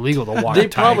 It's probably illegal to walk they a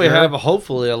tiger. probably have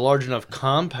hopefully a large enough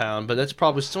compound, but that's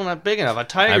probably still not big enough. A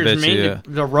tiger's bet made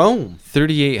you- to roam.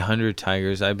 3,800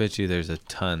 tigers. I bet you there's a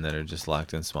ton that are just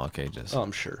locked in small cages. Oh,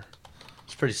 I'm sure.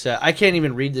 It's pretty sad. I can't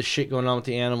even read the shit going on with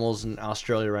the animals in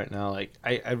Australia right now. Like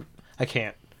I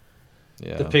can't.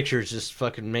 Yeah. The pictures just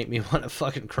fucking make me want to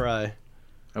fucking cry.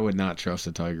 I would not trust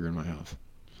a tiger in my house.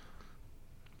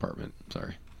 Apartment.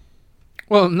 Sorry.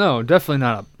 Well, no, definitely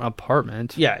not an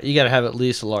apartment. Yeah, you got to have at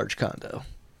least a large condo.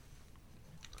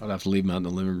 I'd have to leave them out in the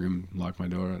living room, lock my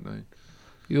door at night.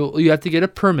 You have to get a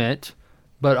permit,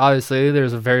 but obviously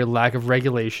there's a very lack of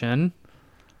regulation.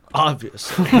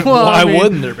 Obviously. Well, Why I mean,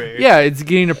 wouldn't there be? Yeah, it's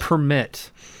getting a permit.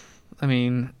 I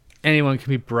mean, anyone can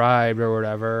be bribed or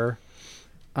whatever.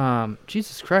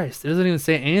 Jesus Christ, it doesn't even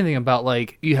say anything about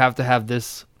like you have to have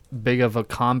this big of a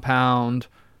compound.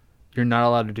 You're not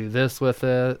allowed to do this with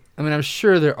it. I mean, I'm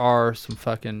sure there are some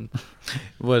fucking.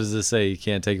 What does it say? You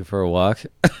can't take it for a walk?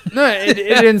 No, it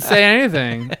didn't say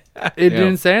anything. It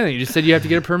didn't say anything. You just said you have to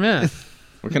get a permit.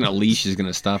 What kind of leash is going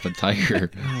to stop a tiger?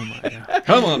 Oh my god.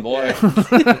 Come on, boy.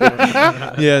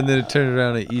 Yeah, and then it turns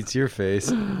around and eats your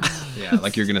face. Yeah,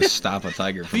 like you're going to stop a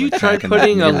tiger from Have you tried attacking that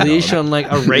putting a neighbor leash dog. on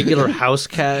like a regular house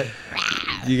cat?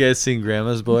 You guys seen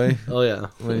Grandma's Boy? Oh yeah.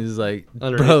 When he's like,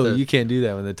 Underneath bro, the- you can't do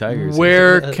that when the tiger's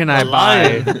Where can I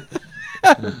lion.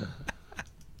 buy?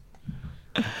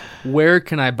 Where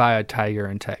can I buy a tiger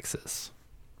in Texas?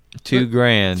 $2,000.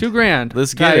 $2,000.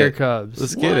 Let's get tiger it. cubs.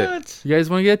 Let's get it. What? You guys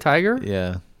want to get a tiger?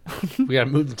 Yeah. We got to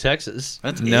move to Texas.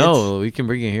 That's No, we can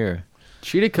bring it here.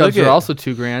 Cheetah cubs Look are at- also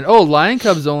 $2,000. Oh, lion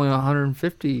cubs only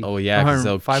 150. Oh, yeah, because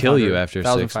they'll kill you after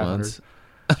 6 1,500. months.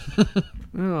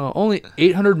 No, only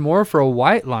 800 more for a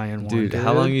white lion one. Dude,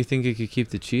 how long do you think it could keep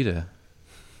the cheetah?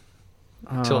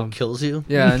 Until it kills you.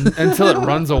 Yeah, until it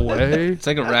runs away. It's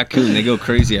like a raccoon. They go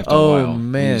crazy after a Oh, while. You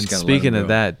man. just gotta let Speaking them of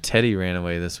go. that, Teddy ran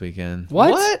away this weekend.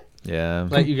 What? Yeah.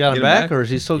 Like you got Get him him back, back? or is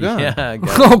he still gone? Yeah. I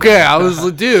got- Okay, I was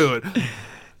like, dude.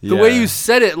 The way yeah. you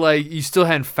said it, like you still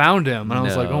hadn't found him, and I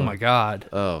was like, No. oh my god,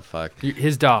 Oh, fuck.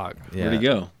 his dog. Yeah. Where'd he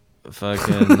go?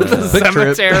 Fucking.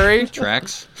 Cemetery.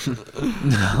 Tracks?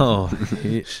 No.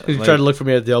 He tried to look for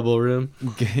me at the elbow room.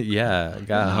 Yeah,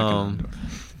 got home,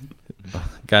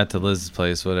 got to Liz's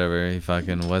place, whatever. He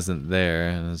fucking wasn't there,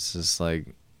 and it's just like,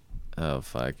 oh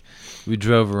fuck. We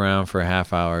drove around for a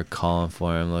half hour, calling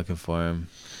for him, looking for him,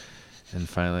 and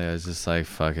finally I was just like,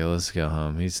 fuck it, let's go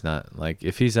home. He's not like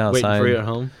if he's Waiting outside. for you at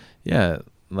home. Yeah,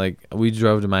 like we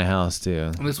drove to my house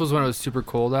too. And this was when it was super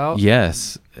cold out.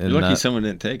 Yes, You're and lucky someone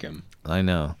didn't take him. I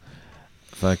know.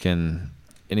 Fucking.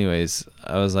 Anyways,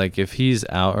 I was like, if he's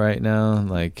out right now,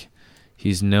 like,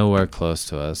 he's nowhere close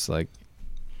to us, like,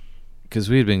 because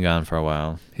we'd been gone for a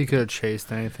while. He could have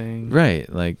chased anything. Right,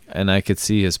 like, and I could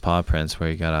see his paw prints where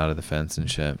he got out of the fence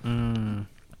and shit. Mm.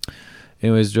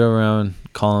 Anyways, drove around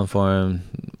calling for him,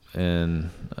 and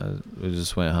we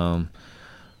just went home.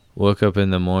 Woke up in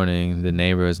the morning, the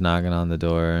neighbor was knocking on the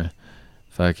door.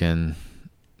 Fucking,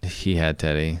 he had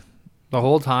Teddy. The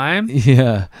whole time.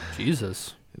 Yeah.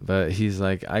 Jesus. But he's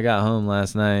like, I got home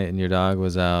last night and your dog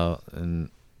was out, and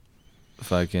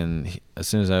fucking as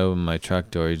soon as I opened my truck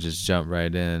door, he just jumped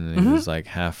right in, and he was like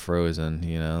half frozen,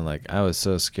 you know, like I was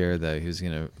so scared that he was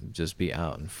gonna just be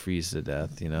out and freeze to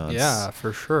death, you know. Yeah,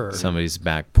 for sure. Somebody's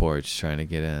back porch trying to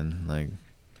get in, like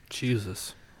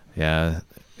Jesus. Yeah,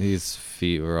 his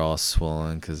feet were all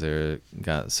swollen because they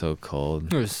got so cold.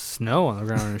 There was snow on the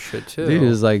ground and shit too. Dude, it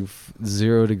was like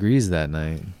 0 degrees that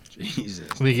night. Jesus.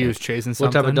 I think he was chasing What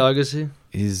something. type of dog is he?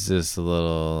 He's just a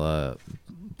little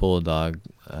bulldog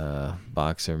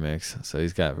boxer mix, so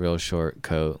he's got real short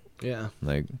coat, Yeah.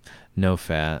 like no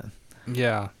fat.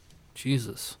 Yeah.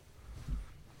 Jesus.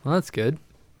 Well, that's good.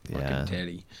 Fucking Yeah,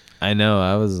 Teddy. I know.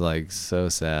 I was like so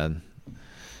sad.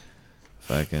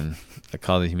 Fucking, I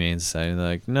called the Humane Society. And they're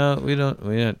like, no, we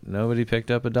don't. Nobody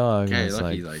picked up a dog. Yeah, And it's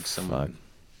lucky like someone.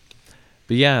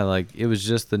 But yeah, like it was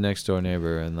just the next door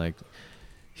neighbor, and like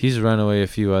he's run away a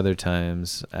few other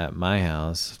times at my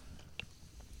house,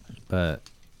 but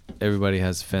everybody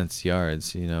has fenced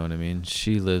yards, you know what I mean?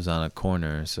 She lives on a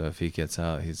corner, so if he gets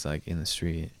out, he's like in the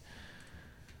street.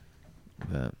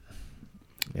 But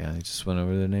yeah, he just went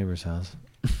over to the neighbor's house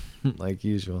like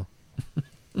usual.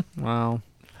 Wow.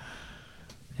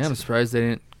 Yeah, I'm surprised they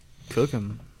didn't cook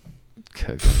him.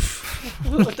 Cook.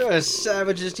 What kind of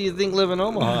savages do you think live in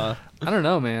Omaha? I don't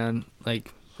know, man.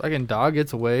 Like, fucking dog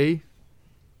gets away.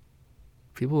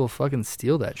 People will fucking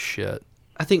steal that shit.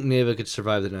 I think Neva could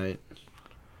survive the night.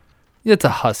 Yeah, it's a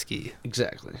husky.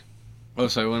 Exactly. Oh,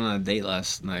 so I went on a date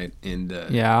last night, and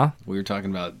Yeah. we were talking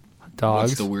about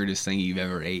Dogs. what's the weirdest thing you've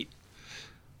ever ate.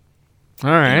 All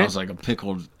And I right. was like, a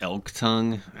pickled elk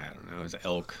tongue. I don't know, it was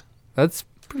elk. That's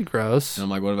pretty gross. And I'm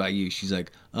like, what about you? She's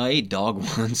like, I ate dog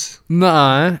once.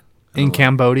 Nah. In Oh.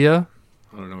 Cambodia,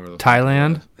 I don't know where the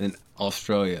Thailand? fuck it was. In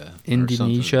Australia. or something.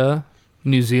 Indonesia,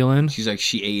 New Zealand. She's like,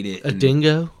 she ate it. A and-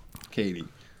 dingo? Katie.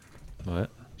 What?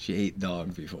 She ate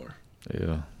dog before.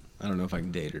 Ew. I don't know if I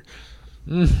can date her.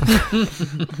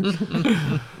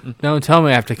 Don't tell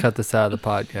me I have to cut this out of the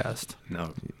podcast.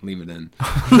 No, leave it in.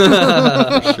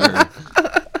 For sure.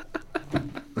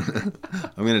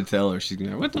 I'm gonna tell her. She's gonna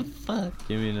be like, what the fuck?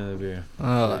 Give me another beer.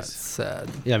 Oh, please. that's sad.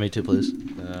 Yeah, me too, please.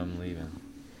 Then I'm leaving.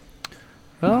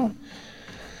 Well,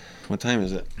 What time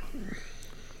is it?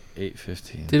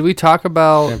 8:15. did we talk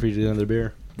about Time for you to do another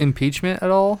beer. impeachment at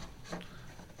all?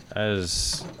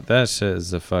 That shit is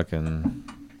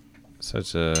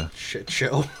such a Shit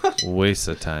show. waste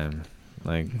of time.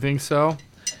 Like, You think so?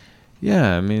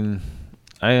 yeah, I mean,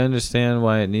 I understand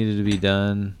why it needed to be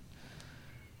done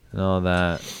and all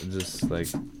that. Just like,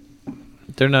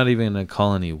 they're not even gonna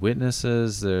call any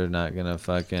witnesses. They're not gonna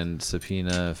fucking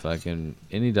subpoena fucking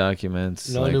any documents.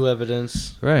 No like, new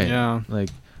evidence. right? Yeah. Like,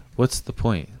 what's the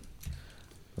point?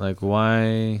 Like,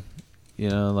 why? You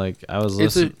know, like I was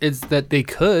It's listening. it's that they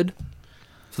could,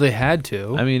 so they had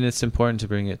to. I mean, it's important to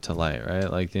bring it to light, right?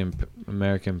 Like the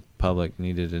American public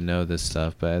needed to know this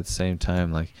stuff, but at the same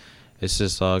time, like it's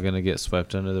just all gonna get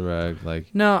swept under the rug.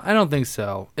 Like, No, I don't think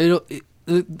so.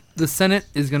 The Senate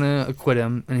is gonna acquit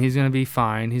him, and he's gonna be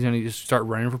fine. He's gonna just start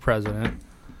running for president.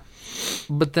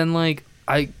 But then, like,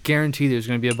 I guarantee there's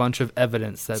gonna be a bunch of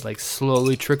evidence that like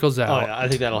slowly trickles Oh, out. yeah, I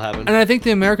think that'll happen. And I think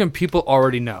the American people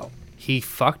already know he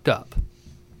fucked up.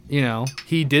 You know,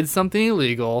 he did something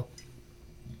illegal.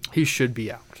 He should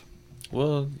be out.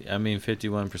 well, I mean,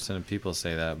 51% of people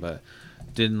say that, but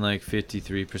didn't like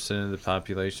 53% of the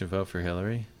population vote for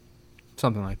Hillary?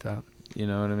 Something like that. You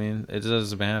know what I mean? It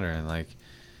doesn't matter. And like,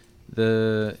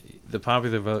 the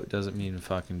popular vote doesn't mean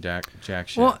fucking jack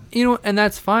shit. Well, you know, and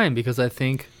that's fine because I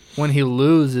think when he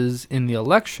loses in the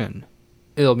election,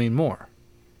 it'll mean more.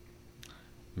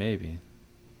 Maybe.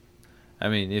 I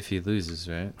mean, if he loses,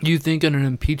 right? You think in an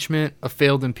impeachment, a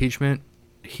failed impeachment,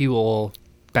 he will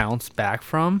bounce back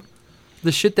from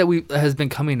the shit that has been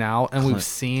coming out and we've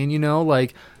seen? You know,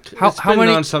 like how been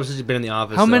many on since he's been in the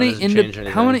office. how so it many doesn't change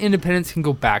anything. how many independents can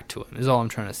go back to him? Is all I'm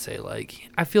trying to say. Like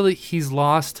I feel like he's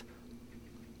lost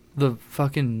the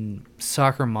fucking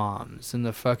soccer moms and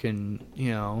the fucking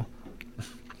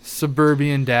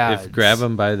suburban dads. If grab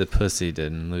him by the pussy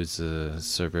didn't lose the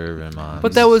suburban moms.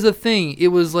 But that was the thing. It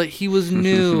was like he was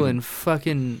new and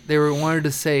fucking. They wanted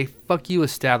to say "fuck you,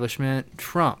 establishment,"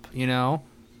 Trump. You know.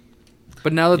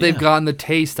 But now that they've Yeah. gotten the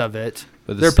taste of it,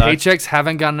 But the their stock- paychecks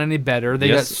haven't gotten any better. They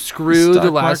Yes, got screwed the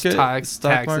stock last market-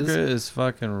 stock taxes. market is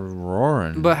fucking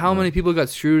roaring. But how Like, many people got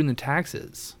screwed in the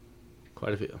taxes?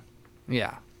 Quite a few.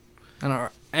 Yeah,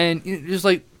 and just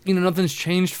like nothing's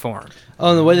changed for them. Oh,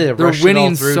 and the way they They're rushed winning it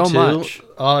all through so too, much.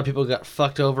 A lot of people got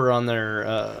fucked over on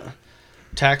their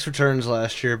tax returns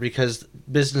last year because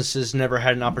businesses never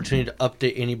had an opportunity to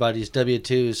update anybody's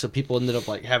W-2s, so people ended up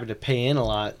like having to pay in a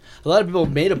lot. A lot of people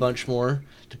made a bunch more,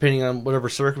 depending on whatever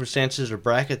circumstances or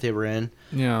bracket they were in.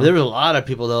 Yeah. But there was a lot of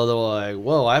people though that were like,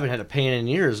 "Whoa, I haven't had to pay in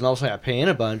years," and all of a sudden I pay in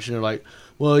a bunch, and they're like,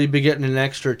 "Well, you'd be getting an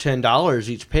extra $10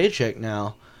 each paycheck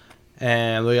now,"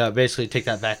 and we got to basically take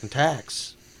that back in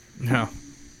tax. No.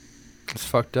 It's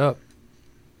fucked up.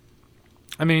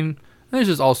 I mean, there's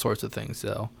just all sorts of things,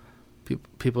 though.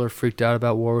 People are freaked out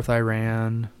about war with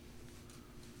Iran.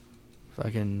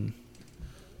 Fucking,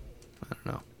 I don't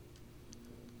know.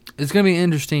 It's going to be an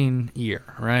interesting year,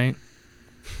 right?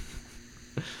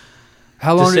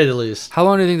 How long? To say the least. How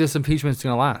long do you think this impeachment's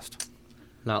going to last?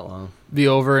 Not long. Be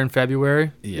over in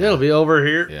February? Yeah. It'll be over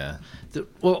here. Yeah.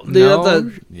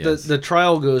 The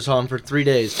trial goes on for 3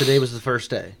 days. Today was the first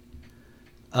day.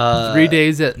 3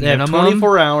 days at They have minimum?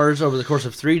 24 hours over the course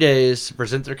of 3 days to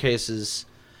present their cases,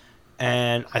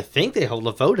 and I think they hold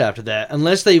a vote after that,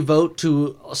 unless they vote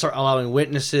to start allowing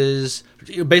witnesses,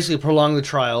 basically prolong the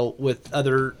trial with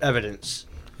other evidence.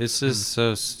 It's just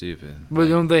so stupid. But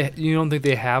you don't think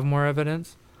they have more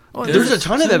evidence? Oh, There's a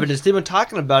ton of evidence. They've been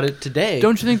talking about it today.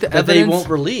 Don't you think the that evidence they won't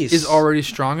release is already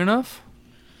strong enough?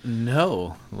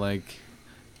 No, like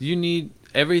you need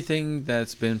everything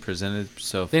that's been presented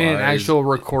so They far. need an actual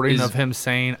recording is- of him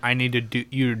saying, "I need to do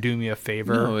you to do me a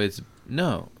favor."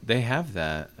 No, they have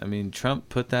that. I mean, Trump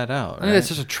put that out. I think that's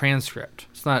just a transcript.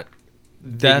 It's not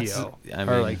video I or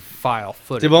mean- like file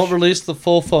footage. They won't release the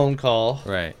full phone call.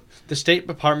 right. The State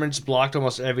Department's blocked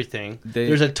almost everything. They-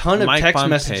 There's a ton of Mike text Pompeo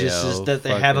messages that they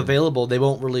have fucking- available. They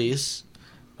won't release.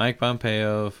 Mike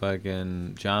Pompeo,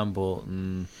 fucking John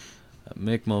Bolton,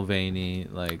 Mick Mulvaney,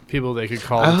 like people they could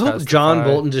call. I to hope testify. John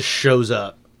Bolton just shows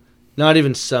up. Not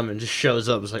even summoned, just shows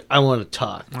up. It's like, I want to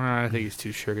talk. I think he's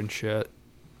too sugar and shit.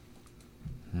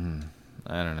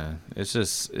 I don't know. It's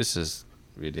just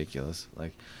ridiculous.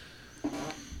 Like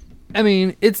I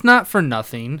mean, it's not for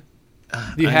nothing.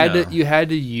 You I had know.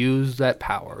 to use that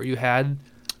power. You had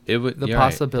it would the you're right.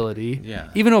 possibility. Yeah.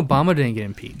 Even Obama didn't get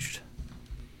impeached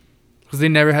because they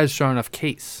never had a strong enough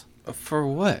case. For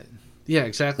what? Yeah,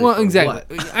 exactly. Well, For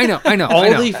exactly. what? I know. All I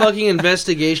know. the fucking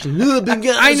investigation.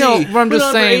 Benghazi. I know, but I'm Put just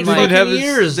on for saying, 8 like- fucking They'd have a-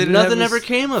 years. they'd have Nothing a- ever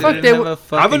came of Fuck, it. they Have would- a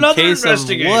fucking another case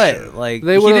investigation. Of what? Like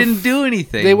They he would've- didn't do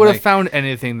anything. They would have Like, found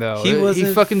anything though. he He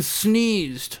wasn't- fucking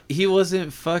sneezed. He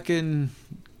wasn't fucking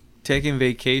taking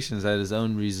vacations at his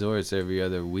own resorts every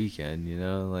other weekend, you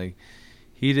know? Like,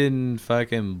 he didn't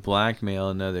fucking blackmail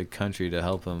another country to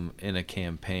help him in a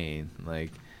campaign.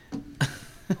 Like,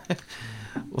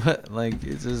 what? Like,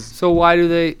 it's just. So why do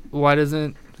they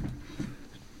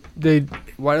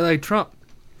like Trump?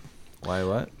 Why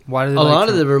what? Why do they A like lot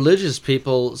of Trump? the religious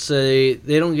people say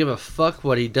they don't give a fuck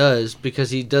what he does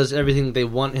because he does everything they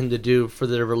want him to do for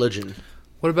their religion.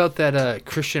 What about that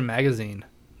Christian magazine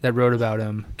that wrote about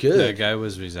him? That Good. guy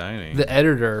was resigning. The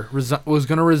editor was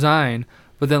going to resign,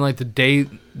 but then like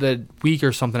the week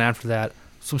or something after that,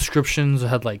 subscriptions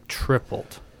had like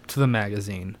tripled to the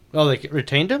magazine. Oh, they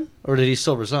retained him? Or did he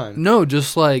still resign? No,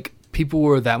 just like people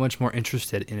were that much more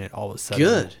interested in it all of a sudden.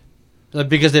 Good. Like,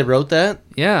 because they wrote that?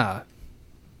 Yeah.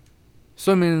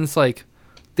 So I mean, it's like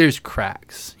there's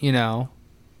cracks, you know.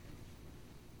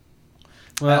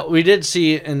 Well, we did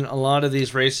see in a lot of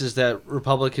these races that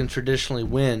Republicans traditionally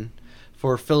win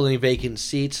for filling vacant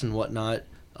seats and whatnot.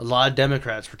 A lot of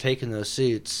Democrats were taking those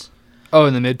seats. Oh,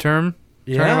 in the midterm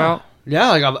turnabout. Yeah,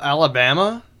 like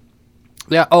Alabama.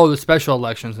 Yeah. Oh, the special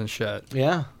elections and shit.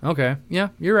 Yeah. Okay. Yeah,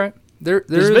 you're right. There's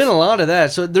been a lot of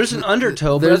that. So there's an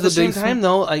undertow, but there's at the a same big time,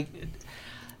 though, I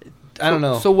don't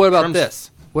know. So what about Trump's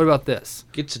this? What about this?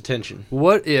 Gets attention.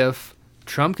 What if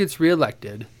Trump gets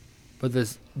reelected, but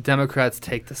the Democrats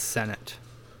take the Senate?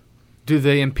 Do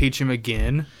they impeach him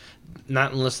again,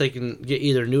 Not unless they can get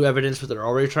either new evidence what they're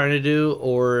already trying to do,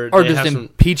 or or they just have some.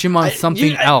 impeach him on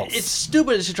something else? It's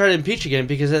stupid to try to impeach again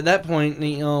because at that point,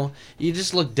 you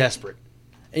just look desperate.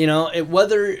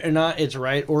 Whether or not it's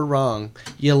right or wrong,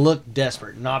 you look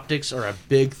desperate. And optics are a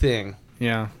big thing.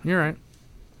 Yeah, you're right.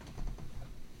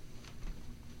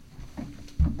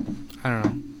 I don't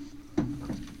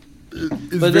know.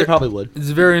 But they probably would. It's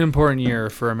a very important year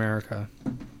for America.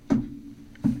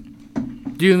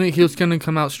 Do you think he's going to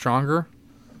come out stronger?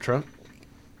 Trump?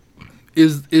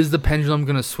 Is the pendulum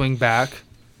going to swing back,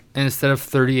 and instead of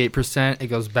 38%, it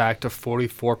goes back to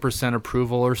 44%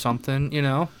 approval or something? You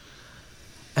know.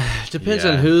 Depends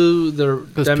Yeah. on who the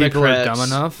 'Cause people are Democrats dumb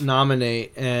enough?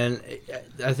 nominate, and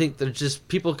I think they're just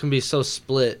people can be so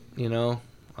split,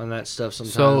 on that stuff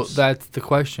sometimes. So that's the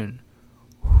question: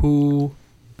 who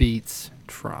beats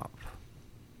Trump?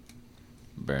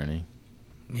 Bernie.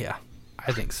 Yeah,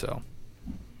 I think so.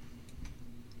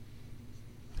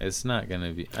 It's not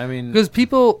gonna be. I mean, Because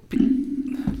people,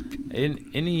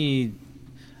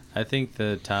 I think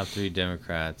the top 3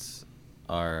 Democrats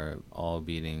are all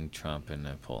beating Trump in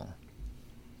a poll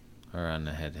or on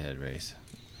a head-to-head race.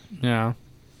 yeah,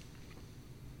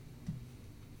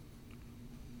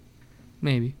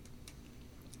 maybe.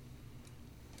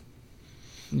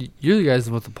 You're the guys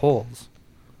with the polls.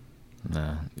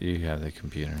 No, you have the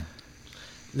computer.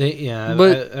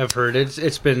 I've heard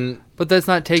it's been But that's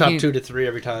not taking top 2 to 3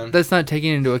 every time. that's not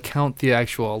taking into account the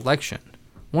actual election.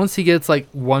 Once he gets like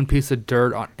one piece of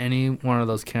dirt on any one of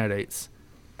those candidates,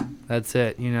 that's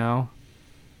it. Now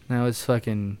it's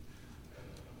fucking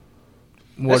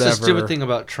whatever. That's the stupid thing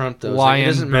about Trump, though. is, like, Lion it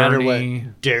doesn't matter Bernie.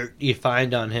 what dirt you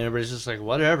find on him, but it's just like,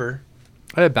 whatever.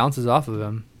 It bounces off of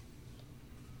him.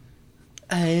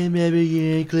 I am never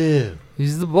getting a clue.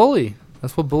 He's the bully.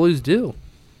 That's what bullies do.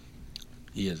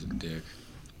 He is a dick.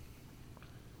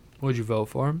 Would you vote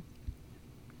for him?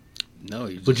 No,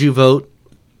 you just, Would you vote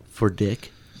for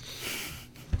Dick?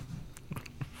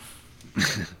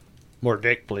 More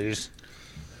dick, please.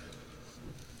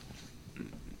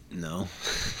 No.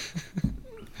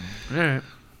 All right.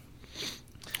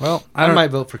 Well, I don't-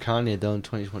 might vote for Kanye, though, in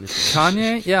 2024.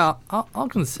 Kanye, yeah, I'll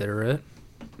consider it.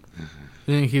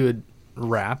 You think he would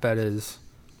rap at his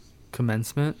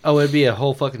commencement? Oh, it'd be a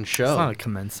whole fucking It's show. not a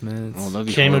commencement. Oh, that'd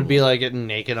be Shane would be horrible. like getting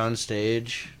naked on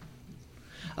stage.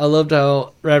 I loved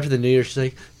how right after the New Year she's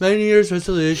like, my New Year's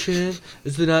resolution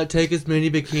is to not take as many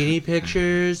bikini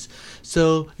pictures.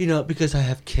 So, because I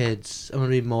have kids, I'm gonna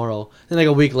be moral. Then like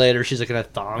a week later she's like in a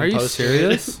thong Are you poster.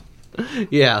 serious?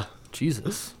 Yeah.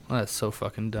 Jesus, that's so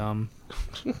fucking dumb.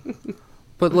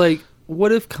 But like,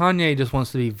 what if Kanye just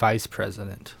wants to be vice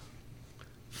president?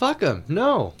 Fuck him.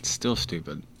 No. It's still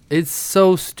stupid. It's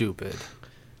so stupid.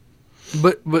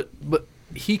 But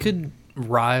he could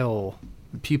rile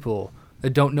people that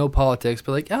don't know politics,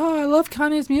 but like, oh, I love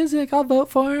Kanye's music, I'll vote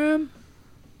for him.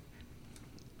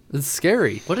 It's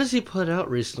scary. What has he put out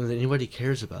recently that anybody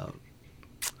cares about?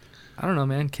 I don't know,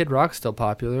 man. Kid Rock's still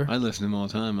popular. I listen to him all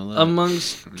the time. I love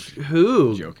Amongst it.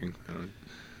 who? I'm joking. I don't,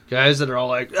 Guys that are all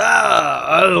like,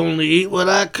 I only eat what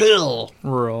I kill.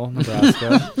 Rural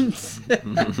Nebraska.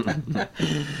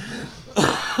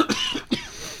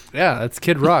 Yeah, that's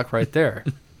Kid Rock right there.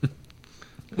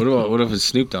 what if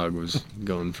Snoop Dogg was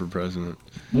going for president?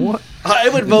 What? I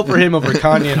would vote for him over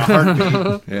Kanye in a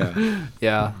heartbeat. Yeah.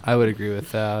 Yeah, I would agree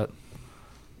with that.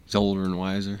 He's older and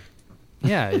wiser.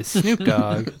 Yeah, it's Snoop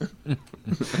Dogg.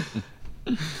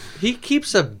 He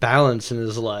keeps a balance in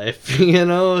his life,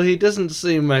 He doesn't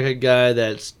seem like a guy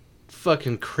that's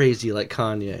fucking crazy like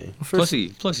Kanye. Plus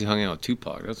he hung out with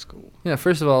Tupac. That's cool. Yeah,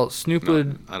 first of all, Snoop No,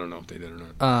 would I don't know if they did or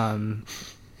not.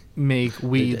 make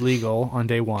weed did. legal on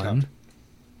day one.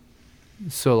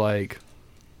 So like,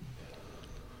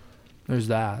 there's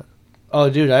that. Oh,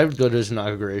 dude, I would go to his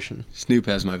inauguration. Snoop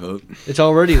has my vote. It's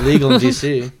already legal in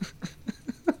D.C.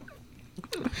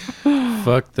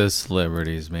 Fuck the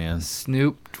celebrities, man.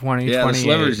 Snoop 2028. Yeah, the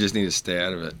celebrities just need to stay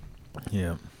out of it.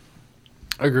 Yeah.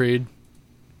 Agreed.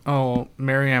 Oh,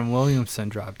 Marianne Williamson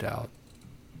dropped out.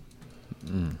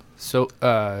 So,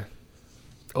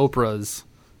 Oprah's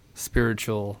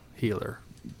spiritual healer,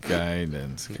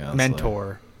 Guidance counselor.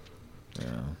 mentor. Yeah.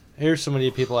 Here's so many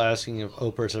people asking if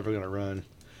Oprah's ever going to run.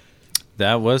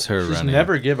 That was her She's running.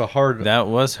 never give a hard... That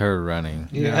was her running.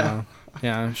 Yeah.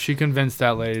 Yeah, she convinced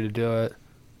that lady to do it.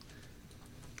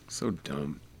 So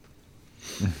dumb.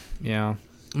 Yeah.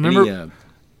 Remember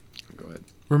Go ahead.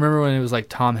 Remember when it was like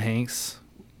Tom Hanks?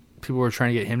 People were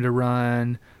trying to get him to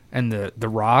run, and the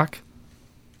Rock.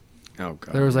 Oh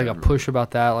god. There was like a I remember. push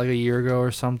about that like a year ago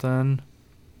or something.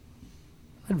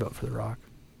 I'd vote for the Rock.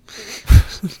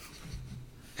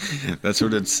 That's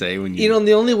what it'd say when you.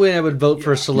 The only way I would vote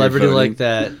for a celebrity voting. like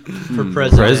that for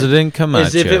president, President Camacho.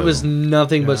 is if it was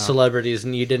nothing but Yeah. celebrities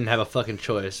and you didn't have a fucking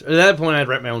choice. At that point, I'd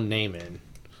write my own name in.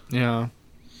 Yeah.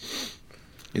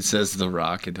 It says The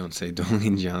Rock. It don't say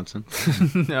Dwayne Johnson.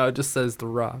 No, it just says the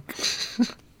Rock.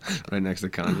 Right next to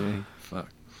Kanye. Fuck.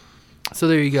 So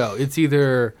there you go. It's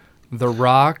either the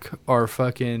Rock or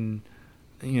fucking,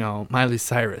 Miley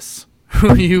Cyrus.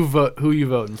 Who you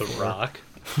voting The for? Rock.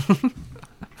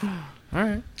 All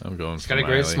right. I'm going She's for got a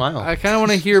great Miley. smile. I kind of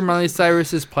want to hear Miley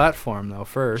Cyrus's platform though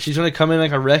first. She's gonna come in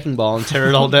like a wrecking ball and tear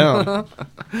it all down.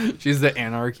 She's the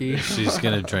anarchy. She's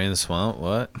gonna drain the swamp.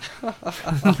 What?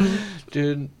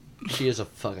 Dude, she is a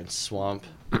fucking swamp.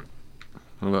 What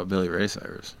about Billy Ray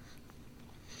Cyrus?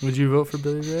 Would you vote for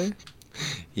Billy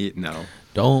Ray? No.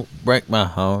 Don't break my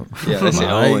heart. Yeah, that's the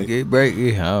Make only- it break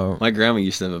your heart. My grandma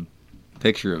used to have a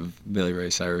picture of Billy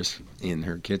Ray Cyrus in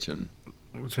her kitchen.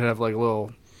 Which would have like a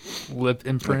little lip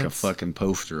imprints. Like a fucking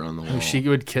poster on the wall. She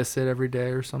would kiss it every day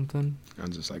or something. I'll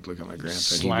just like look at my grandpa. and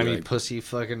he'd be Slimy like, pussy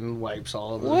fucking wipes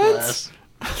all over What? the glass.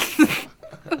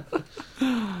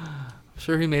 I'm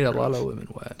sure he made a lot of women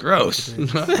wet. gross. Talking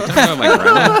about my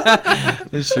grandma?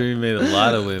 I'm sure he made a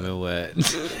lot of women wet.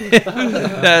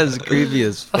 That is creepy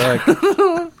as fuck.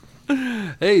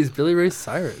 Hey, he's Billy Ray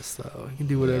Cyrus, though. He can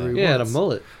do whatever he Yeah, had a wants.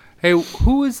 mullet. Hey,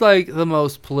 who is like the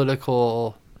most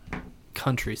political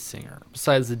country singer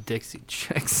besides the Dixie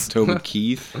Chicks? Toby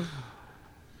Keith.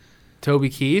 Toby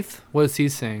Keith? What does he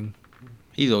sing?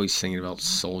 He's always singing about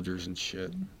soldiers and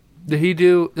shit. Did he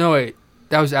do? No, wait.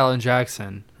 That was Alan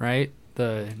Jackson, right?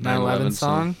 The 9/11 9/11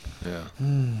 song. Yeah.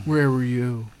 Where were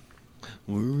you?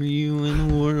 Where were you when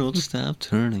the world stopped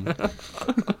turning?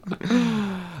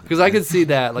 Because I could see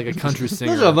that like a country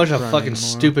singer. Those are a bunch of running fucking more.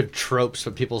 stupid tropes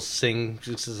that people sing.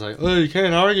 Just as like, oh, you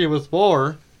can't argue with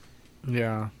war.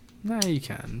 Yeah. Nah, you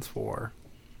can. It's war.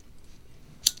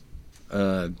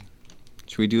 Should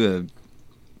we do a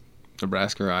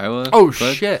Nebraska or Iowa? Oh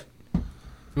quick? shit! You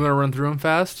want to run through them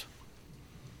fast?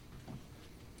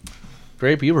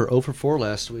 Grape, you were 0 for 4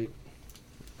 last week.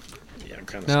 Yeah, I'm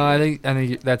kind of. No, I think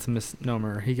that's a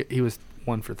misnomer. He was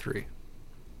 1 for 3.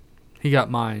 He got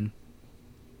mine.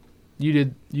 You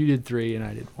did 3 and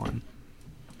I did 1.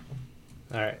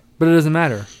 All right. But it doesn't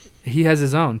matter. He has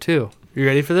his own too. You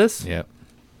ready for this? Yep.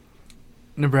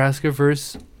 Nebraska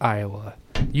versus Iowa.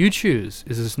 You choose.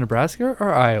 Is this Nebraska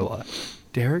or Iowa?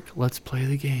 Derek, let's play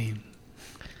the game.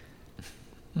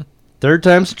 Third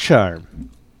time's a charm.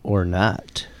 Or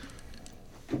not.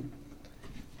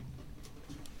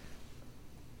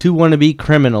 2 wannabe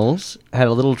criminals had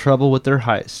a little trouble with their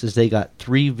heist as they got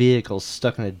 3 vehicles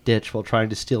stuck in a ditch while trying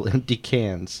to steal empty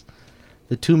cans.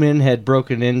 The 2 men had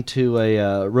broken into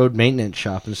a road maintenance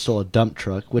shop and stole a dump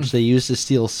truck, which they used to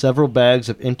steal several bags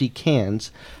of empty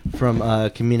cans from a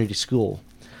community school.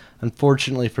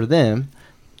 Unfortunately for them,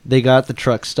 they got the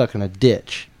truck stuck in a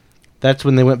ditch. That's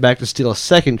when they went back to steal a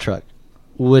second truck,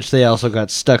 which they also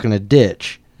got stuck in a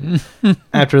ditch.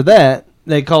 After that,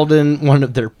 they called in one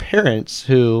of their parents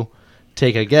who,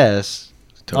 take a guess,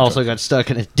 also got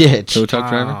stuck in a ditch. Tow truck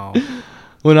driver? Wow.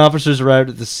 When officers arrived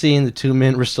at the scene, the 2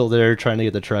 men were still there trying to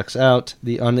get the trucks out.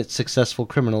 The unsuccessful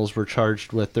criminals were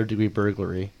charged with third-degree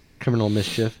burglary, criminal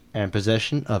mischief, and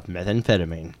possession of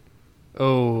methamphetamine.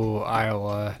 Oh,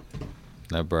 Iowa.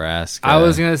 Nebraska. I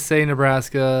was gonna say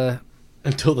Nebraska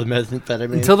Until the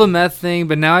methamphetamine. until the meth thing,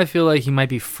 but now I feel like he might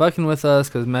be fucking with us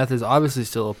because meth is obviously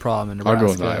still a problem in I'll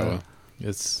Nebraska. go with Iowa.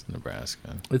 It's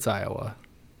Nebraska. It's Iowa.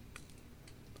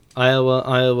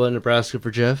 Iowa, Nebraska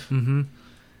for Jeff. Mm-hmm.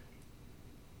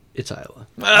 It's Iowa.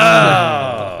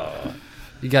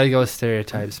 You got to go with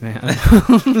stereotypes, man.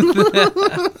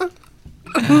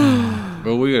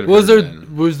 Well, we gotta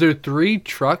Was there 3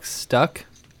 trucks stuck?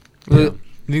 You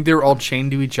think they were all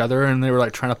chained to each other and they were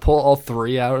like trying to pull all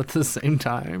 3 out at the same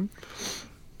time?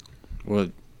 Well,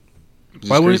 it's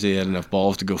Why just would- crazy they had enough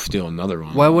balls to go steal another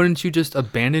one. Why wouldn't you just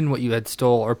abandon what you had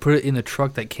stole or put it in the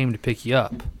truck that came to pick you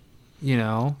up? You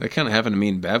know? That kind of happened to me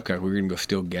and Babcock. We were going to go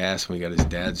steal gas when we got his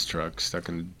dad's truck stuck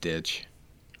in a ditch.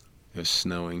 It was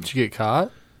snowing. Did you get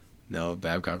caught No,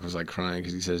 Babcock was like crying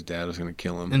because he said his dad was going to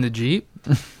kill him. in the Jeep?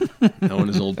 No, in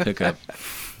his old pickup.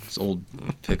 His old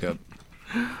pickup.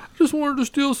 Just wanted to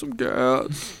steal some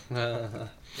gas. All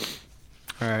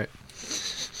right.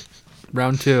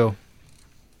 Round 2.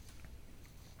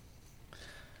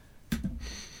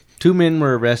 2 men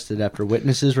were arrested after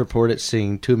witnesses reported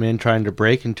seeing 2 men trying to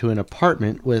break into an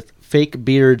apartment with fake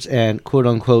beards and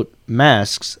quote-unquote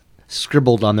masks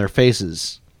scribbled on their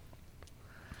faces.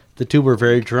 The 2 were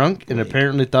very drunk and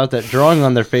apparently thought that drawing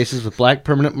on their faces with black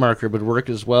permanent marker would work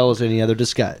as well as any other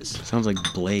disguise. Sounds like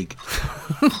Blake.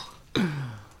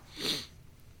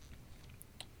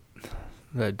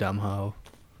 That dumb hoe.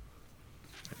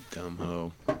 Dumb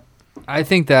hoe. I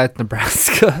think that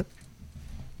Nebraska.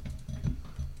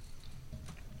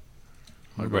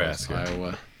 I'll go with Nebraska.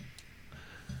 Iowa.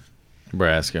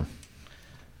 Nebraska.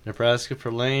 Nebraska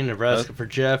for Lane, Nebraska for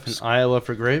Jeff, and Iowa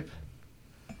for Grape.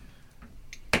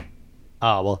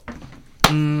 Iowa.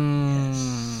 2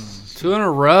 in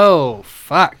a row.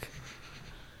 Fuck.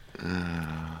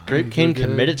 Grape came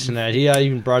committed tonight. He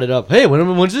even brought it up. Hey,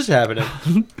 when's this happening?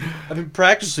 I've been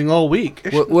practicing all week.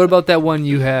 What about that one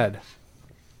you had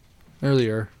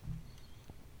earlier?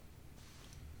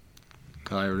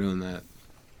 Kyle, we're doing that.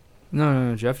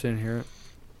 No, Jeff didn't hear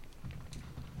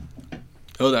it.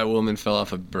 Oh, that woman fell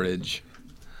off a bridge.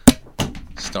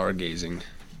 Stargazing.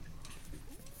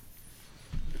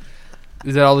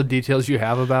 Is that all the details you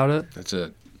have about it? That's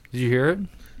it. Did you hear it?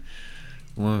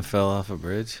 Woman fell off a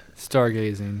bridge.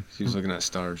 Stargazing. She was looking at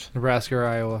stars. Nebraska or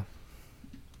Iowa?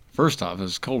 First off, it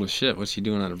was cold as shit. What's she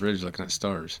doing on a bridge looking at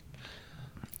stars?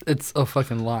 It's a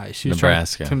fucking lie. She was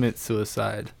Nebraska. trying to commit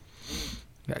suicide.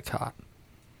 Got caught.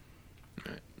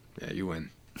 Yeah, you win.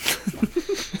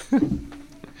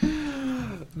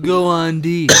 Go on,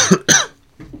 D.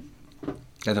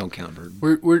 That don't count,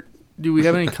 Bird. Do we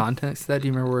have any context to that? Do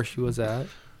you remember where she was at?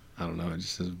 I don't know. It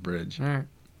just says bridge. All right.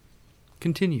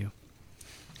 Continue.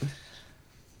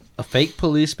 A fake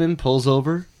policeman pulls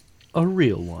over a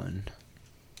real one.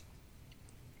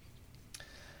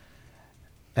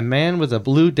 A man with a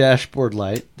blue dashboard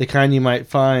light, the kind you might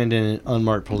find in an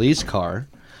unmarked police car,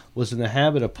 was in the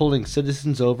habit of pulling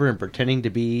citizens over and pretending to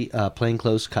be a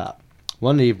plainclothes cop.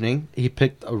 One evening, he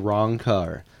picked a wrong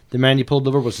car. The man he pulled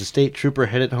over was a state trooper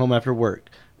headed home after work.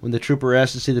 When the trooper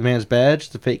asked to see the man's badge,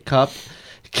 the fake cop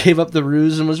gave up the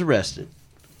ruse and was arrested.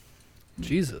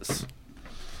 Jesus.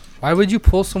 Why would you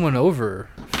pull someone over?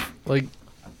 Like,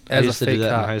 I as a used to do fake that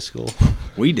in cop? high school.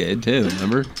 We did, too.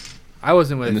 Remember? I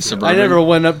wasn't with In the you. suburban- I never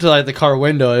went up to like the car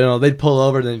window. You know, they'd pull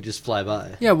over and then just fly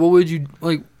by. Yeah, what would you,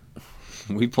 like,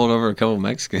 We pulled over a couple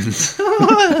Mexicans. We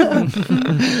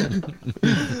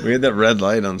had that red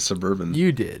light on Suburban.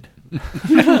 you did? Were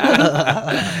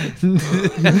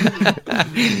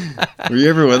you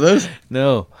ever with us?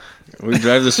 No. We'd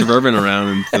drive the Suburban around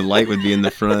and the light would be in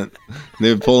the front.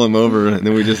 They would pull him over and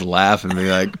then we'd just laugh and be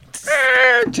like,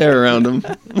 tear around him.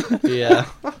 Yeah.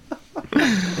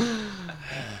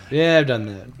 Yeah, I've done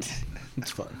that.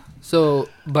 It's fun. So,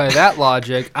 by that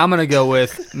logic, I'm going to go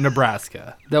with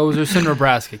Nebraska. Those are some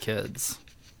Nebraska kids.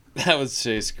 That was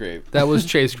Chase Grape. That was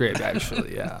Chase Grape,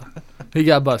 actually, yeah. He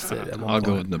got busted at one I'll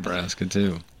go point. with Nebraska,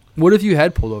 too. What if you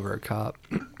had pulled over a cop?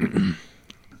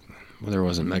 Well, there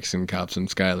wasn't Mexican cops in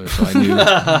Schuyler, so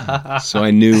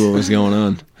I knew what was going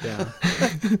on. Yeah.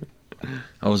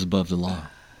 I was above the law.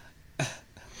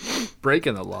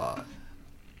 Breaking the law.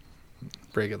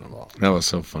 Breaking the law. That was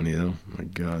so funny, though. My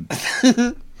God.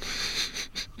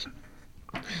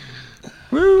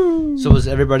 So was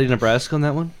everybody Nebraska on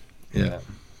that one? Yeah.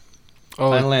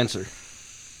 Oh, Final answer.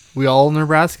 we all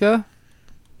Nebraska?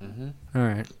 Mm-hmm. All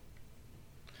right.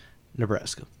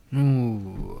 Nebraska.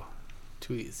 Ooh.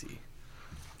 Too easy.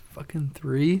 Fucking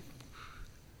 3?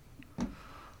 Oh,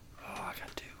 I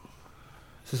got 2.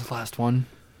 This is the last one.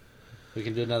 We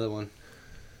can do another one.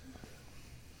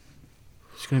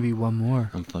 There's going to be one more.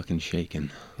 I'm fucking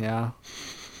shaking. Yeah.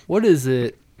 What is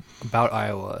it about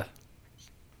Iowa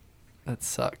that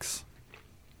sucks?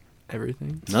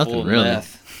 Everything? Nothing, Full really.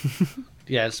 meth.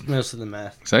 Yeah, it's mostly the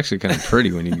math. It's actually kind of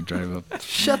pretty when you drive up.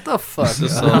 Shut the fuck This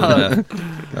is up. all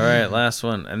meth. All right, last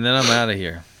one. And then I'm out of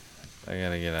here. I got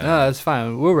to get out. No, that's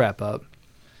fine. We'll wrap up.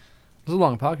 It was a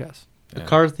long podcast. The Yeah.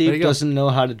 car There you thief go. doesn't know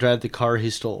how to drive the car he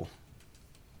stole.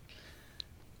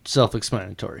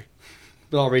 Self-explanatory.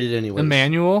 But I'll read it anyway.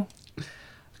 Emmanuel?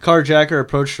 Carjacker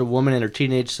approached a woman and her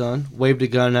teenage son, waved a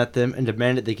gun at them, and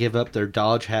demanded they give up their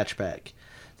Dodge hatchback.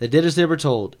 They did as they were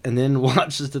told, and then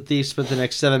watched as the thief spent the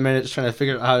next 7 minutes trying to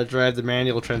figure out how to drive the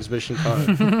manual transmission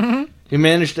car. He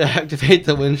managed to activate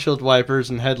the windshield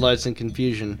wipers and headlights in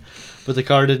confusion, but the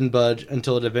car didn't budge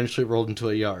until it eventually rolled into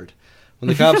a yard. When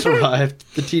the cops arrived,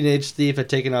 the teenage thief had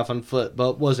taken off on foot,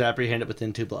 but was apprehended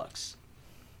within 2 blocks.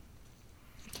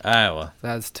 Iowa.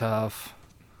 That's tough.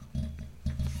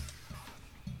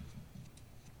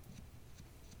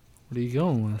 What are you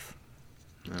going with?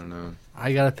 I don't know.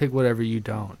 I gotta pick whatever you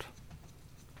don't.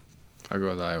 I'll go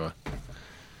with Iowa.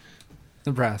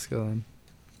 Nebraska, then.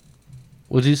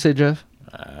 What'd you say, Jeff?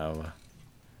 Iowa.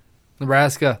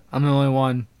 Nebraska. I'm the only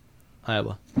one.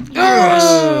 Iowa.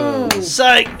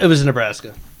 Psych! It was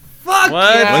Nebraska. Fuck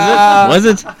What? yeah! Was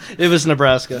it? It was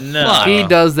Nebraska. No. He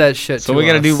does that shit So to we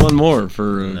got to us. do one more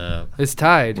for. No. It's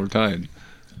tied. We're tied.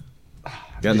 Got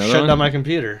Shut another down one? my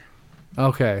computer.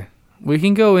 Okay. We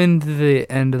can go into the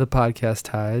end of the podcast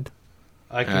tied.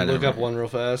 I I can look don't up know. one real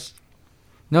fast.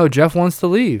 No, Jeff wants to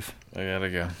leave. I got to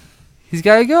go. He's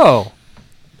gotta go.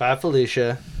 Bye,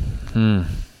 Felicia.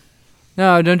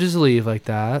 No, don't just leave like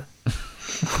that.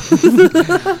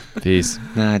 Peace.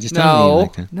 Nah, just don't No. leave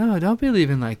like that. No, don't be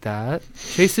leaving like that.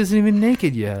 Chase isn't even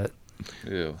naked yet.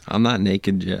 Ew. I'm not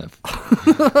naked, Jeff.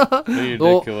 Put your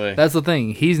Well, dick away. that's the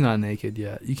thing. He's not naked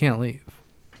yet. You can't leave.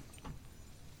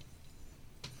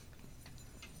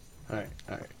 All right.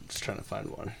 Just trying to find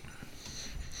one.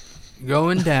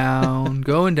 Going down.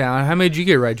 Going down. How many did you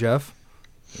get right, Jeff?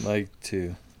 Like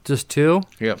 2. Just 2?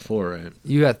 You got 4 right.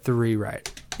 You got 3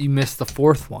 right. You missed the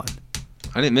 4th one.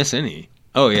 I didn't miss any.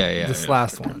 Oh, yeah. This yeah.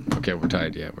 last one. Okay, we're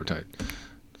tied. Yeah, we're tied.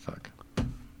 Fuck.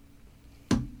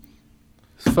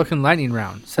 It's fucking lightning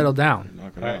round. Settle down.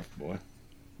 Knock it All right. off, boy.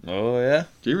 Oh yeah.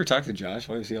 Did you ever talk to Josh?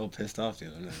 Why was he all pissed off the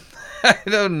other night? I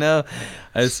don't know.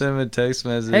 I sent him a text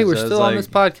message. Hey, we're I was still on like- this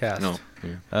podcast. No.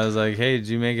 Yeah. I was like, "Hey, did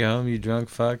you make it home? You drunk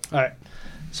fuck?" All right.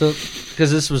 So,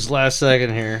 because this was last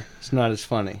second here, it's not as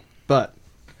funny. But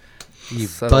you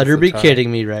Settles better the be tie.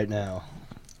 kidding me right now.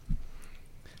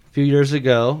 A few years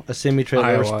ago, a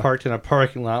semi-trailer was Iowa. parked in a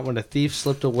parking lot when a thief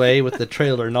slipped away with the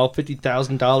trailer and all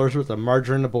 $50,000 worth of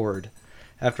margarine aboard.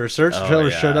 After a search, the Oh, trailer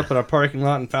yeah. showed up in a parking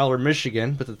lot in Fowler,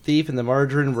 Michigan, but the thief and the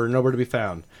margarine were nowhere to be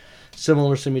found.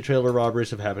 Similar semi-trailer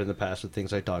robberies have happened in the past with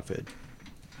things like dog food.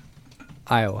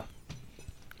 Iowa.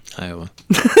 Iowa.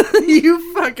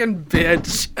 You fucking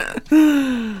bitch.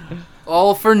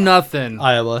 All for nothing.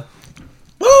 Iowa.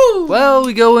 Well,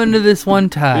 we go into this one Who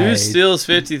tide. steals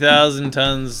 50,000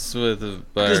 tons worth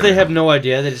of butter? Because they have no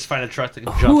idea. They just find a truck that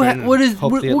can jump Who in ha- and what is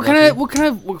hope what, they get what kind lucky. of what kind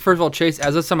of first of all, Chase,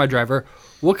 as a semi driver,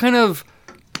 what kind of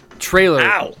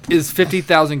trailer is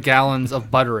 50,000 gallons of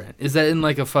butter in? Is that in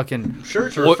like a fucking Sure,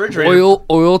 it's a refrigerator.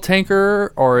 oil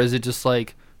tanker, or is it just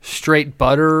like straight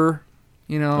butter?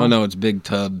 You know? Oh no, it's big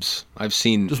tubs. I've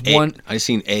seen Just one- I've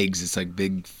seen eggs. It's like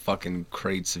big fucking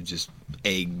crates of just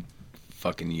egg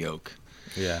fucking yolk.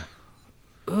 Yeah.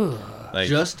 Like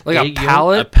Just Like a egg yolk?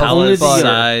 pallet, a pallet of butter.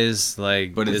 size,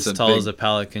 like But it's as a tall as big a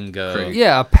pallet can go, crate.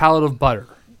 Yeah, a pallet of butter.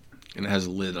 And it has a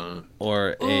lid on it.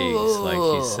 or eggs, like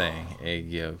he's saying,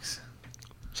 egg yolks.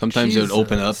 Sometimes it would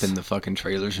open up Jesus. in the fucking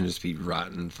trailers and just be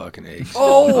rotten fucking eggs.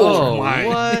 Oh, my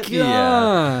God.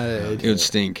 Yeah. It would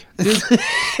stink.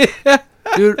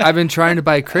 Dude, I've been trying to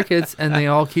buy crickets and they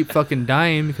all keep fucking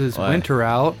dying because it's Why? winter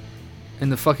out.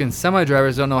 And the fucking semi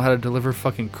drivers don't know how to deliver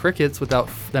fucking crickets without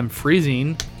them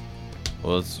freezing.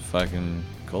 Well, it's fucking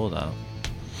cold out.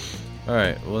 All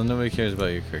right. Well, nobody cares about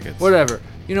your crickets. Whatever.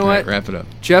 You know All what? right, wrap it up.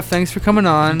 Jeff, thanks for coming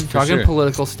on, talking sure.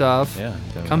 political stuff. Yeah.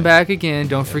 definitely. Come back again.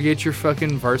 Don't forget your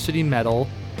fucking varsity medal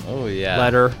Oh yeah.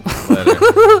 letter.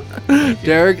 Letter.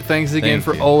 Derek, thanks again Thank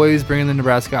for you. always bringing the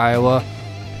Nebraska, Iowa.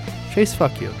 Chase,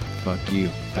 fuck you. Fuck you.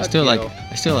 I Fuck still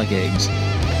you. like eggs.